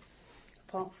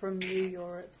 Apart from you,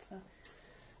 you're at...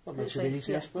 That makes it actually,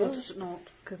 easy, I yeah, you're suppose. just at naught,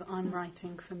 because I'm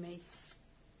writing for me.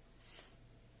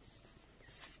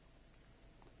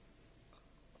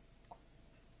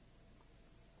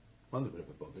 Mine's a bit of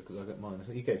a bugger because I get mine.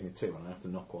 He gave me 2 and I have to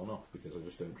knock one off because I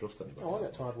just don't trust anybody. Oh, I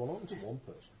get tied one on to one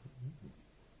person.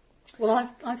 Well,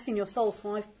 I've seen your soul,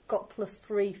 so I've got plus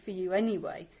 3 for you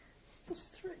anyway. Plus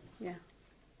 3. Yeah.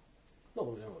 Not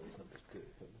that we know what these numbers do.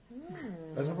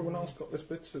 But Has everyone else got this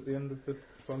bit at the end of the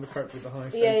find the character with the high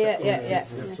Yeah.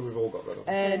 So we've all got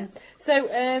that.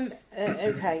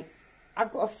 Okay,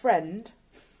 I've got a friend.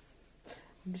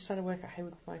 I'm just trying to work out who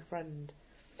would be my friend.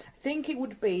 I think it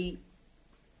would be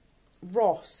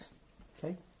Ross.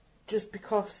 Okay. Just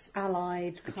because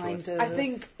Allied, Good kind choice. of. I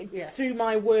think Yeah. through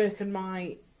my work and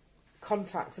my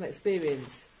contacts and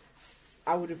experience,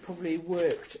 I would have probably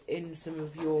worked in some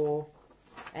of your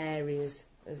areas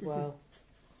as well.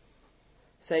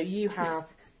 So you have...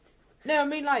 No, I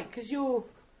mean, because you're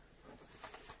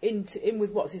in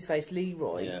with what's his face,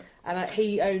 Leroy, Yeah. and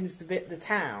he owns the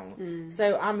town.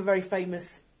 So I'm a very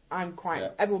famous. I'm quite.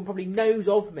 Yeah. Everyone probably knows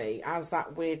of me as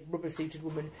that weird rubber-suited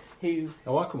woman who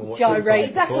Oh, I come and watch gyrates.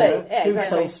 Exactly. Yeah, Who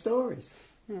exactly. tells stories?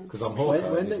 Because I'm Hawkeye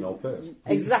and he's an old perp.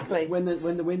 Exactly. When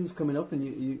the wind's coming up and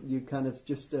you kind of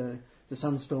just the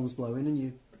sandstorm's blowing and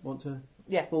you want to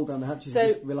Yeah. fall down the hatches So-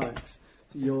 and just relax.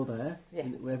 So you're there, Yeah.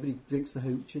 and everybody drinks the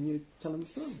hooch, and you tell them the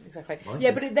story. Exactly. Right.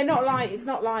 Yeah, but they're not like, it's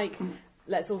not like,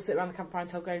 let's all sit around the campfire and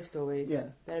tell ghost stories. Yeah.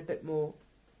 They're a bit more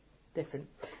different.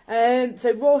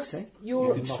 So Ross, Okay. You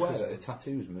you're... could swear that the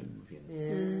tattoos move, you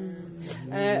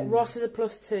know. Ross is a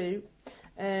 +2.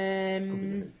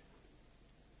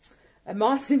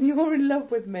 Martin, you're in love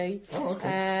with me. Oh,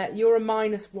 okay. You're a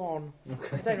 -1.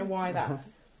 Okay. I don't know why that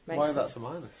makes Why sense. that's a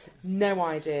minus? No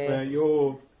idea.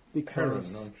 You're Because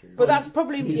Karen, aren't you? But that's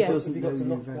probably, he yeah. doesn't Have you know got to you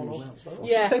knock very one well. off as well?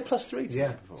 Yeah. Did you say +3 to Yeah.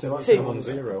 me before? So I'm Two. still on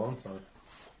 0, aren't I?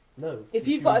 No. If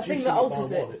you've got a thing reducing that by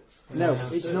alters it. one, No, Yeah.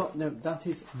 it's not. No, that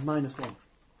is -1.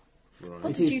 Right.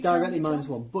 It did is you tell directly me, John?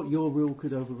 -1, but your rule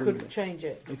could overrule Could it change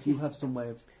it. if you have some way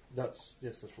of. That's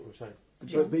what we're saying.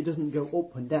 But it doesn't go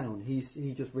up and down. He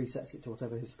just resets it to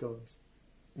whatever his score is.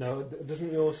 No,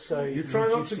 doesn't yours say You try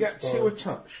not reduce to it get by- too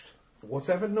attached.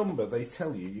 Whatever number they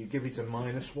tell you, you give it a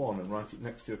 -1 and write it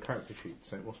next to your character sheet.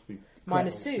 So it must be.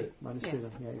 -2. -2 Yeah.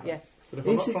 then. Yeah. Yeah. But if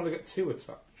I'm Is not it- trying to get too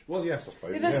attached, well, yes, I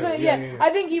suppose. Yeah, that's what, yeah. I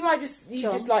think you might just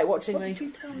John, like watching What me. did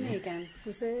you tell me again?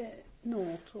 Was it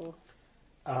naught or...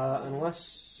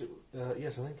 Unless,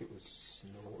 yes, I think it was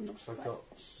naught. So I got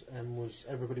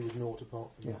everybody was naught apart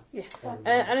from Yeah. Yeah.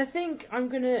 And I think I'm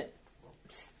gonna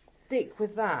stick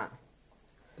with that.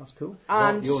 That's cool.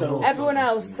 And you're naught, everyone aren't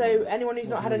else, you? so anyone who's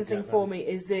What not had do we anything get for then? me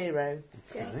is 0.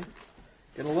 Okay.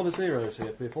 Getting a lot of zeros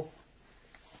here, people.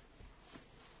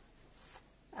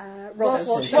 Ross, Ross,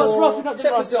 what's Ross, your... Ross, we're not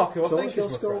Except doing for Doc, who I So think what's your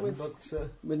is my score friend, with- but, With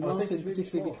I think Martin, he's really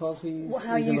particularly smart. because he's.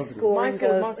 How he's a you lovely scoring My score,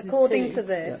 goes, Martin's according 2. to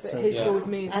this, Yeah, But his Yeah. score with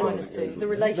me is and -2. the No, I have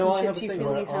relationships a you thing feel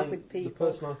where you have with the people.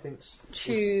 person I think's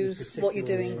Choose what you're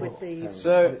doing with these.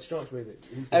 So, it strikes me that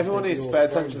he's everyone gonna needs be to your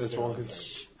pay attention to friend, this one yeah.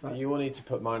 because Right. you will need to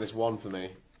put -1 for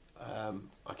me.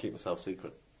 I keep myself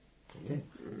secret. Okay.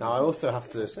 Now I also have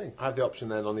I see. to. I have the option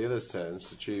then on the others' turns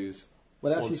to choose.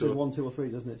 Well, it One, actually two, says or- 1, 2, or 3,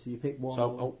 doesn't it? So you pick one.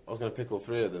 So I was going to pick all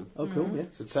 3 of them. Oh, cool. Yeah.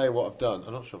 So to tell you what I've done,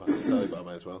 I'm not sure if I can tell you, but I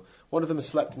may as well. One of them has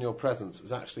slept in your presence. It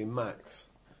was actually Max.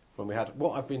 When we had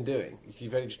what I've been doing,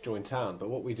 you've only just joined town, but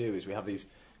what we do is we have these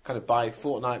kind of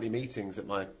bi-fortnightly meetings at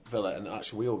my villa, and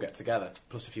actually we all get together,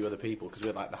 plus a few other people, because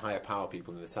we're like the higher power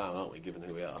people in the town, aren't we, given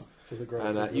who we are? For the greater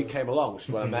And you good. came along, which is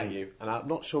when I met you, and I'm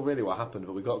not sure really what happened,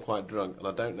 but we got quite drunk, and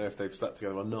I don't know if they've slept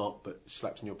together or not, but she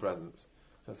slept in your presence.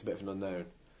 That's a bit of an unknown.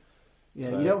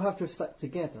 Yeah, So- you don't have to have slept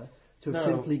together to have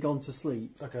No. simply gone to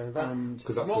sleep. Okay, that, And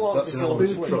Because that's, Not a, like that's the an film element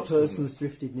of spooky trust, isn't person's it?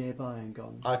 drifted nearby and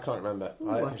gone. I can't remember. Ooh,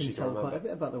 I I think can she tell can quite a remember.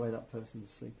 bit about the way that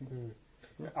person's sleeping.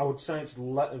 I would say it's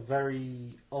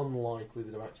very unlikely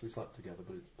that they've actually slept together,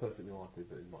 but it's perfectly likely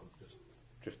that it might have just.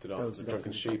 Drifted off Goes as a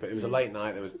drunken definitely. sheep. It was a late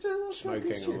night, there was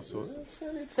smoking and all sorts.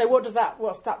 So what does that?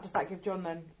 What's that? Does that give John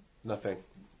then? Nothing.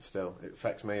 Still, it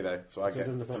affects me though, so I So it get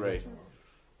doesn't affect 3 me.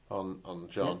 on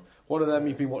John. One of them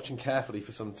you've been watching carefully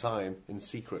for some time in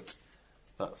secret.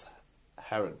 That's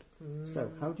Heron.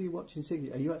 So, how do you watch in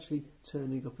secret? Are you actually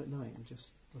turning up at night and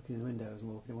just looking in the windows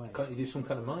and walking away? Can't you do some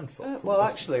kind of mind fuck? from Well,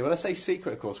 this? actually, when I say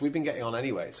secret, of course, we've been getting on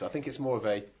anyway, so I think it's more of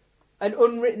a An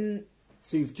unwritten.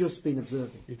 So you've just been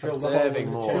observing. You drilled the observing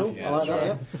hole in the more. Cool, Yeah, I like that's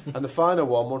that, right. And the final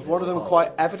one of them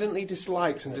quite evidently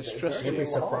dislikes and distrusts You'd be you,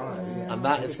 surprised. and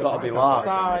that has got to be lied.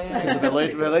 Sorry. Because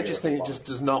the religious thing it just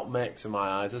does not mix in my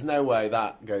eyes. There's no way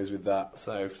that goes with that.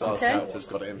 So Xar's Okay. character's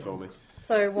got it in for me.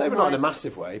 So what Maybe not in a might-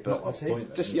 massive way, but Not the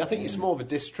point, just I think it's more of a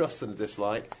distrust than a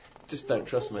dislike. Just don't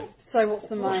trust me. So what's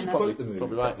the minus? Probably the movie.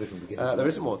 Probably right. That's from beginning to There end.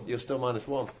 isn't one. You're still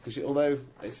 -1 because although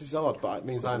this is odd, but it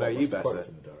means I know you That's the better. quote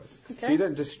in the diary. So you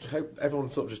don't just hope everyone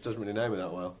sort of just doesn't really know me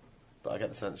that well. But I get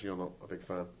the sense you're not a big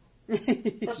fan.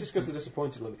 That's just because they're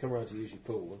disappointed when they come around to use your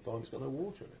pool and find it's got no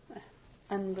water in it.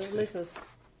 And the lizard.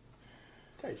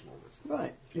 Occasionally.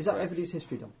 Right. Is that Correct. everybody's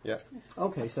history done? Yeah.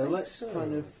 Okay, so let's so.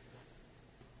 kind of.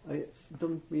 Are you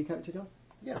done with your character, John?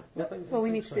 Yeah. Yeah. I think- Well, we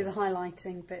I need think to do so. the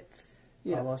highlighting bits.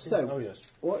 Yeah. Oh, I see. So, oh yes.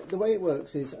 the way it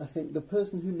works is, I think the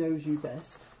person who knows you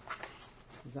best.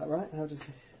 Is that right? How does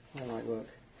highlight work?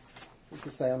 You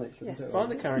should say on it, shouldn't Yes. it?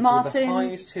 Find the character with Martin, the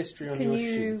highest history on can your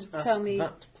you sheet. Ask tell me-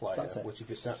 that player That's it. which of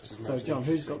your stats is So, most John,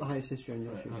 who's got the interesting. highest history on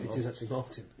your sheet? It is actually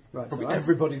Martin. Right. Probably so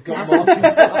everybody's got ask, Martin.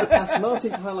 ask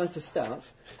Martin to highlight a stat,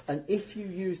 and if you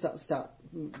use that stat,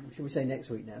 should we say next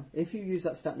week now? If you use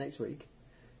that stat next week,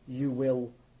 you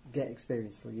will get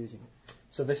experience for using it.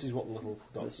 So this is what the little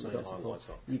dots say. Dots. Highlights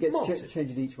are. You get to Martin.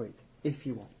 change it each week if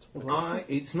you want.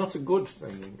 It's not a good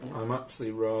thing. I'm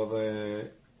actually rather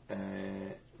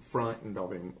frightened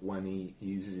of him when he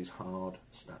uses his hard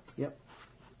stat. Yep.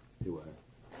 Beware.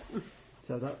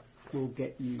 So that will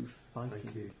get you fighting.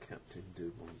 Thank you, Captain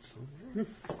Dubonson.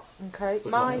 Okay. But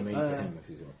not My for me, for him, if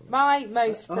he's not for me. my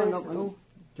most Oh, hang on, personal.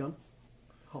 John.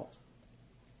 Hot.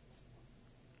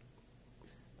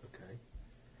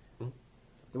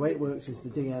 The way it works is the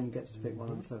DM gets to pick one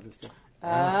and so does the...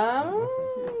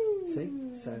 See?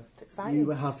 So exciting. you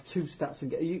have 2 stats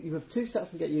and get you have 2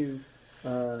 stats and get you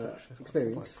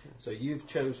experience. So you've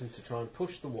chosen to try and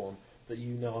push the one that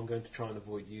you know I'm going to try and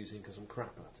avoid using because I'm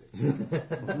crap at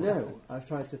it. No, I've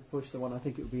tried to push the one I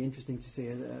think it would be interesting to see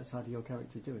a side of your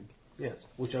character doing. Yes,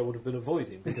 which I would have been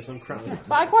avoiding because I'm crap at it.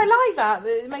 But I quite like that.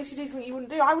 It makes you do something you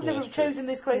wouldn't do. I would Yeah, never have that's true. chosen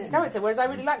this crazy character, whereas I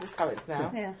really like this character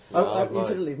now. Yeah.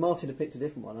 Incidentally, if Martin had picked a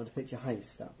different one, I'd have picked your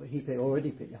highest stat, but he already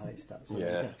picked your highest stat. So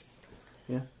Yeah.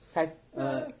 Yeah. Okay.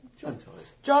 John ties.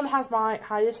 John has my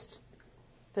highest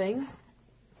thing,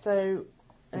 so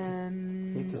Pick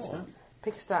a stat.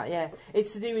 pick a stat. Yeah,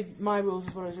 it's to do with my rules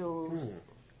as well as your rules.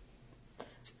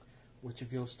 Which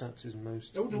of your stats is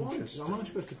most Oh, am interesting? I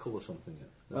supposed to colour something yet?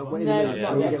 Wait a No, minute. not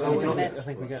When we yet. get Oh, later. not I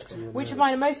think we get to you. in Which a of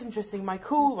minute. mine are most interesting? My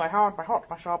cool, my hard, my hot,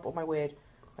 my sharp, or my weird?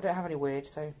 I don't have any weird,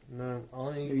 so. No,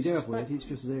 I. You do have suspect- weird, it's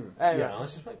just 0. Oh, Yeah, right. I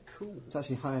suspect cool. It's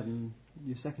actually higher than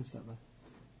your second stat there.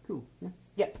 Cool, yeah.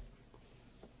 Yep.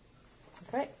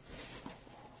 Okay.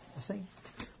 I see.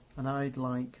 And I'd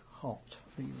like hot.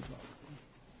 I think you would like.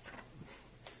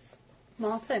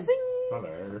 Martin.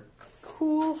 Hello.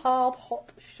 Cool, hard,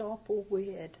 hot, sharp, or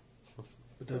weird?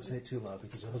 But don't say it too loud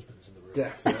because your husband's in the room.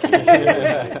 Definitely.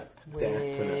 Weird.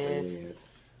 Definitely weird.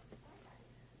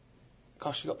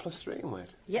 Gosh, you got +3 in weird.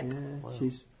 Yep. Yeah,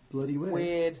 she's bloody weird.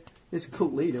 Weird. It's a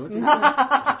cult leader, isn't it?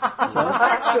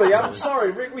 Actually, I'm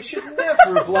sorry, Rick, we should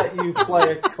never have let you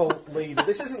play a cult leader.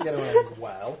 This isn't going to end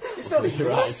well. It's not even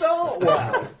going to start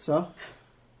well. So,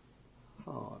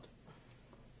 hard.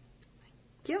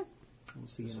 Yep. We'll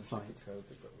see you in a fight.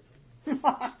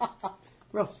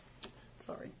 Ross,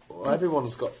 Sorry. Well,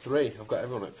 everyone's got 3. I've got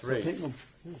everyone at 3. pick one.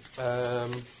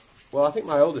 Well, I think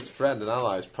my oldest friend and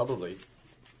ally is probably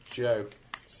Joe,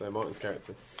 so Martin's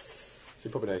character. So he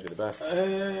probably knows me the best.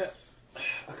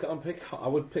 I can't pick hot. I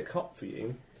would pick hot for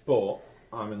you, but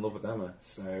I'm in love with Emma,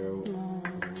 so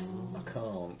I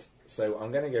can't. So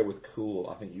I'm going to go with cool.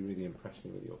 I think you really impressed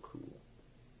me with your cool.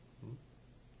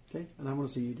 Okay, and I want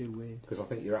to see you do weird. Because I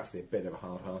think you're actually a bit of a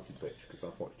hard-hearted bitch, because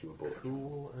I've watched you a bunch.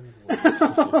 Cool and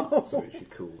weird. So it's your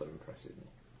cool that impresses me.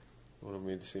 Want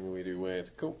me to see me do weird?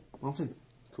 Cool. Martin.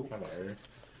 Cool. Hello.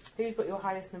 Who's got your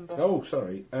highest number? Oh,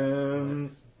 sorry.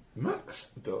 Max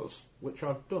does, which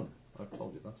I've done. I've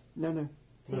told you that. No.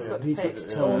 He's got to He's got pick. to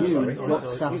tell Oh, you sorry. what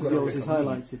Sorry. stat You've of got to yours pick is on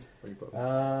me. highlighted. Where you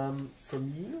got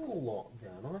From your lot,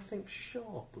 then, I think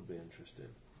sharp would be interesting.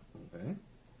 Okay.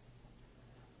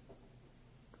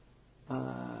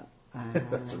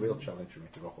 That's a real challenge for me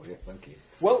to roll. Yes, thank you.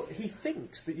 Well, he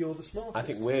thinks that you're the smartest. I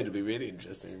think weird would be really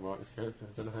interesting in Martin's character.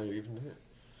 I don't know how you even do it.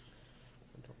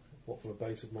 What, from a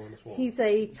base of -1? He's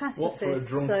a What for a pacifist, so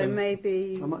drunken-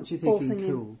 maybe I'm actually forcing thinking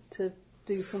him cool. to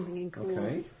do something in cool.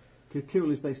 Okay.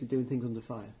 Cool is basically doing things under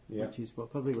fire, Yeah. which is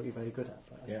probably what you're very good at.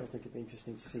 But I Yeah. still think it'd be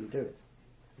interesting to see you do it.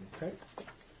 Okay.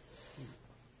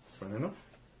 Fair enough.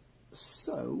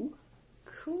 So,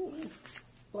 Cool.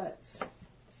 let's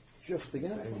just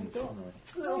begin. We've got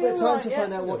Nice. a little bit of time to Yeah,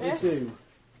 find out what yeah. you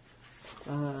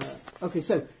do. Okay,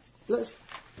 so let's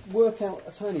work out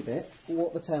a tiny bit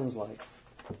what the town's like.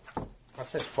 I'd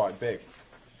say it's quite big.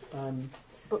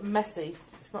 But messy.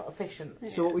 It's not efficient.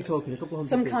 So what are we talking? A couple hundred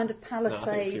Some people? kind of No, I think a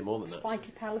palisade, few more than that.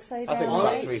 spiky palisade. I think around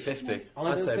about it. 350. I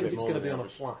I'd don't say a think bit it's more going to than be the on a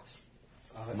average.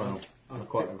 flat. Well, I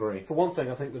quite agree. For one thing,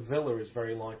 I think the villa is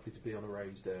very likely to be on a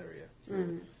raised area.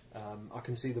 I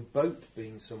can see the boat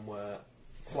being somewhere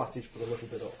flattish but a little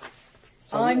bit up.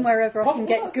 So I'm wherever I What can about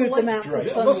get the good lake amounts of drain?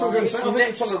 Yeah, that's what I'm sunlight. going to say. I think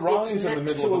it's on a rise in the next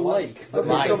middle to a of a lake. lake.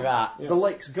 Like that. The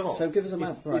lake's gone. So give us a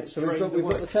map, right? It's So we've got drained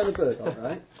the away. town of Burgon,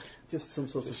 right? Just some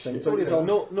sort of thing. So But it's it's on.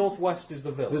 northwest is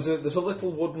the villa. There's a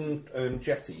little wooden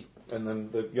jetty, and then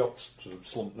the yacht's sort of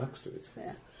slumped next to it.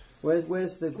 Yeah. Where's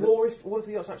the? Or what if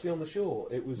the yacht's actually on the shore?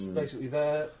 It was basically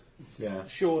there, Yeah.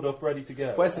 shored up, ready to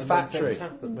go. Where's the and then factory? things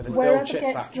happened. With the Wherever old chip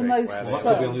gets factory, the most where Well, that could be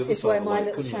on the sun other is side where of the my lake,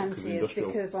 little couldn't it? 'Cause shanty the is, industrial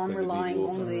because I'm thing would be relying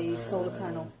water. on the solar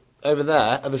panel. Over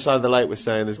there, at the side of the lake, we're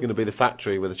saying there's going to be the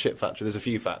factory with a chip factory. There's a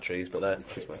few factories, but they're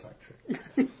Chip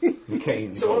factory.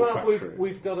 McCain's So old what about factory.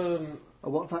 we've got A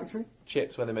what factory?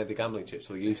 chips where they made the gambling chips,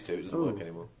 or they used to. It doesn't work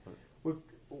anymore.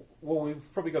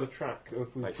 we've probably got a track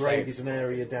if we've Like graded saves. an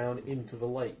area down into the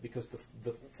lake because the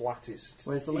flattest.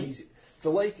 Where's the lake? easy- The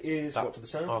lake is That- what to the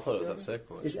south. Oh, I thought it was that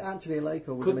circle. Is it actually a lake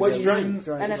or? we're Could- gonna well, go it's drained.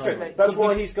 drained And it's right. drained. That's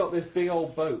why he's got this big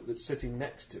old boat that's sitting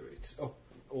next to it,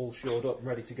 all shored up and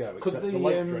ready to go. Could Except the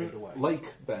lake drained away. lake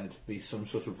bed be some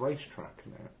sort of racetrack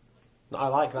now? No, I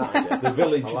like that idea. The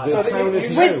village, I like the that. town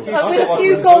is With new. a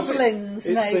few It's goblins,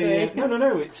 the- maybe.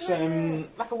 no, it's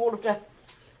Like a wall of death.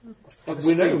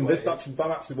 We know that's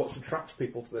actually what attracts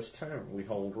people to this town. We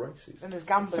hold races. And there's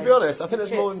gambling. To be honest, I think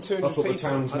there's more than 200 That's what people. the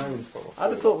town's known for. I'd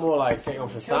have thought more like getting on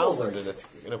for 1,000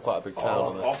 in a quite a big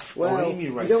town. Well, you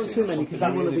don't want too many because you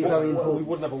want to be very We important.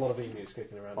 wouldn't have a lot of emus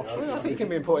kicking around here. I think it can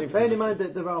be important. Bearing in mind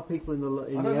that there are people in the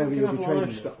area you'll be training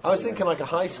with. I was thinking like a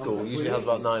high school usually has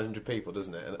about 900 people,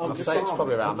 doesn't it? And I'd say it's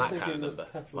probably around that kind of number.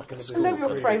 Like a I school. love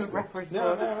your frame of reference.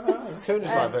 No. 200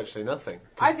 is like virtually nothing.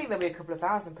 I think there'll be a couple of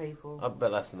thousand people. I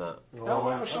bet less than that. No,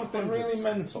 it was something really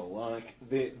mental, like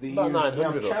the About they have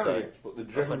 900 or so. chariots, but they're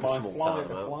driven That's like by a small town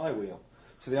a amount. flywheel.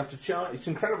 So they have to charge. It's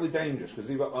incredibly dangerous because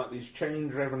they've got like these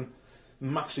chain-driven,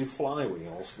 massive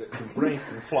flywheels that can break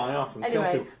and fly off and kill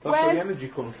Anyway, people. That's where the where's- energy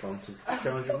comes from to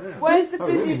charge them around. Where's the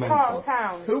really busiest part mental. of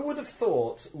town? Who would have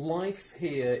thought life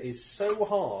here is so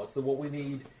hard that what we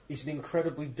need is an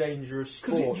incredibly dangerous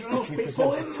Because sport it to draws keep us people in,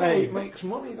 though. It entertained? makes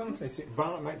money, doesn't it?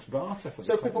 It makes barter for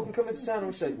So the people town. can come into town and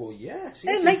we say, well, yes.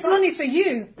 It makes money for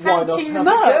you, Why not patching them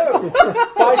have up. a go?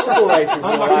 Bicycle racing.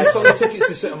 I'm like selling tickets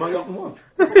to sit on my yacht and watch.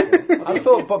 I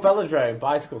thought velodrome,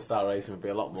 bicycle style racing would be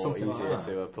a lot more Something like easier that.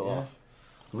 to pull off.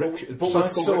 But with Cycle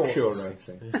swords. rickshaw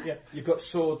racing. Yeah, you've got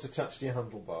swords attached to your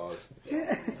handlebars.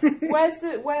 Where's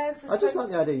the I just like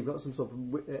the idea you've got some sort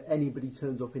of anybody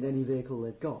turns up in any vehicle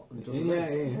they've got and does a Yeah,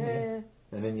 race. Yeah.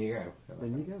 And then you go.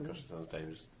 Then you go. Gosh, it sounds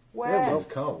dangerous. Where? Well,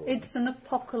 Carl. It's an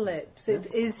apocalypse.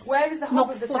 It is. Where is the hub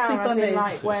not of the fluffy town? As in, bunnies.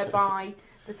 like, whereby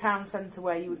the town centre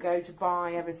where you would go to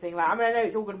buy everything. Like, I mean, I know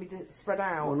it's all going to be spread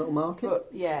out. One little market. But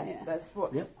yeah, Yeah. that's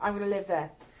what Yep. I'm going to live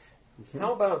there. Okay.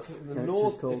 How about the Characters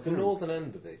north? called If the town. northern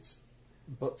end of it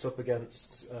butts up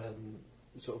against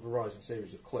sort of a rising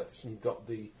series of cliffs, and you've got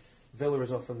the villa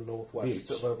is off in the northwest, Beach.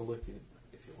 sort of overlooking it,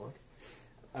 if you like.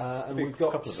 And Big we've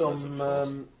got couple of villas, of course.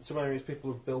 some areas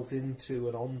people have built into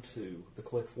and onto the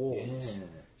cliff walls. Yeah.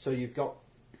 So you've got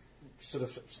sort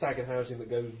of staggered housing that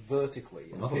goes vertically,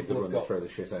 and I think people they're have going to got. throw the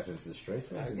shit out into the street.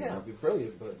 Yeah, that'd be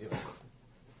brilliant, but you know,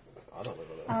 I don't live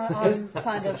with it. I'm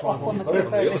kind of off on the Oh, cliff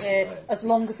yeah. over here, as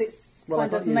long as it's Well, I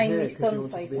kind got of you mainly here 'cause you sun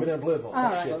wanted to be- facing. We don't live on Ah,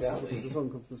 that right. shit, That's out because the sun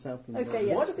comes to the south. And Okay, the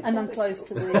yeah, Why do they and call I'm it close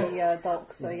to the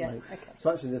dock, so yeah, okay. So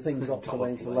actually, the thing drops away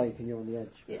into the lake, and you're on the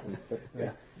edge. Yeah. But,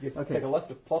 Yeah. You Okay. take a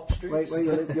left of Plot Street. wait,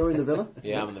 you're in the villa.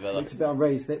 Yeah, I'm in the villa. It's a bit on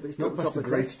raised bit, but it's Not not the past top the of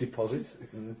the cliff. great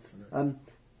deposit.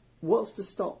 What's to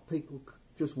stop people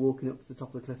just walking up to the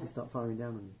top of the cliff and start firing down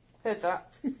on you? Heard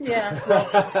that. Yeah.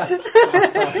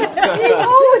 You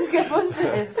always get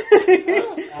busted.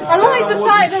 I like the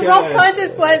fact that Ross kind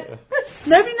of went,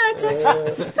 nobody noticed.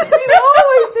 You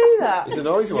always do that. It's a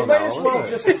noisy You one may now, as isn't well it?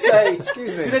 just say,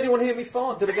 Excuse me. did anyone hear me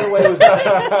fart? Did I get away with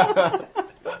that?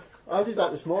 I did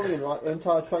that this morning in like the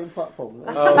entire train platform.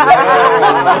 First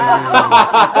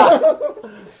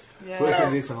Yeah.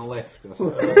 thing is on a left. Or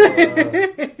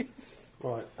something.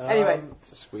 Right. Anyway.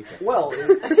 It's a squeaker. Well,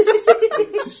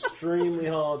 it's extremely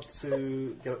hard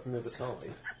to get up from the other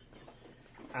side.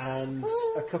 And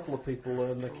a couple of people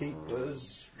learn the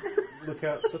keepers look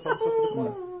out up on top of the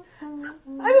cliff.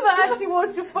 I thought that actually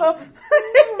was your fun.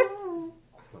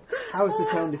 How does the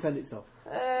town defend itself?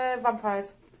 Vampires.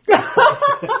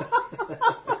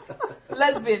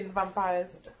 Lesbian vampires.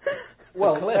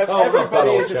 Well, cliff.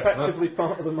 everybody is Oh, effectively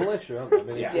part of the militia, aren't they? I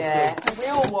mean, it's- Yeah. We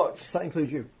all watch. Does that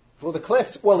include you? Well, the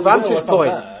cliffs. Well, it vantage will if I'm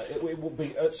point. there. It will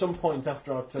be at some point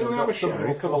after I've turned Do we have up. a Somebody will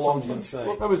sheriff come or along something? and say,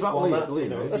 Well, there was that lead, you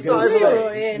know, That's if you not go-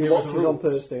 over Yeah. You're watching on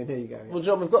Thursday, and here you go. Well,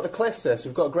 John, we've got the cliffs there, so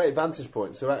we've got a great vantage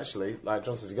point. So actually, like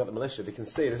John says, you've got the militia. They can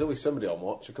see. There's always somebody on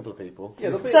watch. A couple of people. Yeah,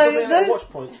 there'll be, So there'll be those- watch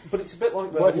points, but it's a bit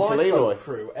like the Working for Leroy. lifeboat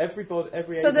crew. Every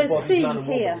So there's able-bodied sea man and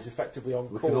woman here. is effectively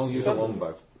on We call. can all to use a defend them.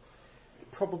 longbow.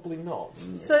 Probably not.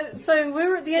 So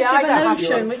we're at the edge Yeah, I of don't an have ocean,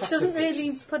 your which doesn't really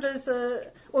pacifist. put us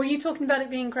or are you talking about it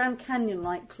being Grand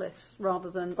Canyon-like cliffs rather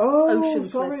than Oh, ocean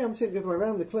sorry, cliffs? I'm seeing it the other way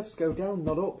around. The cliffs go down,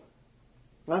 not up.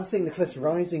 I'm seeing the cliffs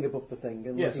rising above the thing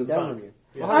and Yes, looking at the down back. on you.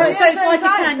 Yeah. Oh, so it's like a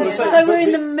exactly. canyon. But So it's- we're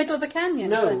in but the middle of a canyon.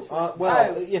 No, essentially.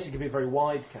 well, Oh. yes, it could be a very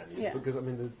wide canyon Yeah. because I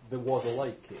mean there was a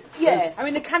lake here. Yeah. I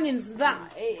mean, the canyon's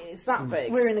it's that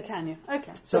big. We're in a canyon.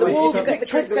 Okay. So the I mean, walls if you have got the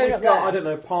picture cliffs that going we've up got, there. I don't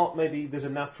know, part maybe there's a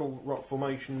natural rock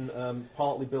formation,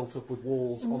 partly built up with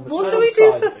walls on the What south do we do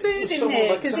side for of it. food in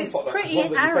here? Because it's pretty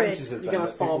arid. You're going to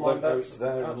have farm like go that. to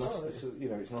there outside. unless it's,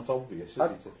 it's not obvious, is I-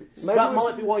 it? If it's, Maybe That we-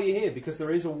 might be why you're here, because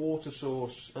there is a water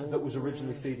source that was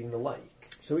originally feeding the lake.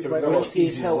 So which So way? we're Which Artesian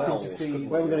is helping wells, to couldn't feed.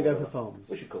 Where are we going to go for farms?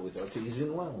 we should call it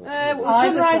artesian well. Well,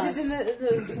 Either sunrises side. in the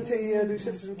Didn't he do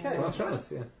Citizen Kane? That's right,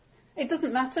 yeah. It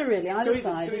doesn't matter really, either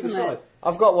side, to either doesn't side. it?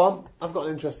 I've got one. I've got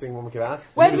an interesting one we could add.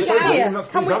 Where do we You get don't here? have to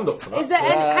put Can his we- hand up for that. Is there any,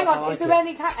 Yeah, hang I on, like is there it.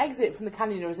 any exit from the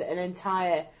canyon, or is it an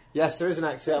entire Yes, there is an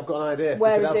exit. I've got an idea.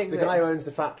 Where We is could the have- the exit? guy who owns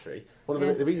the factory? One of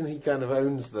Yeah. the reason he kind of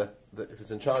owns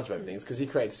is in charge of everything is because he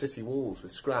created city walls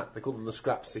with scrap. They call them the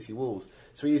scrap city walls.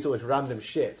 So he used all this random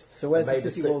shit. So where's and the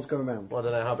made city walls going around? Well, I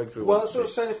don't know how big we Well, want that's what I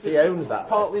was saying. If He there's owns that.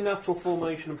 partly natural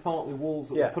formation and partly walls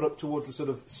that Yeah. were put up towards the sort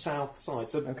of south side.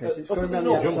 So, Okay, so it's up going at the around the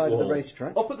north, outside of the wall.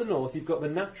 racetrack. Up at the north, you've got the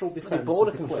natural defence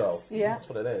border of the control. cliff. Yeah. That's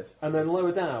what it is. And then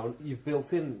lower down, you've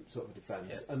built in sort of a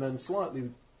defence, and then slightly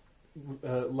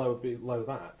below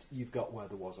that, you've got where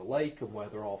there was a lake and where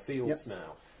there are fields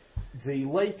now. The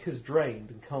lake has drained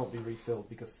and can't be refilled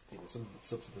because some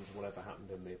subsidence or whatever happened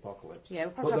in the apocalypse. Yeah, we'll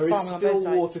But probably there is have farming on still both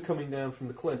sides. water coming down from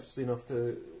the cliffs enough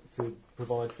to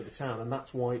provide for the town, and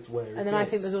that's why it's where it is. And then I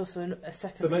think there's also a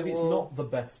second So maybe it's wall. not the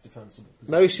best defensible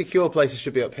position. Most secure places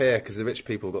should be up here because the rich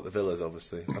people have got the villas,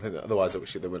 obviously. I think that otherwise they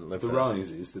wouldn't live The there.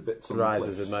 rises, the bits The on the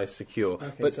rises cliffs. are nice, secure.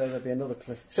 Okay, But so there'll be another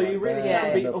cliff. So right you really there,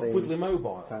 can be there'll upwardly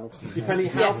mobile. house. Depending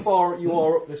how far you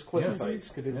are up this cliff face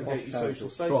could indicate your social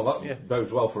status. Well, that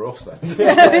bodes well for us then.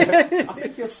 I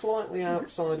think you're slightly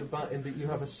outside of that in that you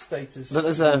have a status. But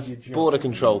there's with a your job. border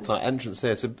control type entrance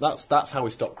here, so that's how we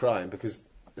stop crime because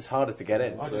it's harder to get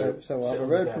in. I So So we'll Sit have a on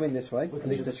the road deck. coming this way, We at can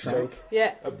least a just track,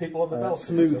 Yeah, People on the balcony.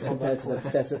 smooth on compared to that the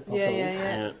cliff. desert potholes.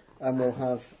 yeah. And we'll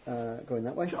have, going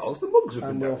that way, Charles, the mugs have been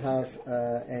and we'll down. have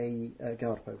a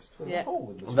guard post. Yeah.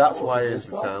 that's why it is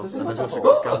the town, and there's also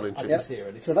got gambling Yeah.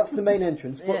 trees. So that's the main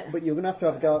entrance, Yeah. but you're going to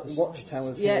have guard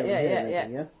watchtowers Yeah, here and yeah, here yeah, and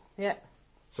everything, yeah? Yeah.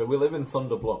 So we live in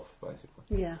Thunder Bluff,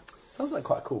 basically. Yeah. Sounds like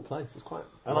quite a cool place. It's quite.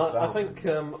 And I think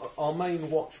our main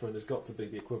watchman has got to be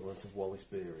the equivalent of Wallace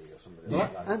Beery or something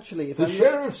like that. Actually, The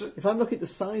sheriff's... if I'm looking at the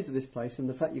size of this place and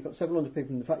the fact you've got several hundred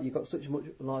people and the fact you've got such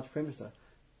a large perimeter,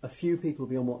 a few people will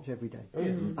be on watch every day Oh, yeah.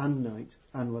 and night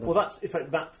and whatever. Well, in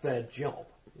fact, that's their job,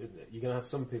 isn't it? You're going to have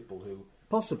some people who...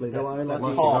 Possibly, though I like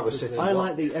might the, have a the, city I watch.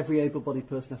 like the every able-bodied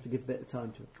person have to give a bit of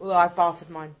time to it. Although I've bartered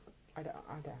mine. I don't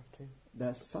have to.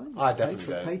 That's fine. I definitely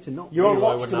pay, don't. pay to not. You're on I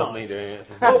watch wouldn't have tonight. me doing it.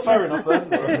 Oh, fair enough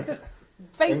then. And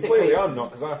Basically. clearly I'm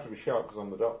not, because I have to be sharp because I'm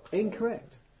the doc.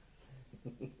 Incorrect.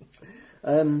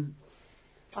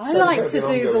 I So like it's to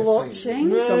gonna be do an the ongoing watching.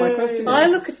 So my question I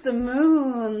is, look at the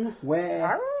moon.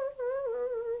 where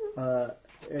are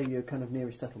your kind of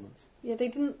nearest settlements? Yeah, they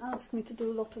didn't ask me to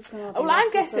do a lot of gardening. Oh, well, I'm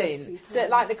That's the first guessing few that,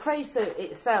 times. like, the crater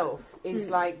itself is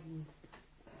like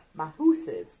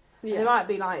massive. Yeah. There might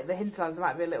be like the hinterlands. There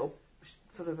might be a little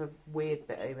sort of a weird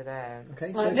bit over there.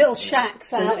 Okay, Like little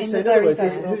shacks out in so the in other very, words,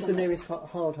 very who's the northern- nearest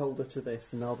hard holder to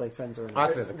this, and are they friends or I anything?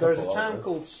 think there's a There's a couple town of them.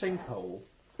 called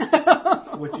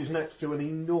Sinkhole, which is next to an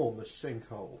enormous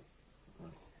sinkhole. Is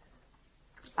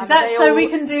And that they so all- we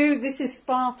can do This Is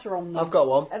Sparta on them? I've got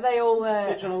one. Are they all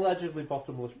It's an allegedly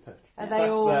bottomless pit. Are they That's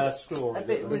all their story. a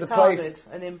bit There's a retarded place-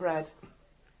 and inbred?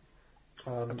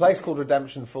 A place called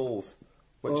Redemption Falls,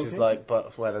 which is Okay. like,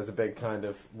 but where there's a big kind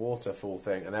of waterfall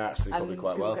thing, and they're actually probably And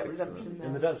quite people wealthy. get redemption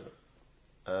In the there.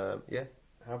 desert. Yeah.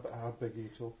 How big are you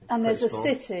talking? And there's a Pretty small.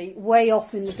 city way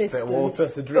off in the Just a bit distance. of water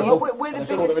to Well, dribble. we're the It's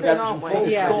called biggest thing, aren't Redemption we?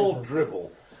 It's Yeah. called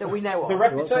Dribble. That we know of. The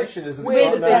reputation is that We're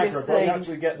it's the not biggest Niagara, but we thing.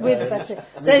 actually get We're there. the better.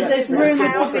 There's rumoured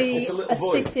to be It's a little a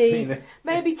void. city.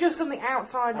 Maybe just on the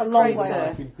outside A of the long way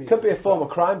crater. Could be a former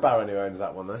crime baron who owns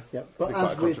that one, though. Yeah, but Be quite as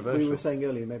with, we controversial. were saying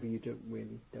earlier, maybe you don't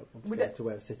really don't want to We go don't- to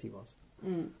where a city was.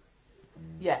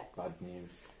 Yeah. Bad news.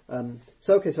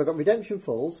 So I've got Redemption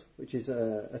Falls, which is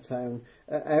a town,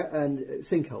 and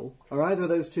Sinkhole. Are either of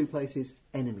those two places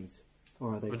enemies,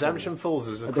 or are they Redemption Falls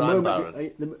is a At the crime moment,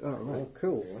 baron, oh, right,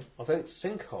 cool. I think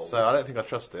Sinkhole. so I don't think I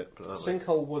trust it. But that way.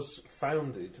 Sinkhole was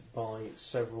founded by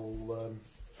several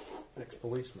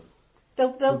ex-policemen.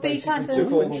 They'll be basically kind Took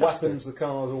of. all the weapons, the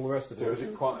cars, all the rest of So it. is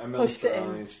it quite a Pushed it in.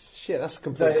 militarised, Shit, that's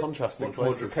completely They- contrasting much more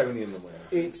places. draconian than we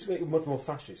are? It's much more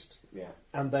fascist, Yeah.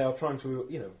 and they are trying to,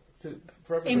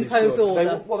 for everybody's Impose good.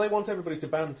 order. They want everybody to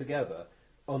band together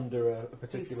under a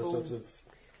particular Peaceful. sort of.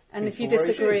 And if you peaceful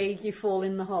disagree, regime. you fall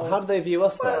in the hole. How do they view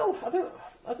us then? Well, I don't know.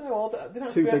 They don't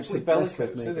have Too to be big actually to mess with,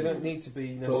 bellicose. So they maybe. don't need to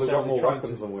be Well, they've got necessarily more trying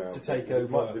weapons than we have. to take They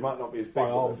over. might not be as big, by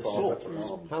but armed they're far assault. better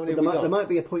armed. How many But have we there got? might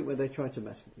be a point where they try to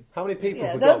mess with you. How many people Yeah,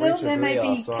 have we got reached there may agree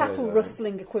be our size, cattle though?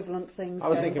 rustling equivalent things. I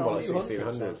was going thinking more on. like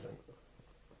 1600.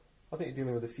 I think you're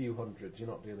dealing with a few hundreds. You're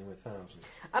not dealing with thousands.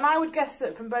 And I would guess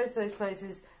that from both those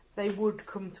places, they would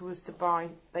come to us to buy.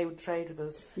 They would trade with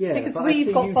us. Yeah, Because but we've I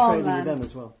see got you trading farmland. with them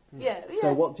as well. Yeah, yeah.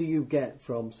 So what do you get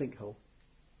from Sinkhole?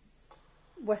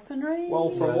 Weaponry? Well,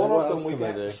 from Yeah, one what of else them we can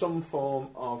they get do? some form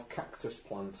of cactus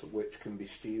plant which can be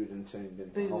stewed and turned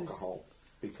into Booze. alcohol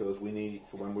because we need it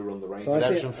for when we run the range. So I see-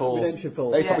 Redemption Falls. Redemption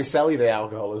Falls. They Yeah. probably sell you the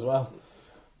alcohol as well.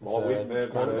 Well,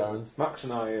 Barons. Max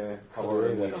and I are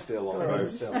really? still on Barrow both.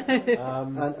 still.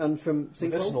 And from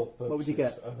Medicinal Sinkhole, what would you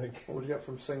get? purposes, I think. What would you get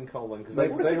from Sinkhole then? Because What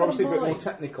if they're they obviously a got bit a more mine?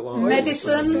 technical, aren't Medicine.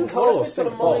 they? What if they've got a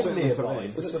mine Certainly for nearby? me.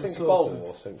 For Is it some Sinkhole sort or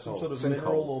of, Sinkhole? some sort of Sinkhole.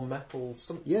 mineral or metal?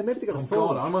 Yeah, maybe they got Oh a God,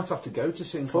 forge. I might have to go to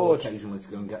Sinkhole Forge. occasionally to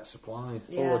go and get supplies.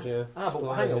 Forge, yeah. But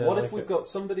Supply, hang on. yeah, What I if like we've it. got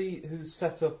somebody who's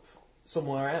set up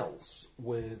somewhere else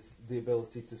with the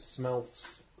ability to smelt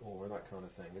or that kind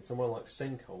of thing? And somewhere like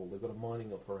Sinkhole, they've got a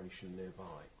mining operation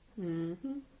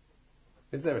nearby.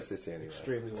 Is there a city anywhere?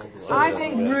 Extremely long. I Yeah.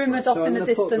 think Yeah. rumoured So off I'm in the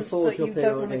gonna put the distance, forge but you up here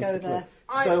don't want to against go the there.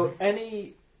 So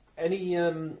any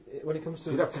when it comes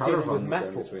to You'd have dealing with caravans going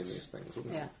metals, between these things,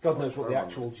 wouldn't Yeah. you? God knows what the Caravan.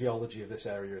 actual geology of this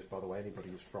area is, by the way. Anybody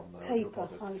who's from there. Paper. would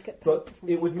have I would get But paper from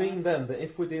it would these mean guys. then that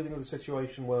if we're dealing with a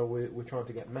situation where we're trying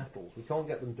to get metals, we can't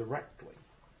get them directly.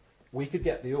 We could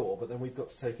get the ore, but then we've got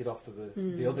to take it off to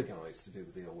the other guys to do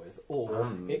the deal with, or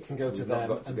And it can go to we've not them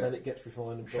got to and get then it gets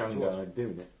refined and brought to Shanghai us.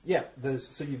 doing it. Yeah,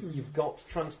 so you've got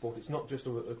transport. It's not just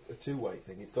a two-way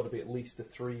thing. It's got to be at least a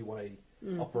three-way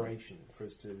operation for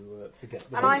us to get.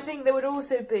 The And I goods. think there would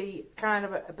also be kind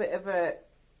of a bit of a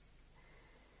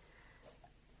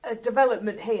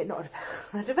development here, not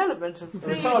a development of two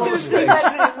or three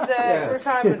bedrooms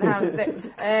retirement house.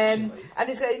 And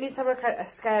it needs to have a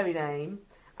scary name.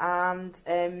 And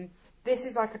this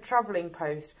is like a travelling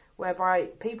post whereby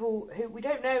people who we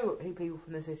don't know who people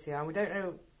from the city are, we don't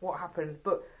know what happens,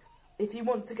 but if you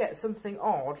want to get something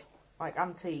odd like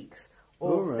antiques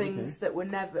or things that were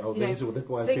never, Oh, you know, these are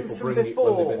where things people from bring it when they've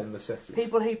before, been in the city.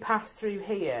 people who passed through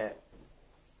here.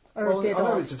 Or a bit I know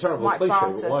odd. it's a terrible Like cliche,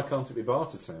 Barter. but why can't it be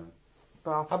Bartertown?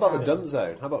 How about the dump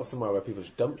zone? How about somewhere where people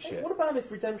just dump shit? What about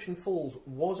if Redemption Falls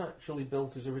was actually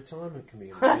built as a retirement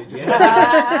community? It just-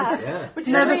 Yeah. But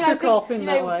you know Never what I mean? took I think, off in you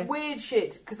that know, way. weird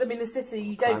shit. Because I mean, the city,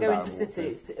 you don't Climb go down into the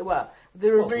city. water. Well,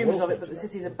 there are Well, rumours we'll of it, go but the to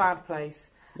city's a that. bad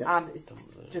place, Yeah. and it's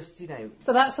just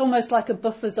So that's almost like a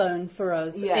buffer zone for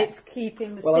us. Yeah. It's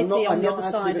keeping the Well, city I'm not, on I'm the not other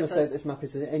actually side going of to say us. this map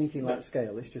is anything like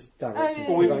scale. It's just Oh, direct. yeah.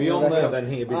 It's Well, design beyond whatever. there,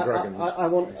 then here be dragons. I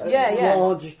want Yeah.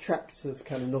 large tracts of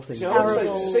kind of nothing. See, I would say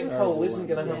Arable- Sinkhole isn't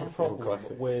going to have Yeah. a problem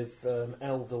Classic. with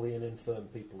elderly and infirm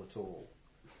people at all.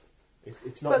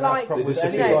 It's not But going to have like, a problem with They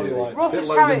you disappear, anybody do they? like Ross's Bit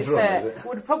Logan's Run, is character it?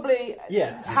 would probably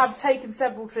Yeah. have taken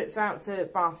several trips out to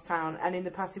Barstown, and in the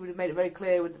past he would have made it very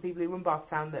clear with the people who run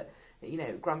Barstown that, you know,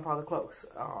 grandfather clocks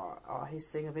are his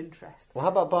thing of interest. Well, how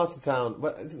about Bartertown?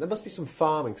 Well, there must be some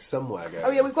farming somewhere going.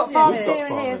 Oh yeah, we've got Yeah, farms we've got here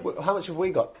and here. farming. Well, how much have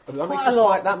we got? That Quite makes a us lot.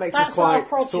 quite. That makes us That's our quite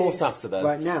produce. sought after then.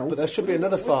 Right now, But there should be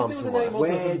another we farm could do the somewhere. name of-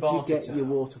 where Other than do you get Bartertown. your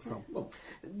water from?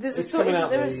 There's It's coming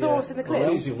out isn't there a the, source in the well, cliff?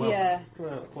 it's easy, well. Yeah.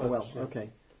 Well, okay.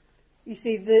 You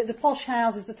see, the posh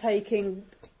houses are taking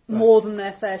more than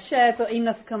their fair share, but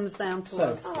enough comes down to So-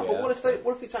 us. Ah, but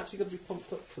what if it's actually going to be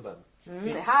pumped up to them?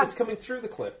 It It's has. coming through the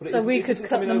cliff, but it So isn't- we it could isn't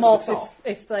cut coming them over off the top.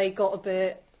 if they got a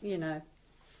bit, you know.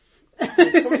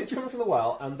 It's coming from the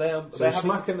well, and they're So having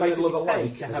smack to in the middle of the basically pay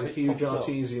lake to is have a it huge pumped up.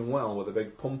 artesian well with a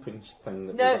big pumping thing.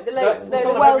 That No, does the it. lake- No, no, we've the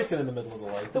got well's- everything in the middle of the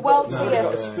lake. the well's We've here.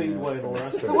 got a speedway and all the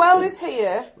rest of The it. well is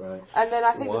here, Right. and then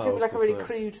I think there's going to be like a really Wow.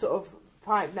 crude sort of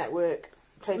pipe network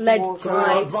taking Lead water. So we have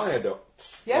Right.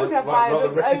 viaducts. Yeah, we can have Like rather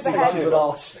viaducts rickety overhead.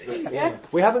 viaducts. Yeah,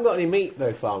 We haven't got any meat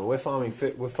though, farming. We're farming.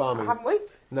 We're farming. haven't we?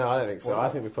 No, I don't think so. I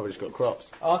think we've probably just got crops.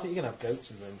 Oh, I think you're going to have goats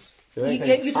and things. Do you You think?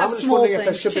 get- you'd I'm have just small wondering if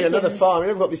there things, should be another chickens. farm.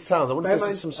 We've got these towns. I wonder Bear if in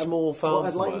there's some mind, small farms. What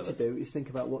I'd like you somewhere to then. do is think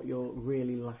about what you're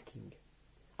really lacking.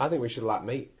 I think we should lack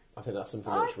meat. I think that's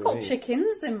something that's I've got really.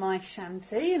 chickens in my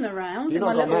shanty and around. You've in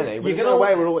not my got little... many. But You're there's gonna no way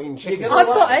lack- we're all eating chicken. you're gonna I've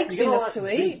got lack- eggs you're gonna enough lack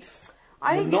to beef. eat.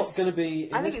 I You're think not it's, going to be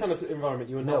I in think this kind of environment.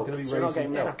 You are Milk. not going to be So you're not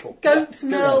raising getting milk. cattle. Goat's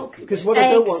milk, Because what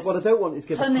I eggs, don't want is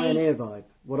give honey. a pioneer vibe.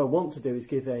 What I want to do is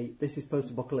give a this is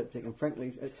post-apocalyptic and frankly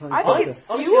at times I think better. it's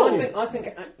Honestly, fuel. I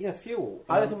think yeah, fuel.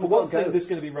 I don't think for we've one got thing, goats. there's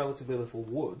going to be relatively little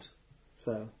wood.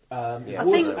 So Yeah. I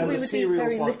Wood think and we would eat materials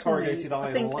very like little corrugated meat. iron I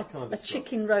and think all that kind of a stuff.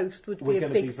 chicken roast would We're be a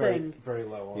going to big be very, thing. very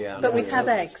low on. Yeah. But we'd Yeah. have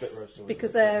eggs Spit roast or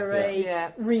because whatever. they're a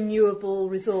Yeah. renewable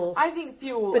resource. I think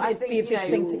fuel. But I it'd think be a you big know,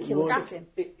 thing to kill a gas- chicken.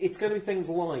 It's going to be things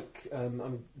like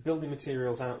building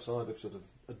materials outside of sort of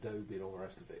Adobe and all the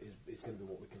rest of it is going to be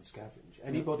what we can scavenge.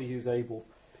 Anybody who's able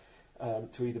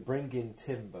to either bring in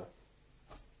timber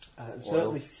and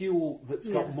certainly fuel that's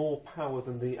got Yeah. more power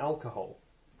than the alcohol.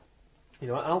 You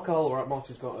know, alcohol, or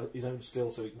Martin's got his own still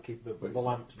so he can keep the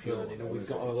lamps Pure, burning, and we've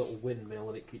got a always. little windmill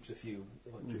and it keeps a few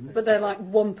electric. But they're like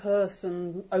one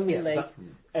person only. Yeah,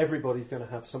 everybody's going to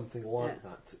have something like Yeah.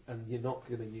 that, and you're not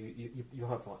going to you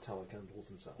have like tallow candles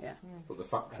and so on. Yeah. But the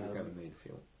factory's going to need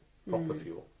fuel. Proper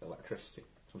fuel. Electricity.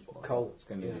 Something like Coal, that. It's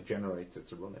going to need a generator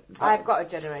to run it. I've got a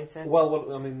generator.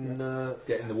 Well, I mean,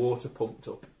 Getting the water pumped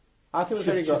up. I think we've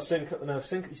only got.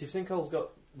 Sinkhole's got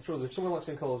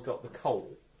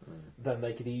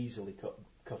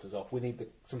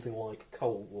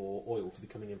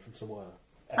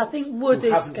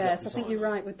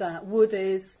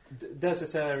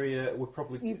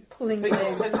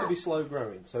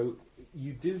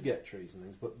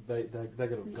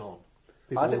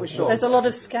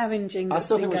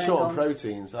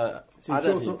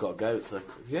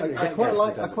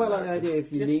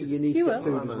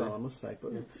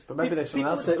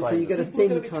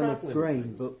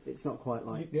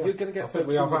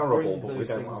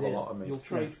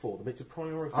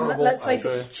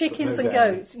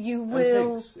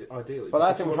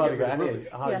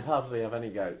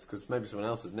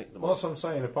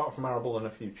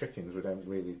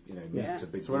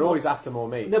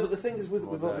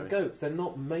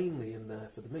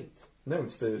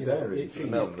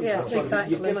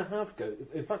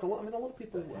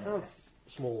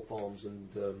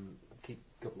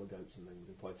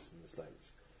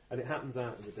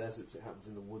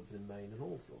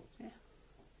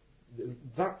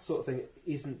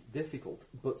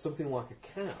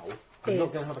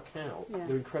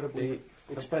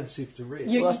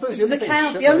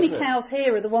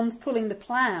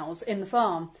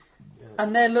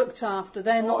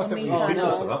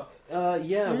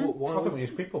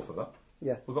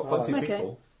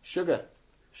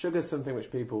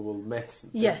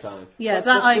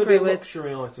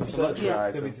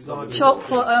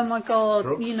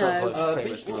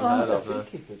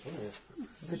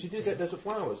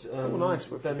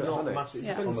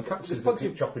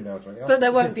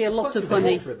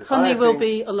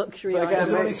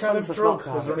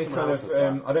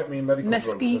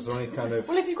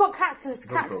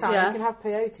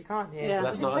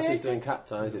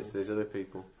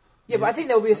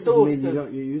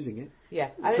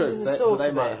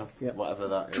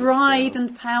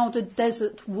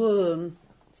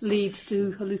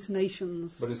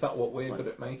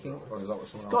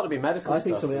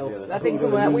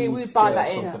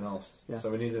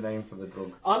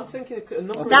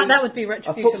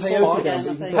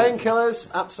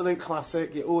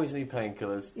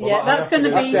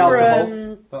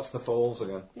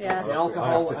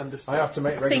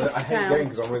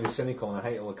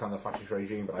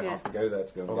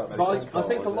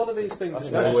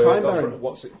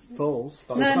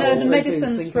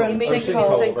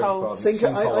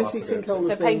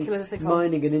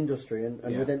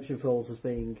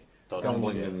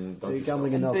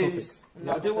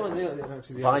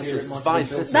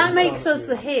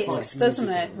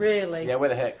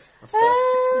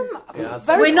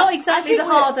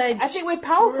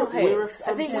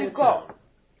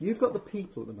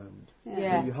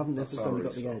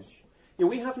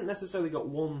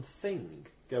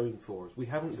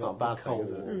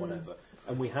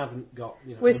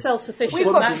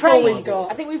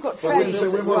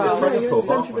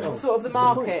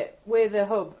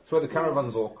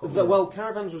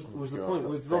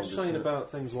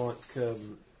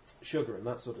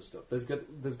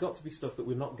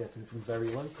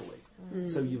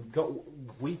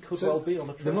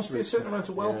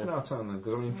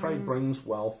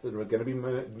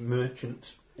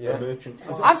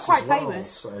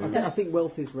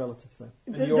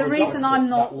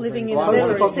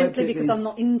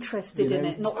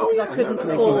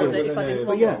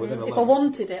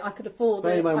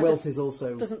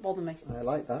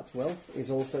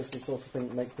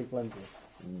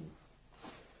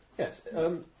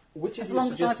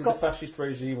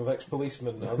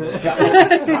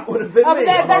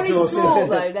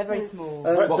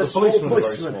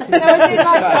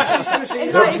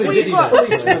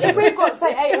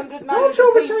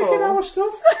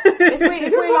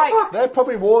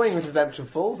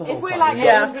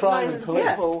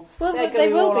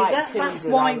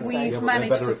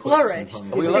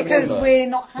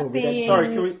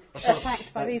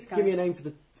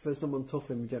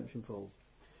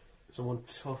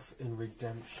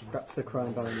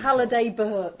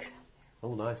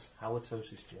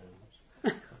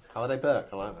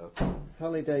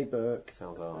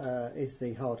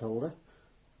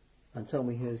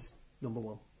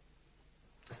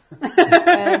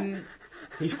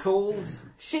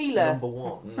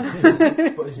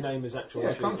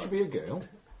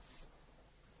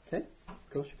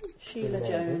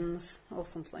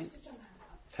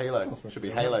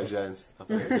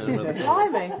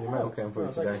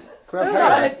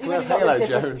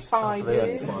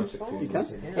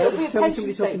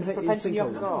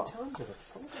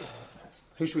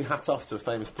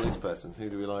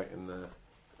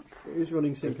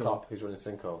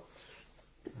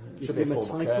You Should give be him a a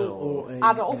former title colonel or a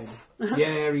Adolf. name.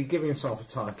 Yeah, he'd give himself a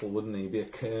title, wouldn't he? He'd be a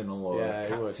colonel or Yeah, a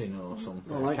he would. captain or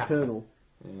something. I like Captain. Colonel.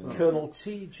 Yeah. Colonel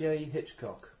T.J.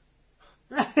 Hitchcock.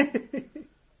 Colonel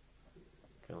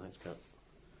Hitchcock.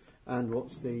 And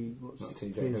what's Not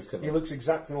T.J. his... Hooker. He looks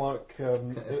exactly like a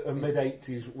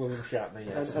mid-80s William Shatner.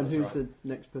 Yes, And that's who's right. the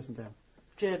next person down?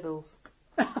 Gerbils.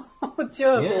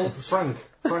 Gerbil. Yeah, Frank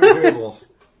Gerbils.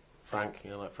 Frank,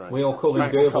 you like Frank. We all call him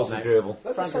Frank's a Gerbils cockney. and Gerbil.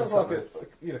 That Frank just sounds Gerbils. like a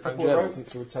Frank couple of Gerbils.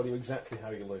 rodents who would tell you exactly how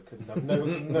you look and have no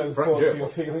Frank thought for your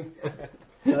Gerbils. feeling.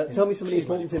 Tell me somebody She's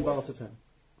important in medical waste. Bartertown.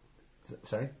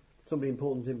 Sorry? Somebody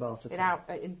important in Bartertown.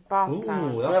 In Ooh,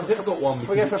 Bartertown. that's a difficult one We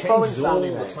because go it for changes foreign all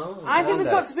standing the name. time. I think there's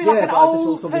got to be Yeah, like an but I just want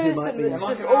old somebody who might person be- that's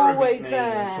Like just an Arabic always name or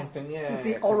there. something, yeah.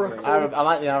 The oracle. Arab, I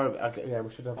like the Arab. Yeah,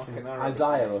 we should have Like some an Arabic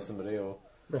Isaiah name. or somebody or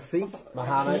Rafiq?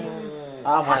 Mohammed. Yeah.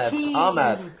 Ahmed.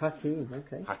 Ahmed. Hakeem,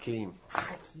 okay. Hakeem.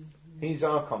 He's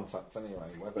our contact anyway.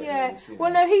 Whether Yeah. he's, you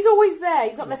Well, know- no, he's always there.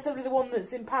 He's not necessarily the one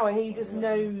that's in power. He just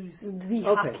knows. The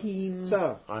Okay. Hakim.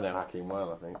 So, I know Hakeem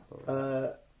well, I think.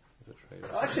 He's a trader.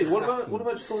 Actually, what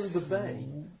about just calling him the Bay?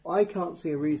 I can't see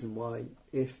a reason why,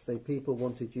 if the people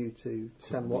wanted you to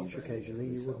stand watch occasionally,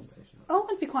 you wouldn't. Oh,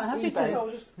 I'd be quite happy eBay.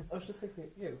 to. I was just thinking,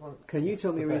 yeah. Like, Can you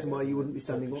tell me a the reason Bay why is you a wouldn't be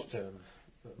standing Turkish watch? term.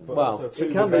 But Well, also, it the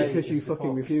can be Bay because is you the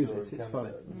fucking department refuse store it, in it's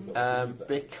Canada.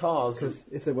 Because Because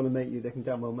if they want to make you, they can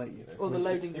damn well make you. Or the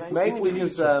loading bay. mainly we need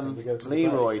because something, we go to the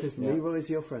Leroy. Because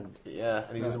Leroy's your friend. Yeah,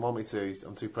 and he doesn't want me to.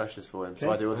 I'm too precious for him, so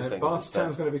Okay. I do other things. Barstown's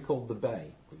instead. going to be called the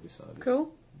Bay, we've decided.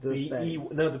 Cool. The Bay.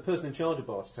 The person in charge of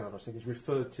Barstown, I think, is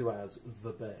referred to as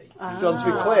the Bay. John, to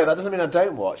be clear, that doesn't mean I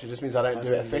don't watch. It just means I don't As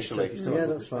do it in officially. Turkish Yeah, term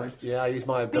that's of fine. respect. Yeah, I use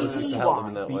my abilities to help them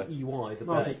in that way. B-E-Y, the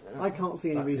Well, Bay. I can't see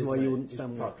any That's reason his why you name, wouldn't his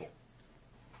stand watch. title.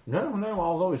 No,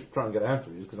 I'll always try and get out of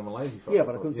it because I'm a lazy fucker. Yeah,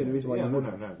 but I couldn't see any reason why you no,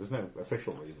 wouldn't. No, there's no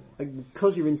official reason.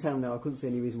 Because you're in town now, I couldn't see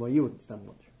any reason why you wouldn't stand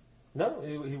watch. No,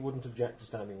 he wouldn't object to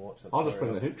standing watch. That's I'll just fair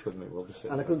bring the enough. hooch with me. We'll just sit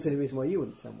And I there. couldn't see any reason why you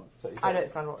wouldn't stand watch. So you I say- don't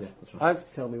stand watch. Yeah, that's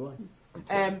right. Tell me why.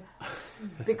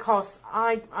 Because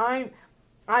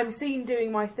I'm seen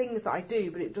doing my things that I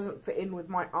do, but it doesn't fit in with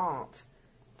my art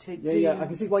to Yeah, do. yeah, I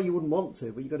can see why you wouldn't want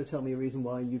to, but you've got to tell me a reason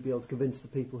why you'd be able to convince the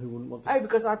people who wouldn't want to. Oh,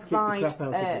 because I Kick the provide crap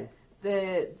out of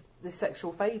you. the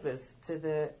sexual favours to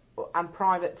the and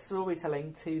private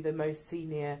storytelling to the most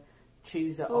senior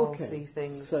chooser Okay. of these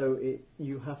things. So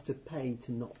you have to pay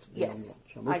to not be on Yes, watch.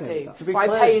 I'm I okay do. with that. To be By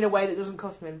clear- paying in a way that doesn't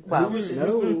cost me. Well, who's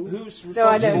No. who's No,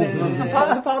 I know, responsible no, no, for-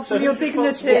 no, no. Apart So from your who's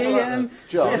responsible dignity, for that?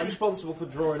 John, Who's responsible for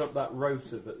drawing up that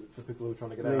rota for people who are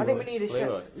trying to get out? I think we need a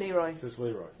Leroy. chef, Leroy. So it's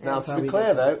Leroy. now That's to how be he clear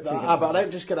gets though, it. but I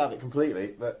don't just get out of it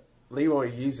completely. But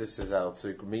Leroy uses Cizelle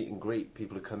to meet and greet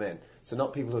people who come in. So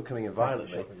not people who are coming in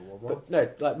violently, shopping or what? but no,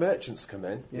 like merchants come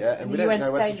in, yeah, and And we you don't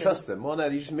know when entertain to trust them. Well, no,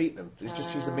 you just meet them. It's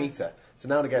just she's a meter. So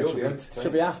now and again, You're she'll the be, entertainer.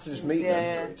 she'll be asked to just meet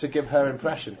Yeah. them to give her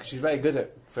impression because she's very good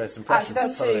at first impressions, Actually,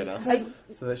 that's funnily true.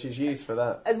 enough. So that she's used for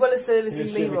that. As well as servicing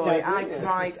Here's Jimmy Leroy, Kemp. I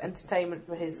provide entertainment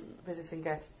for his visiting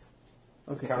guests.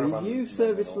 Okay, Caravan. if you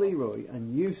service Leroy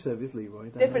and you service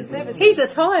Leroy, then Different then- services. He's a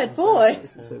tired boy.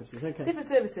 Different services. Okay. Different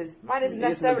services. Mine isn't He is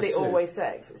necessarily number two. always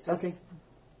sex. It's just Okay,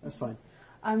 that's fine.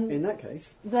 In that case,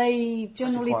 They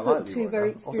generally quite put like two Leroy. very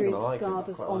I wasn't gonna experienced like him, but I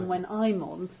guarders quite on like when I'm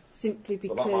on, simply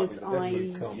Well, that might be because the I.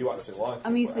 difference. You actually like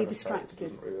I'm him, easily but Emma Character distracted.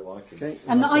 doesn't really like him. okay.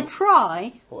 And I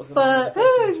try, What was the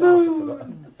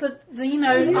but you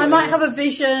know, I might have a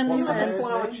vision. What's the And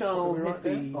flower channel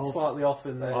hippie Of- slightly off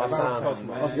in there? Of town.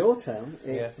 Of your town,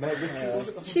 it's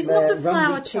she's Mayor not a flower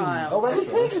Randy King. child. Oh, Randy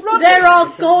King. There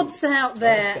are gods out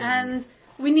there, and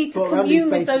we need to But Randy's commune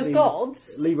with those basically-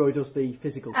 gods. Leroy does the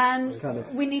physical And kind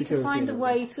of we need to security find a and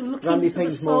way to look Randy into the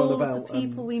Payne's more on soul of about the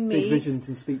people we big meet visions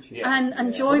and speeches.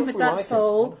 and join with that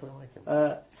soul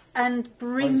Uh, and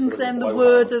bring Randy's them the gonna blow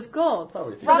word out. of God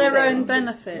Probably if you for their Randy. own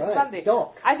benefit. Right. Sandy.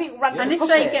 Doc. I think Randy And if Puckett-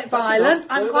 they get violent, enough.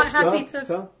 I'm quite happy to.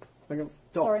 So, hang on.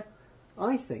 Doc, Sorry.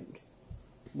 I think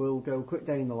we'll go a quick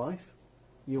day in the life.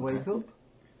 You wake up.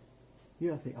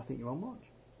 Yeah, I think you're on watch.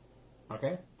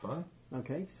 Okay, fine.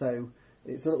 Okay, so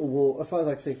it's a little wall. As far as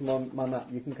I can see from my map,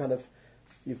 you can kind of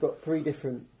you've got 3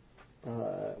 different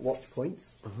watch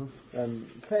points,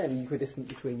 fairly equidistant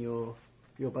between your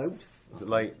boat. Is it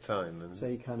late time? And So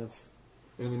you kind of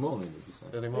Early morning, did you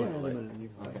say? early yeah, morning, late. no, you-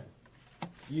 Okay.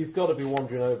 You've got to be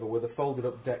wandering over with a folded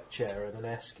up deck chair and an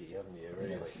esky, haven't you,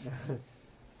 really?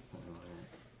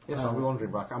 Yes, I'll be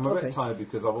wandering back. I'm a Okay. bit tired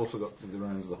because I've also got to do the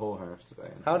rounds of the whorehouse today.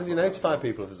 How does he notify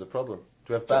people if there's a problem?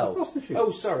 Do we have bells? Prostitute.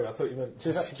 Oh, sorry, I thought you meant... Do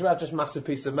we have just massive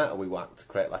pieces of metal we whack to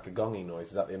create like a gonging noise?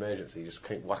 Is that the emergency? You just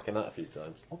keep whacking that a few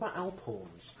times. What about alp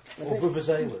horns? Or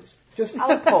vuvuzelas? just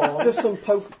Alcohol. just some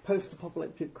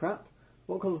post-apocalyptic crap.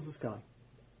 What colour's the sky?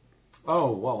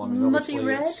 Oh well, I mean, Muddy obviously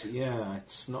red? It's, yeah,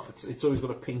 it's not. It's always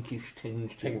got a pinkish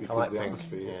tinge to it Pink, I because like the pink.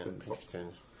 atmosphere Yeah, has been pinkish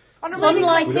tinge. On a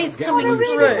Sunlight We don't is get coming blue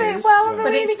through. skies. Well, on a But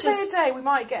really it's clear just- day, we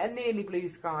might get a nearly blue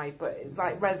sky, but it's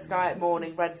like red sky at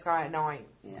morning, red sky at night,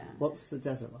 Yeah. What's the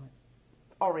desert like?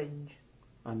 orange.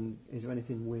 And is there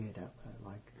anything weird out there,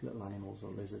 like little animals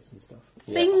or lizards and stuff?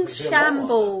 Things It'd be a lot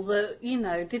shamble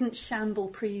that, didn't shamble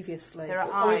previously. There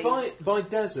are I mean, eyes. by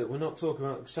desert, we're not talking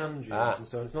about sand dunes Ah. and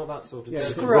so on. It's not that sort of Yeah,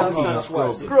 desert. scrub. It's not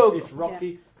southwest. Scrub. It's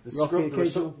rocky. The Rocky, scrub.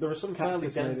 occasional There are some fairly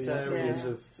cactus dense maybe, yeah. areas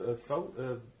Yeah.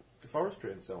 of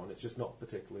forestry and so on. It's just not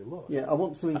particularly lush. Yeah, I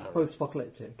want something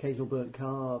post-apocalyptic. Occasional burnt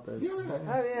car. There's, Oh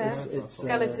yeah. it's,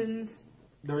 Skeletons.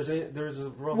 There is a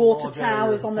rather Water large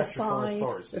towers area on the petrified side.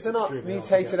 forest. Is there not Extremely hard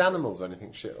to mutated get. animals or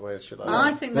anything shit like that?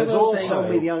 I think there There's will be. also- Tell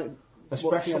me the what's the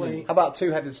especially animal? How about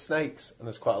two-headed snakes? And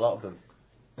there's quite a lot of them.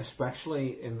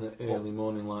 especially in the early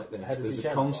morning like this. Heritage There's a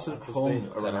Empire, constant because hum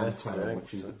they- around Yeah, town, yeah.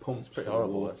 which is the pumps pretty for the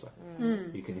horrible, water.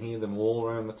 Mm. You can hear them all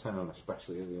around the town,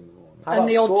 especially early in the morning. How And about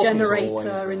the odd scorpions? generator Always,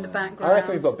 in the I background. I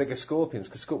reckon we've got bigger scorpions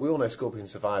because we all know scorpions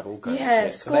survive all kinds Yeah,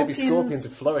 of shit. So maybe scorpions scorpions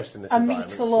have flourished in this a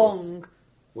environment. metre long.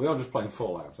 We are just playing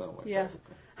Fallout, aren't we? Yeah.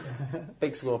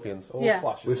 Big scorpions. All Yeah.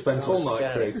 clashes. We've spent all night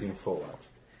Scary. creating Fallout.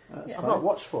 That's I've fine. not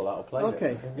watched Fallout or played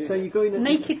Okay, it. so you're going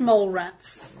Naked mole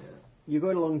rats. you're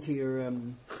going along to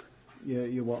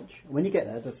your watch. When you get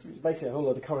there, there's basically a whole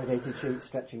load of corrugated sheets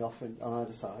stretching off on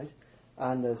either side,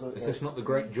 and there's Is this not the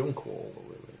Great Junk Wall?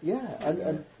 yeah,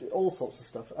 and all sorts of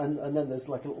stuff, and then there's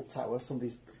like a little tower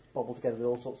somebody's bobbled together with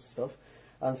all sorts of stuff,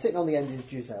 and sitting on the end is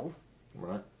Giselle,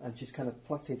 Right. and she's kind of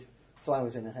plaited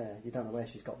flowers in her hair. You don't know where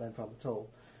she's got them from at all,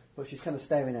 but she's kind of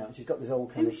staring out. And she's got this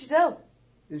old kind Who's of Giselle?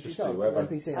 Who's Just Giselle? whoever.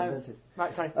 NPC Oh. invented.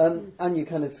 Right, sorry. And you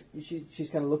kind of, she's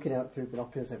kind of looking out through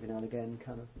binoculars every now and again,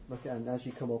 kind of looking, and as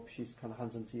you come up, she's kind of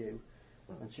hands them to you,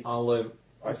 and she.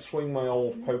 I swing my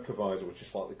old poker visor, which is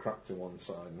slightly cracked to one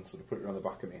side, and sort of put it around the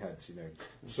back of my head,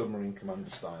 submarine commander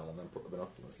style, and then put the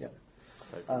binoculars. Yeah.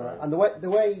 And the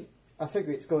way I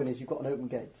figure it's going is you've got an open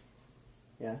gate,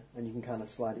 yeah, and you can kind of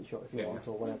slide it shut if you Yeah. want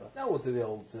or whatever. Now we'll do the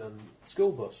old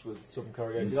school bus with some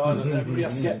corrugated iron and everybody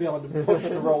has to get behind and push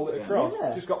to roll it across. Yeah.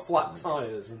 It's just got flat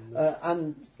tyres.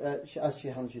 And As she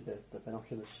hands you the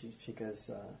binoculars, she goes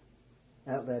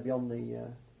out there beyond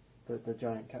the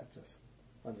giant cactus,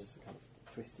 and there's kind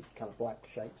of twisted, kind of black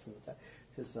shapes in the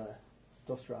there's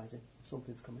dust rising.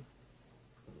 Something's coming.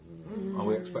 Are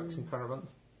we expecting caravans?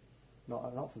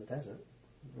 Not from the desert.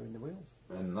 They're in the wheels.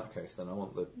 In that case, then I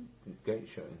want the gate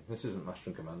shutting. This isn't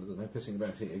Master and Commander. There's no pissing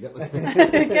about here. Get the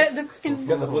Get the fucking-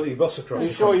 get the bloody bus across. are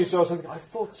you sure you saw something? I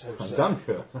thought so, I'm sir. damn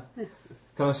sure.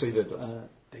 Can I see the dust?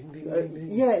 Ding, ding, ding, ding.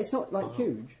 Yeah, it's not like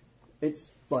huge.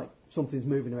 It's like something's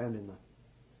moving around in there.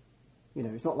 You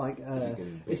know, it's not like Is it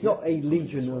getting it's bigger? not a Something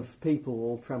legion this way? of people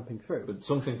all tramping through, But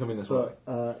something coming this way.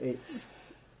 but it's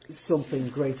something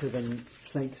greater than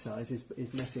snake size is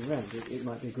messing around. It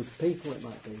might be a group of people. It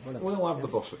might be whatever. We'll have the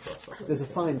bus across. I think. There's a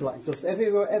fine black dust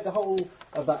everywhere. The whole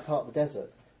of that part of the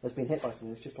desert has been hit by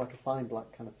something. It's just like a fine black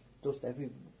kind of dust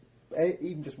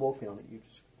even just walking on it, you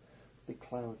just big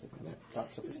clouds of kind of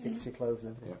that stuff that sticks to your clothes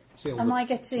and everything. Yeah. See all Am the- I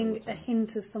getting a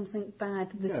hint of something bad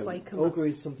this No, way coming? Ogre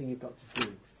is something you've got to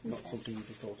do, not something you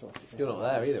just thought of. You're not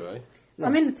there either, eh? No.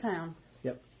 I'm in the town.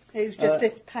 Yep. It was just Uh,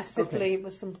 if passively okay. it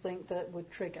was something that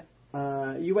would trigger.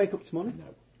 You wake up this morning.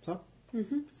 No.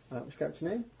 So, which character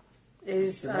name?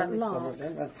 Is Lark.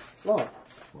 Lark.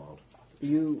 Wild.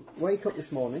 You wake up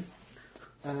this morning,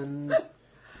 and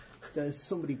there's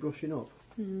somebody brushing up.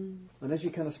 And as you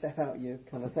kind of step out, you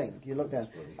kind of think, you look down,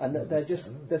 and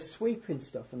they're sweeping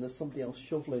stuff, and there's somebody else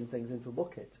shoveling things into a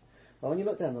bucket. And when you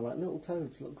look down, they're like little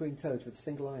toads, little green toads with a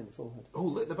single eye in the forehead. Oh,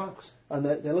 lit the backs. And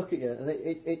they look at you, and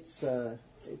it's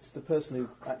the person who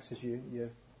acts as your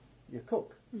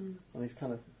cook, and he's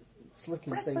kind of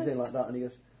slicking things in like that, and he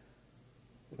goes,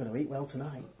 "We're going to eat well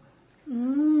tonight."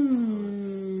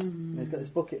 And he's got this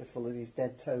bucket full of these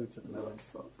dead toads at the moment.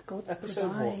 God Episode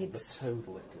 1, The provides. Toad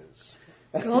Lickers.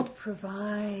 God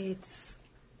provides.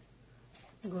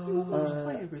 Let's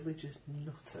play a religious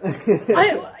nutter.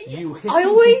 You hit I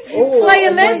always Oh, play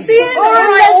a amazing. lesbian, Or a I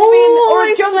lesbian, or a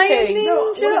always play junkie. a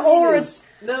ninja, or a...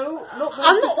 No, not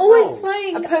I'm not always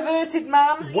playing... A perverted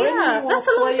man. When Yeah, you that's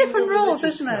are a lot of playing different roles,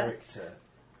 religious isn't it? character,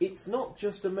 it's not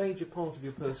just a major part of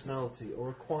your personality or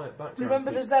a quiet background.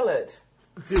 Remember the piece. zealot?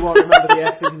 Do I remember the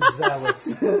effing zealot?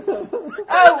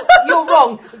 Oh, you're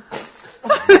wrong.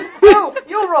 Oh,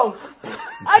 you're wrong.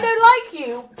 I don't like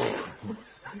you.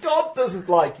 God doesn't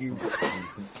like you.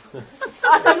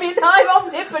 I mean, I'm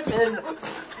omnipotent.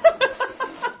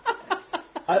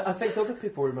 I think other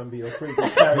people remember your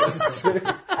previous characters too.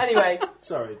 Anyway,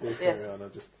 Sorry, do Yes. carry on. I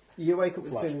just You wake up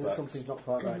with the feeling that Flashbacks. something's not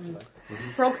quite right today.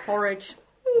 Frog porridge.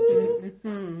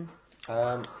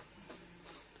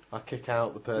 I kick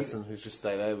out the person who's just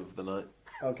stayed over for the night.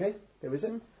 Okay, who is it?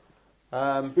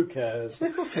 Who cares?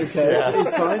 Who cares?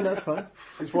 It's fine, that's fine.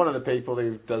 He's one of the people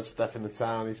who does stuff in the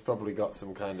town. He's probably got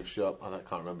some kind of shop. I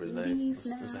can't remember his name.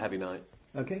 It was a heavy night.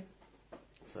 Okay.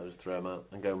 So I just throw him out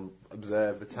and go and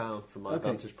observe the town from my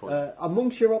vantage point.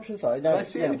 Amongst your options, Can I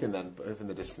see anything then, but in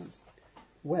the distance?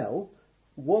 Well,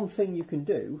 one thing you can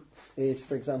do is,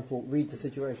 for example, read the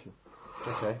situation,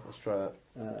 Okay, let's try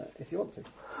that. if you want to.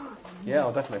 Yeah,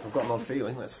 I'll definitely. If I've got an odd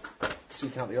feeling, let's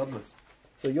seek out the oddness.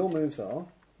 So your moves are,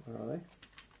 where are they?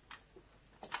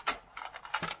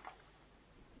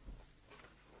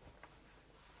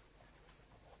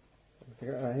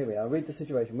 Here we are. Read the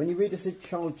situation. When you read a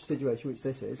charged situation, which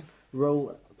this is,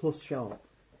 roll plus sharp.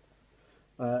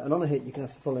 And on a hit, you can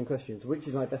ask the following questions: which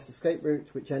is my best escape route?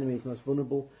 Which enemy is most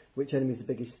vulnerable? Which enemy is the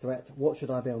biggest threat? What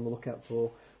should I be on the lookout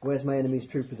for? Where's my enemy's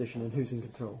true position and who's in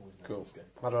control? Cool.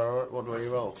 What do I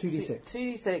roll? 2d6.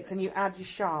 2d6, and you add your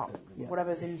sharp, Yeah.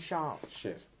 whatever's in sharp.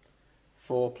 Shit.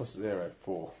 4 plus 0,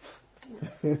 4.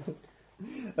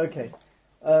 Okay.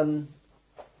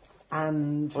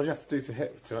 And What do you have to do to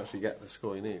hit to actually get the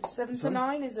score you need? 7 to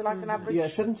 9 is like an average. yeah,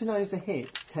 7 to 9 is a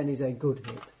hit. 10 is a good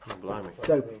hit. Oh, blimey.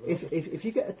 So if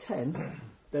you get a 10,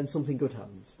 then something good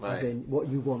happens. As Right. in, what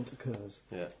you want occurs.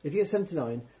 Yeah. If you get 7 to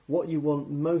 9, what you want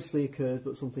mostly occurs,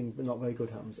 but something not very good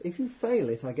happens. If you fail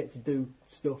it, I get to do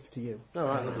stuff to you. All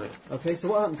right, lovely. Okay, so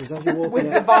what happens is, as you're With walking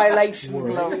the out, violation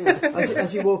glove.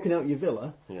 as you're walking out your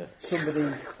villa, Yeah.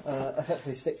 somebody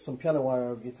effectively sticks some piano wire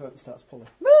over your throat and starts pulling.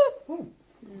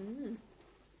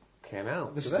 Okay,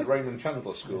 now. This is Do the they? Raymond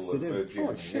Chandler School Yes, of they do. June.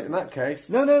 Oh, shit, in that case.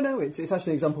 No, it's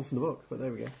actually an example from the book, but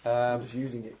there we go. I'm just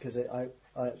using it because I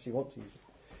actually want to use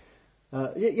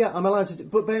it. Yeah, I'm allowed to.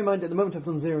 But bear in mind, at the moment, I've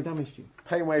done 0 damage to you.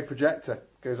 Pain wave projector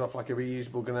goes off like a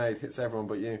reusable grenade, hits everyone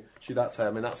but you. That's her.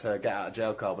 I mean, that's her get out of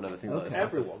jail card and everything like Okay. that.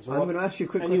 Everyone's. I'm going to ask you a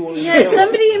quick Anyone question. in Yeah,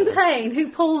 somebody in pain who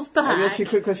pulls I'm going to back. ask you a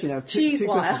quick question now. Two Cheese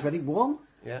wire. questions. Ready? One,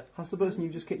 Yeah. has the person you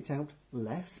just kicked out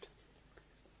left?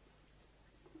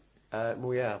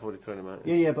 Well, yeah, I've already thrown him out.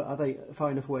 Yeah, but are they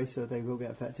far enough away so they will get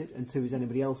affected? And two, is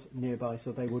anybody else nearby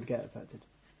so they would get affected?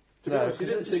 To be honest, you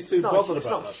didn't seem it's too not, bothered it's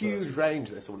about not that huge person. range,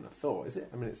 this, I wouldn't have thought, is it?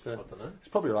 I mean, it's I don't know. it's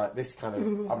probably like this kind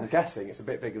of, I'm guessing it's a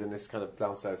bit bigger than this kind of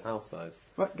downstairs house size.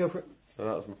 Right, go for it. So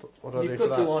that was my, what do I You do could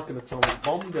for do that? like an atomic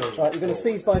bomb going. Right, you're going to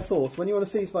seize by force. When you want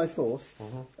to seize by force,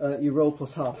 you roll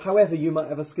plus half. However, you might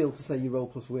have a skill to say you roll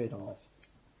plus weird on this.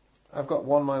 I've got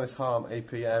 1 minus harm,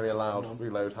 AP area loud,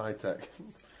 reload high tech.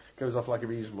 Goes off like a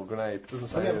reusable grenade. Doesn't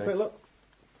say Have a quick anything. look.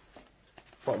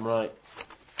 Bottom right.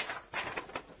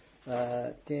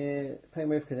 Pain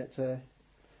wave connector.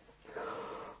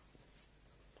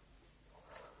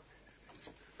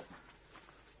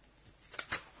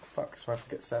 Fuck, so I have to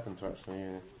get 7 to actually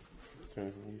do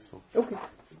anything useful. Okay.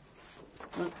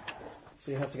 Right.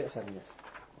 So you have to get 7, yes.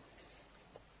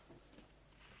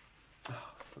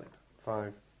 Flip.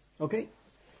 5. Okay.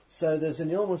 So there's an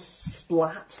enormous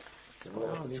splat.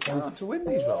 It's hard to win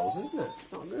these rolls, isn't it?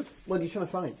 It's not good. Well, you're trying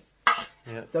to fight.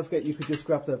 Yeah. Don't forget, you could just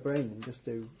grab their brain and just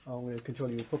do, I'm going to control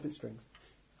you with puppet strings.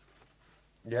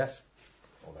 Yes.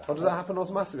 Or does that happen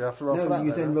automatically? I have to roll for No, that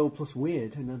you then huh? roll plus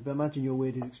weird, and imagine your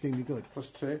weird is extremely good. Plus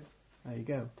 2. There you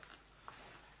go.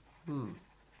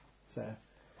 So,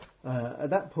 at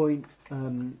that point,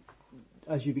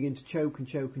 as you begin to choke and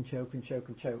choke and choke and choke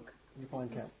and choke, you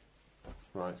blank out.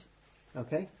 Right.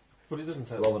 Okay? But it doesn't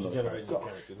tell Roll us to another generate your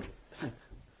character. Does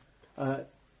it?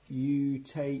 You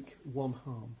take 1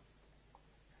 harm.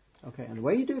 Okay, and the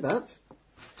way you do that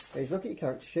is look at your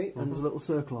character sheet, and there's a little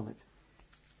circle on it.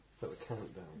 So the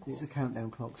countdown. It's a countdown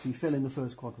clock, so you fill in the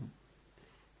first quadrant.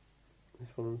 This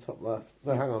one on the top left.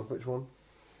 No, hang on, which one?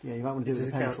 Yeah, you might want to It do it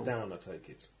is with a a pencil. countdown, I take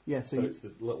it. Yeah, So so it's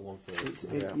the little one first.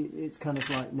 it's kind of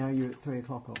like now you're at 3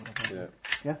 o'clock or whatever.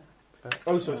 Yeah. Yeah?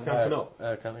 Oh, so it's counting up.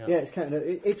 Counting up. Yeah, it's kind of,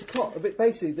 it's a clock. But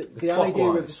basically, the It's idea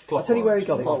of clockwise, I'll tell you where he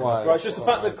got it. Clockwise. Right, it's just the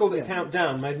fact they've called it Yeah.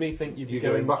 countdown made me think you'd be You're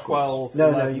going going backwards. 12, No,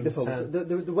 11, you go forward.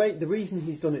 10. The reason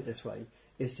he's done it this way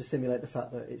is to simulate the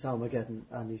fact that it's Armageddon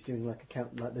and he's doing like a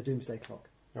count, like the Doomsday Clock.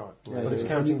 Right, Yeah, but it's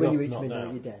when counting you up, reach not midnight,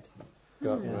 down. you're dead.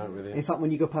 Got Yeah. right with you. In fact,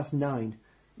 when you go past 9,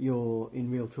 you're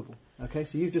in real trouble. Okay,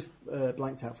 so you've just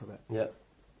blanked out for a bit. Yeah.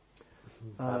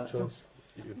 Uh, Bad choice.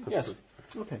 Yes.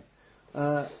 Okay.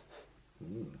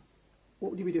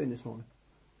 What would you be doing this morning?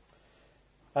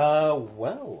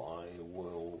 Well, I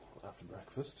will, after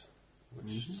breakfast,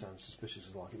 which sounds suspicious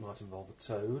like it might involve a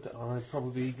toad, I'd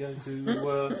probably go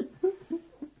to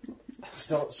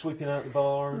start sweeping out the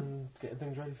bar and getting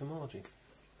things ready for Margie.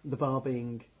 The bar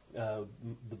being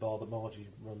the bar that Margie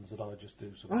runs, that I just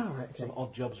do some, Ah, right, okay. some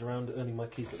odd jobs around earning my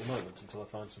keep at the moment until I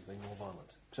find something more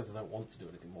violent. Except I don't want to do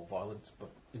anything more violent, but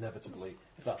inevitably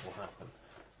that will happen.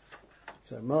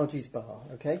 So Margie's bar,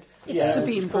 okay. It's to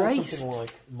be it's called embraced. something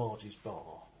like Margie's Bar.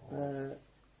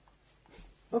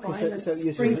 Okay, Violence so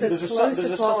you brings us There's a closer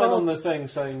sign to our on the gods. thing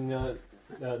saying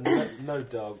no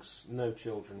dogs, no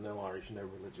children, no Irish, no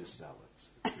religious zealots.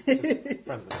 It's a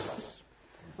friendly place.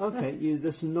 okay.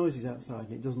 There's some noises outside,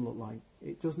 and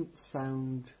it doesn't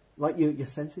sound like your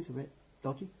senses are a bit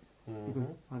dodgy.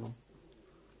 Mhm. Hang on.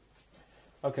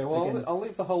 Okay, well, Again. I'll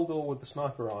leave the whole door with the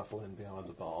sniper rifle in behind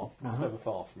the bar. It's Uh-huh. never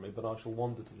far from me, but I shall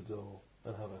wander to the door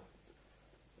and have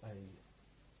a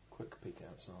quick peek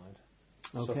outside,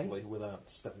 Okay. subtly, without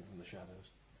stepping from the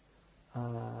shadows.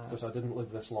 Because I didn't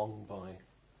live this long by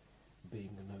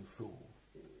being a no fool.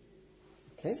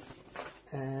 Okay.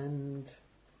 And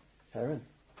Heron,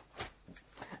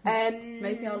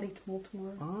 Maybe I'll eat more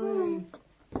tomorrow.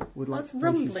 I would like That's to place you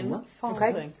rumbling, somewhere. not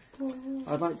Okay. farting.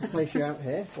 I'd like to place you out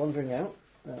here, wandering out.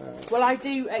 Well, I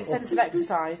do extensive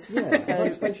exercise. Yeah, I'd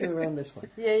like to place you around this way,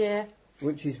 Yeah.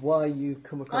 which is why you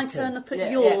come across I turn here. up at Yeah,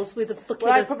 yours with a bucket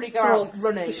Well, I of probably go out frogs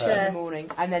running to in share. the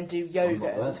morning and then do yoga not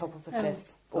at the there. top of the Oh.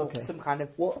 cliff. Or Okay. some kind of,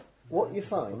 What you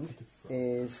find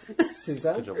is Good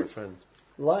Suzanne job with friends.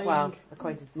 lying, well,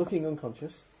 acquainted. looking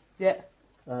unconscious, Yeah.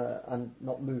 and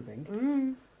not moving.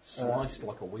 Mm. Sliced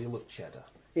like a wheel of cheddar.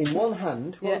 In one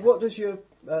hand, Yeah. what does your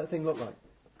thing look like?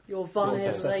 Your The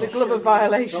violation. glove of Not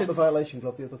violation. the violation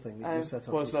glove, the other thing that you Oh. set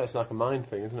up. Well, it's like a mind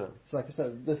thing, isn't it? It's like I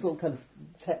said, this little kind of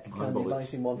tech kind of bullets.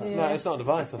 device in one hand. Yeah. No, it's not a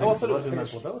device. I think Oh, I it's thought a it was a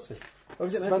mental mental ability. Oh,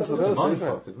 is it It's mental mental ability? ability, It's isn't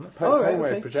a it? mindfuck, isn't it? Oh, right, Pain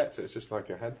wave okay. projector, it's just like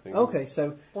a head thing. Okay,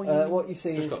 so what you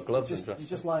see Just is got gloves just, and dressed you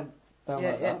just up. lie down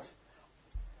Yeah, like yeah. that.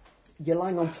 You're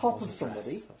lying on top of Wasn't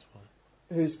somebody dressed, that's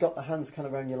why. who's got the hands kind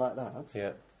of around you like that.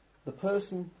 Yeah. The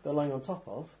person they're lying on top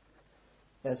of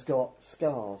has got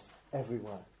scars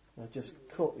everywhere. They're just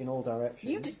cut in all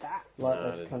directions. You did that. Like No, I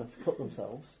they've didn't. kind of cut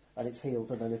themselves, and it's healed,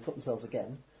 and then they've cut themselves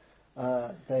again.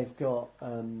 They've got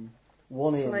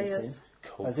one ear Flayers.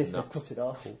 missing, as if they've cut it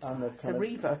off, and they've It's a kind of...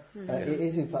 reaver. It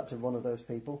is in fact one of those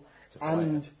people, It's a flyer.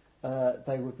 and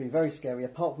they would be very scary,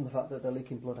 apart from the fact that they're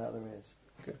leaking blood out of their ears.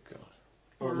 Good God.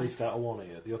 Or at least out of one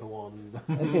ear. The other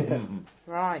one...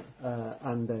 Right.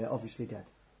 And they're obviously dead.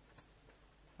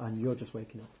 And you're just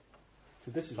waking up. So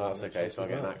this is Oh, that's what okay, so I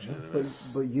get an action in a But, minute.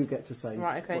 but you get to say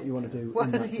Right, okay. what you want to do Well,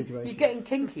 in that situation. you're getting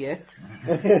kinkier.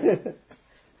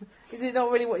 Is it not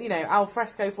really what, al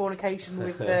fresco fornication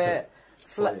with the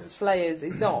Flayers. flayers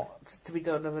is not to be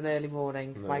done of an early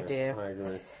morning, No, my dear. I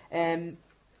agree.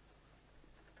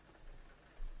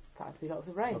 That'd be lots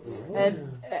of rain.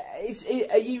 rain.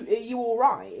 Are you all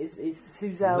right? Is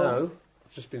Suzelle? No,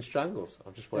 I've just been strangled.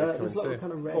 I've just woken there's a little to.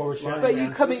 kind of red Or a line shadow. But you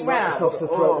coming round? across the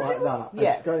throat like that. and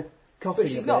Yeah. she's kind of coughing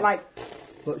But she's a not bit, like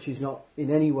But she's not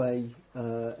in any way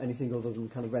anything other than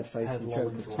kind of red face and Headlong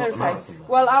choking. into not a okay. marathon,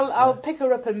 Well, I'll pick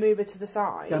her up and move her to the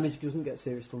side. Damage doesn't get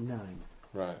serious till 9.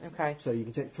 Right. Okay. So you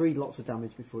can take 3 lots of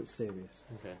damage before it's serious.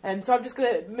 Okay. So I'm just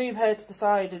going to move her to the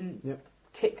side and Yep.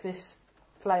 kick this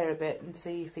flayer a bit and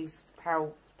see if he's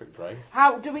Bit brave.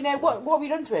 how do we know what have you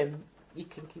done to him? You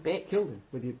kinky bitch. Killed him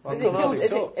with your... I've Is it got killed? an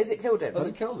Is army it killed him? Has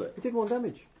it killed it? It did 1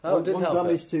 damage. Oh, it did one help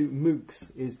damage to Mooks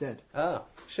is dead. Ah,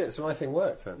 shit, so my thing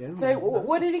worked then. Yeah. So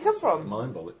where did he come from?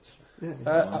 Mind bullets.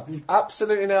 Yeah.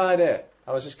 Absolutely no idea.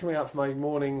 I was just coming out for my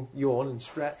morning yawn and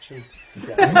stretch and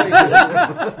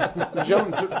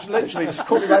jumped, literally just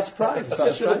caught me by surprise. and started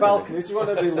Just to the strangling. balcony, so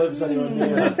nobody lives anywhere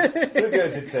near. We're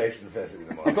going to Temptation Fest in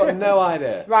the morning. I've got no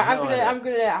idea. Right, No I'm idea.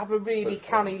 gonna have a really That's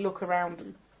fine. canny look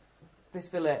around this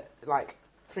villa, like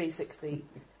 360,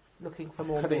 looking for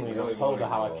more Couldn't mooks. you not told her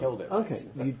how I killed it? Okay,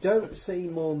 you don't see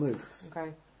more Mooks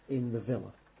Okay, in the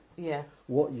villa. yeah,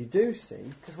 What you do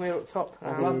see because we're up top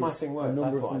I'm now. glad my is thing a works. number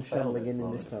I of thought I them failed shambling it.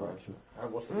 in this direction.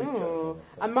 What's the Ooh. reach?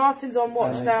 And Martin's on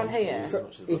watch And down here.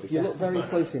 If you look very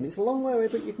closely, and it's a long way away,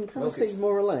 but you can kind of Milk it. see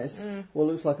more or less Mm. what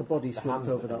looks like a body The slipped hands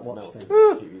over that that watch melt.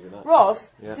 thing. Keep using that. Ross,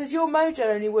 Yeah. does your mojo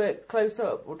only work close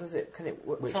up, or can it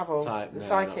Which travel? type? The No,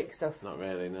 psychic stuff. Not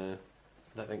really, no.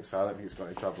 I don't think so. I don't think it's got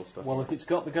any travel stuff. Well, if it's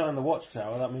got the guy in the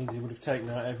watchtower, that means he would have taken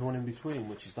out everyone in between,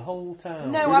 which is the whole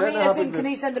town. No, We I don't mean, have as in, a- can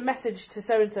he send a message to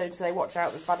so and so to say, "Watch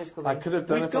out, the bad is coming"? I could have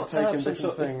done We've if got I'd to have taken some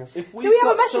different sort things. If we've we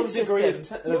have a got some message degree of...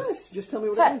 system? Yes, just tell me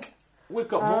what it is. Tech. We've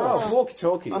got Oh. more.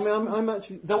 Walkie-talkies. I mean, I'm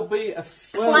actually... There'll be a Well,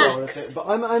 floor of it, but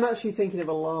I'm actually thinking of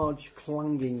a large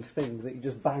clanging thing that you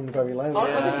just bang very loudly.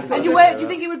 Yeah. And where do you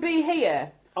think it would be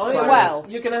here? Well.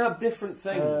 You're going to have different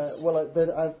things.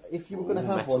 If you were going to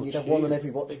have metal one, you'd have one on tube.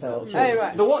 every watchtower. Oh,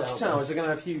 right. The watchtowers are going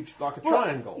to have huge, like a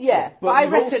triangle. Yeah, but But I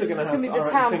you're reckon also it's going to going to have be the I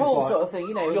reckon, town things hall like- sort of thing,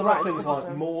 you know. You'll right have things in front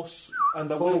like of- Morse, and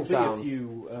there Calling will be a sounds.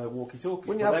 few walkie-talkies.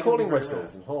 When you but have they're gonna calling be very whistles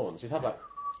rare. and horns, you'd have like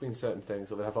been certain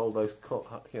things, or they'd have all those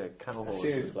camel horns.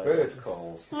 Serious like- bird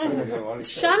calls.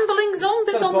 Shambling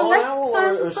zombies Is that a on the barn owl or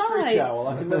left-hand a screech side. owl?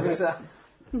 I can never tell.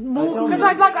 Because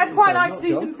I'd quite like to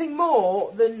do Not something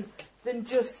more than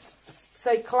just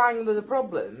say clang. There's a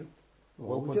problem.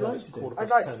 What would you like to do? I'd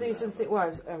like to do something.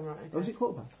 Well, oh right. Oh, is it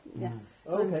quarterback? Yes.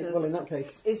 Okay, Splinters. well in that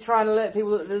case, It's trying to alert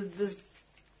people that there's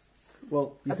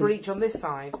well, you a can, breach on this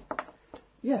side.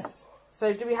 yes.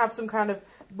 So do we have some kind of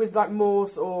with like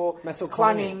Morse or Metal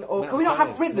clanging, or Metal can we not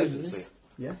have clanging, rhythms? emergency.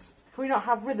 Yes. Can we not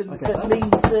have rhythms Okay. that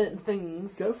mean certain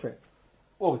things? Go for it.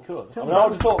 Well, we could. Tell I me.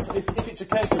 would have thought if it's a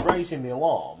case of raising the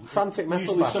alarm, Frantic metal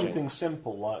usually bashing. something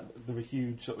simple like the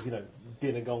huge sort of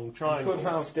dinner gong You triangles. could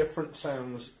have different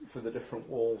sounds for the different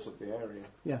walls of the area.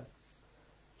 Yeah.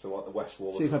 So like the west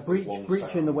wall. So if a is breach one in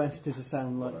sound. the west is a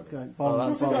sound like bong, Oh,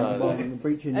 that's bong, a good bong, idea. and the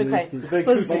breach in the Okay. east is They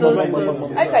Buzz, could buzz, be buzz.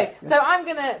 amended. Okay, so I'm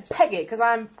gonna peg it because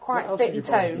I'm quite What else fit would you and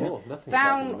probably toned. Oh, nothing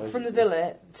Down about from the emergency.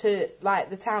 villa to like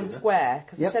the town square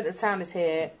because Yep. the centre of town is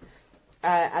here,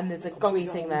 and there's a gongy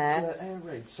thing there. Air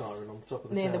raid siren on top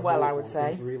of the Near town the well, hall I would one say.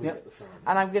 does really Yep. get the fan.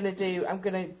 And I'm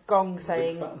gonna gong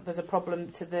saying fan. there's a problem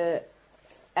to the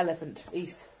elephant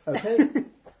east. okay.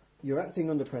 You're acting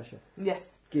under pressure.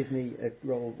 Yes. Give me a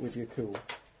roll with your cool.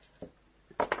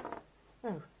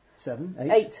 Oh. 7,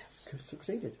 8.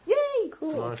 Succeeded. Yay!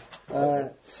 Cool. Nice.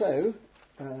 Where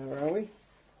are we?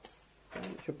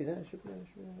 It should be there. Should be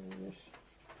there. Yes.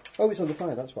 Oh, it's under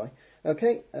fire. That's why.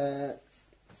 Okay.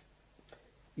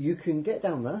 You can get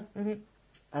down there,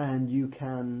 and you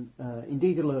can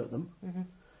indeed alert them.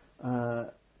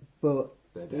 But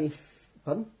They're dead. if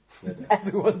pardon? They're dead.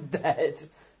 Everyone's dead.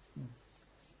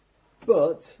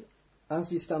 But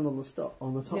as you stand on the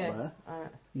top Yeah. there,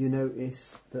 Alright. you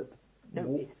notice that No.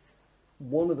 w-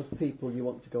 one of the people you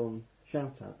want to go and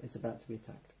shout at is about to be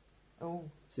attacked. Oh.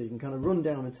 So you can kind of run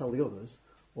down and tell the others,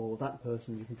 or that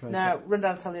person you can try and No, say- run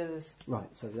down and tell the others. Right,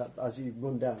 so that, as you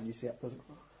run down, you see that person.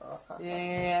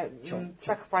 Yeah.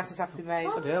 Sacrifices have to be made.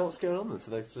 Oh, yeah, what's going on then? So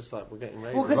they're just like, we're getting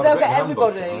raided. Well, 'cause Got a they'll bit get of ambush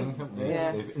everybody. going, haven't they?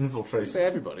 Yeah. They've infiltrated. Say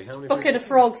everybody, how many Bucket of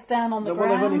frogs down on the Well,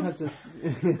 they've only ground.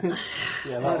 had to.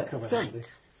 Yeah, that'll cover handy.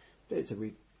 It's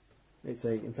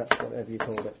a, in fact, whatever you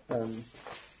called it, a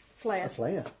Flare.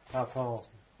 flayer. How far?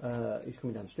 He's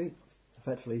coming down the street.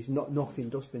 Effectively, he's not knocking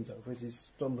dustbins over. He's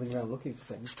stumbling around looking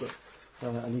for things, but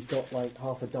and he's got like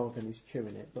half a dog and he's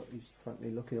chewing it, but he's frankly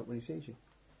looking up when he sees you,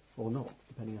 or not,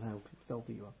 depending on how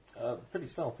stealthy you are. Pretty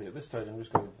stealthy at this stage. I'm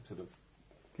just going sort of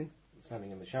Okay.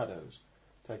 standing in the shadows,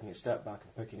 taking a step back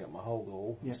and picking up my hold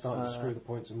all, Yeah, and starting to screw the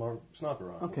points of my sniper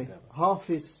rifle Okay, together. half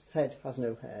his head has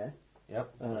no hair,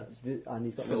 Yep. and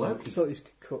he's got Phil no. Oakey. So he's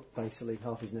cut basically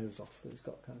half his nose off. So he's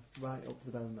got kind of right up to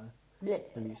the bone there, Yeah.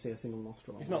 and you see a single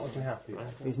nostril. He's on not the looking side.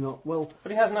 happy. He's not. Well,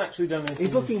 But he hasn't actually done anything.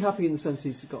 he's looking happy in the sense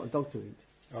he's got a dog to eat.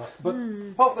 Right. But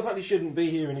apart from the fact he shouldn't be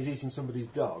here and he's eating somebody's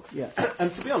dog, Yeah.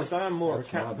 and to be honest, I am more That's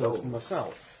a cat my dog. person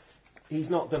myself. He's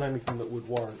not done anything that would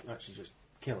warrant actually just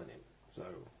killing him. So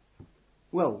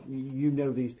Well, you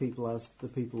know these people as the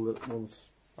people that once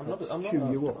I'm not a but,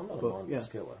 mindless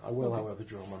killer. I will, however,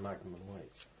 draw my magnum and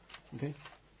wait. Okay,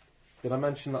 Did I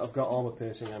mention that I've got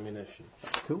armour-piercing ammunition?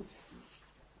 that's cool.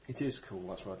 It is cool.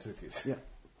 That's why I took it. Yeah.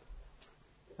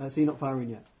 So you're not firing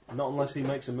yet. Not unless he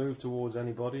makes a move towards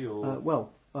anybody, or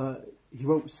He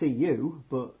won't see you,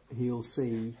 but he'll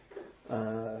see. Who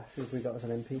have we got as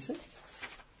an NPC?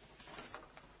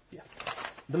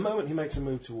 the moment he makes a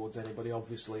move towards anybody,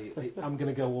 obviously, I'm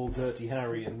going to go all Dirty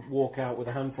Harry and walk out with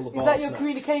a handful of Is bar that your snacks.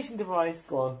 communication device?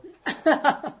 Go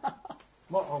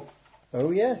on.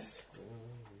 Oh yes.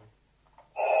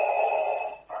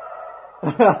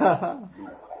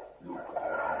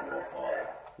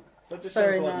 That just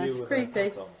Very sounds like nice. you with Creepy.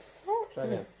 that on. Try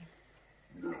again.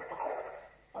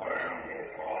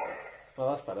 Oh,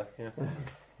 that's better, yeah.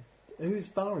 Whose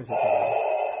bar is it? by the way?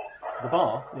 The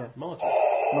bar? Yeah. Marge's.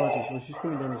 Margie's. Well, she's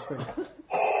coming down the street.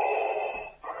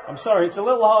 I'm sorry, it's a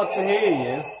little hard to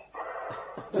hear you.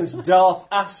 Since Darth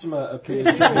Asthma appears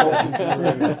to have walked into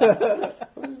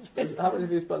the room. How many of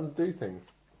these buttons do things?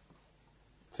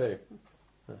 2.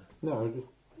 No,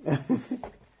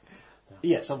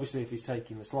 Yes, obviously, if he's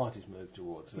taking the slightest move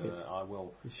towards her, Yes. I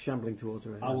will He's shambling towards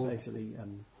her. I will- Basically,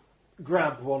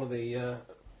 grab one of the.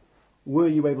 were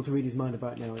you able to read his mind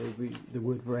about now? It would be, the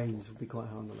word brains would be quite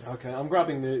hard on it. Okay, I'm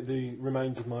grabbing the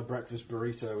remains of my breakfast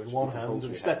burrito in one hand and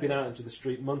compulsory stepping out into the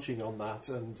street, munching on that,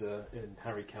 and in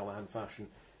Harry Callahan fashion,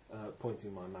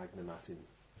 pointing my magnum at him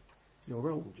Your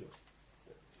roll.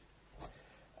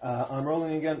 I'm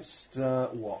rolling against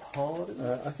what? Hard? Is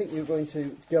it? I think you're going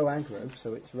to go aggro,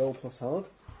 so it's roll plus hard.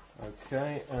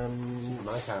 Okay.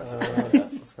 My character.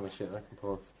 That's kind of shit I can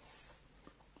pull off.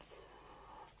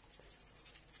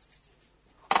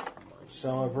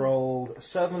 So I've rolled a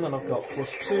 7 and I've got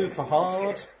 +2 for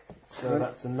hard. So Right.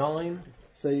 that's a 9.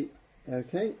 So,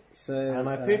 okay, so... And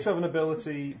I appear to have an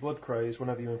ability, Blood Craze,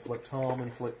 whenever you inflict harm,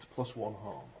 inflict +1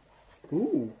 harm.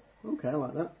 Ooh, okay, I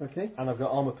like that, okay. And I've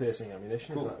got armour piercing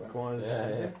ammunition, Cool. if that requires...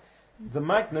 Yeah. The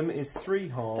Magnum is 3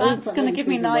 harm. That's In fact, gonna you give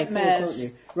me choose them by force, nightmares. aren't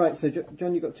you? Right, so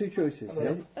John, you've got two choices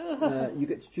here. You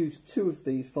get to choose two of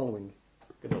these following.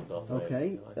 Good old Darth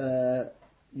Okay, Vader.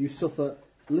 you suffer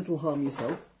little harm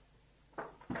yourself.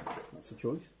 That's a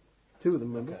choice. Two of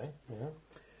them, remember. Okay, yeah.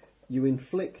 You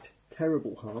inflict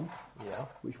terrible harm, Yeah.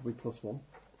 which will be +1.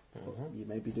 Mhm. You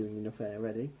may be doing enough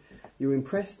already. You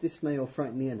impress, dismay or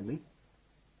frighten the enemy.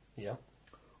 Yeah.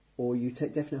 Or you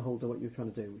take definite hold of what you're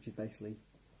trying to do, which is basically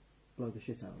blow the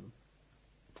shit out of them.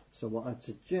 So what I'd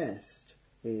suggest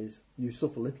is you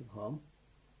suffer little harm,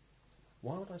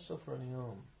 Why would I suffer any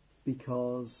harm?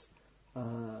 because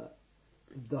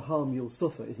the harm you'll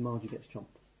suffer is Margie gets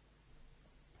chomped,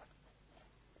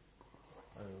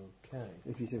 Okay.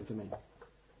 if you see what I mean.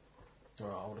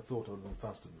 Alright, I would have thought I would have been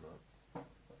faster than that.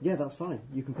 Yeah, that's fine.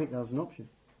 You can pick that as an option.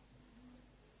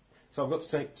 So I've got to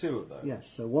take 2 of those. Yes,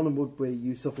 so one would be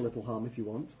you suffer little harm if you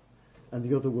want, and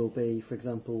the other will be, for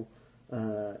example,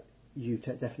 you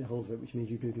take definite hold of it, which means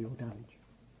you do your damage.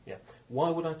 Yeah. Why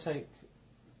would I take...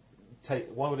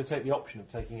 Why would I take the option of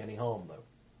taking any harm, though?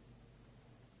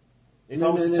 If I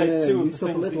was to take 2 you of the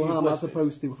suffer things that little you've harm as listed...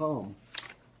 opposed to harm.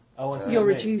 Oh, I see You're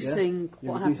what you mean. reducing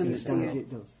You're what reducing happens the to damage you. it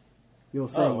does. You're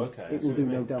saying Oh, okay. I it see will what do you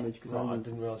no mean. damage because Right, I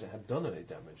didn't realise it had done any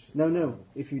damage. No,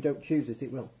 if you don't choose it,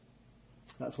 it will.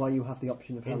 That's why you have the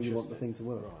option of how you want the thing to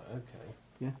work. Right, okay.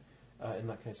 Yeah. In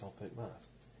that case, I'll pick that.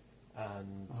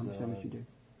 And How much damage you do?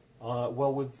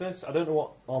 well, with this, I don't know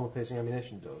what armour-piercing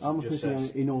ammunition does. Armour it just piercing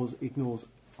says ignores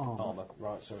armour. armour.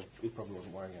 Right, so he probably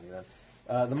wasn't wearing any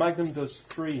then. The Magnum does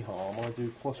 3 harm. I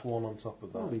do +1 on top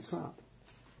of that. Holy crap.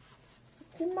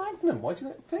 Fucking Magnum, why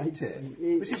didn't I pick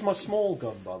it? This is my small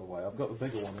gun, by the way. I've got the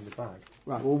bigger one in the bag.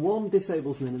 Right, well, 1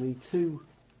 disables an enemy, 2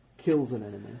 kills an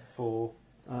enemy, For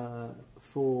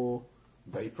 4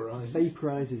 Vaporised.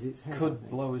 vaporises its head. I could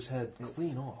think. blow his head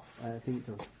clean off. I think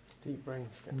it does. Deep brain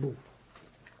scan.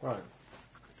 Right.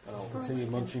 And I'll continue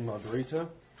munching my burrito.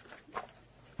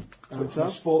 And Put my so,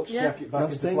 sports Yeah. jacket back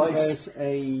into Rusting place. as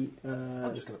a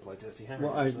I'm just going to play Dirty Harry.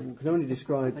 what I actually. can only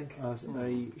describe I think. as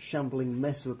a shambling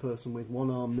mess of a person with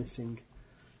one arm missing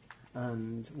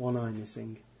and one eye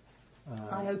missing.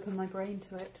 I open my brain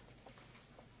to it.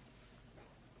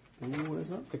 What is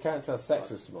that? If the character has sex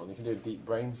with someone, you can do a deep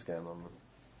brain scan on them.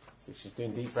 So she's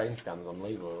doing deep brain scans on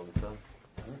Leroy all the time.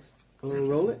 I'll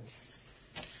roll it.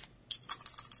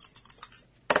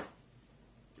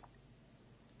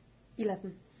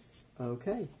 $11.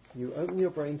 Okay, you open your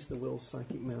brain to the Will's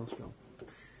psychic maelstrom.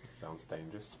 Sounds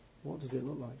dangerous. What does it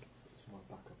look like? It's my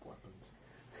backup weapon.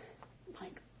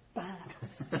 Like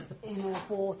bats in a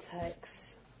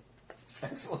vortex,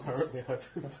 Excellent. Apparently I've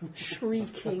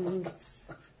shrieking.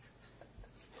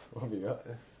 What have you got?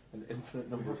 An infinite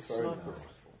number of throwing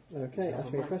arrows. Okay,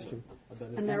 ask me a question.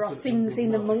 And there are things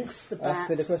in amongst the Ask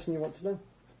me the bats. question you want to know.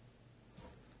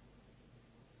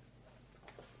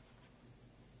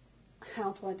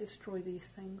 How do I destroy these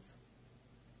things?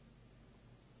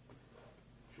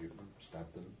 Shoot them,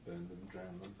 stab them, burn them,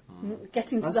 drown them.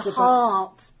 Getting to That's the the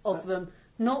heart of them,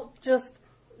 not just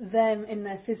them in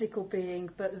their physical being,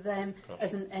 but them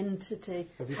as an entity.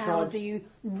 Have you How tried- do you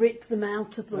rip them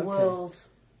out of the Okay. world?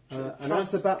 And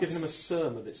as the bats, giving them a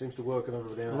sermon that seems to work on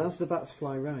everybody and else. as the bats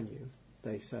fly around you,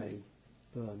 they say,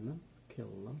 burn them, kill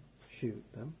them, shoot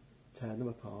them, tear them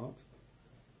apart,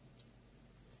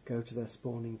 go to their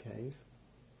spawning cave,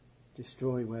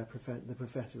 destroy where the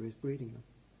professor is breeding them,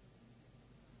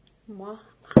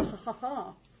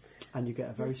 Mwah. and you get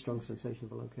a very strong sensation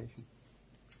of a location.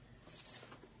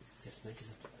 Yes, making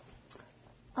it.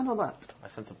 And on that, I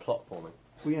sense a plot forming.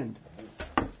 we end.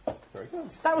 Very good.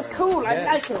 That was cool. I Yeah,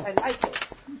 like it's it. I like it.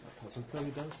 Hasn't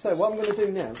clearly done. So what I'm going to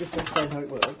do now, just to explain how it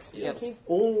works, Yep.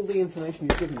 all the information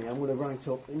you've given me I'm going to write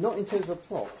up, not in terms of a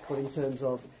plot, but in terms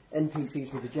of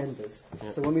NPCs with agendas.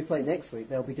 Yeah. So when we play next week,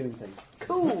 they'll be doing things.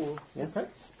 Cool. Yeah? Okay.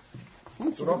 So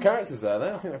we've got characters there,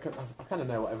 though. I think I kind of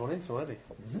know what everyone is already.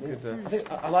 It's good, I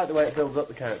think I like the way it builds up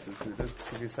the characters because it does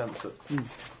give you a sense that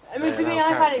I mean, for Yeah, me, no,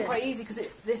 I find it character. quite easy because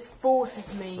this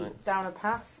forces me Right. down a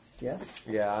path. Yeah.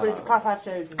 Yeah. but it's a path I've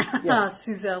chosen. Ah,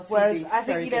 Suzelle. Whereas I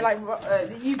think, like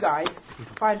you guys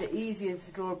find it easier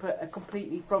to draw up a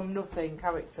completely from nothing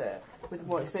character with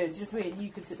more experience. Just me, you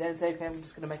could sit there and say, okay, I'm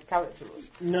just going to make a character.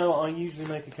 No, I usually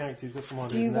make a character who's got some Do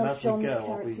ideas, you and then want as we John's go, I'll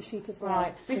character be... sheet as well?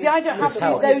 Right. You see, I don't have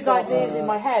helps. those ideas in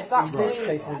my head. That's In this me.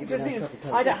 case, I'll give you Just an me.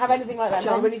 extra I don't have anything like that.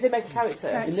 No, John? when you say make a character,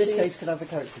 In this case, could I have the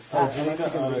characters? Oh, I'm so you actually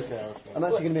don't- gonna oh, be- okay, okay. I'm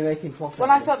actually going to be making plot. when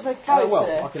I start to make a character,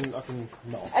 Well, I can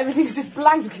not. everything's just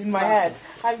blank in my head.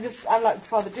 I'm like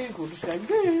Father Dougal, just going,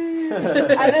 "Goo." And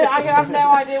then I have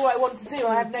no idea what I want to do.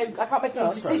 I can't make any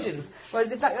that's fair decisions.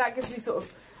 Whereas if that gives me sort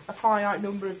of a finite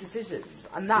number of decisions,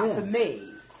 and that Yeah. for me,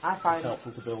 I find It's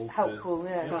helpful to build. helpful.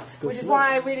 Yeah, That's good which to is know.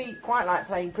 why I really quite like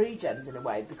playing pre-gens in a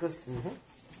way, because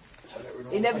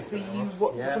inevitably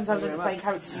Yeah, sometimes very when you're much. playing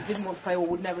characters you didn't want to play or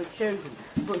would never have chosen,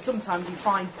 but sometimes you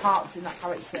find parts in that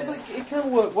character. Yeah, but it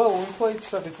can work well. When we played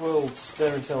Savage Worlds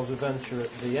Daring Tales Adventure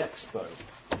at the Expo,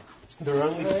 there were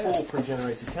only 4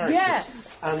 pre-generated characters, Yeah.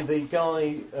 and the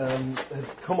guy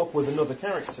had come up with another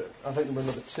character. I think there were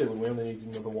another 2, and we only needed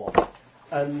another 1.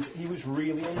 And he was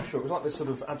really unsure. It was like this sort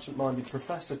of absent-minded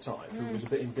professor type who was a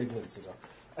bit indignant as well.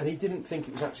 And he didn't think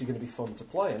it was actually going to be fun to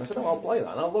play. And I said, oh, I'll play that.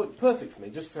 And I'll look perfect for me,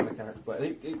 just to have a character play. And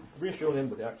it reassured him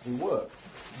that it actually worked.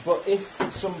 But if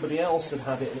somebody else had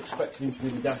had it and expected him to be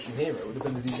the dashing hero, it would have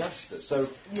been a disaster. So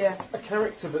Yeah. a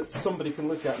character that somebody can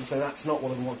look at and say, that's not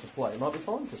what I want to play, might be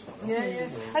fine for someone else. Yeah, yeah.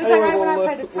 And it's Anyway, like when I we'll,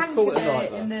 played a we'll tank call it a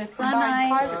night in then. the combined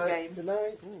Bye. pirate game. Good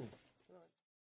night.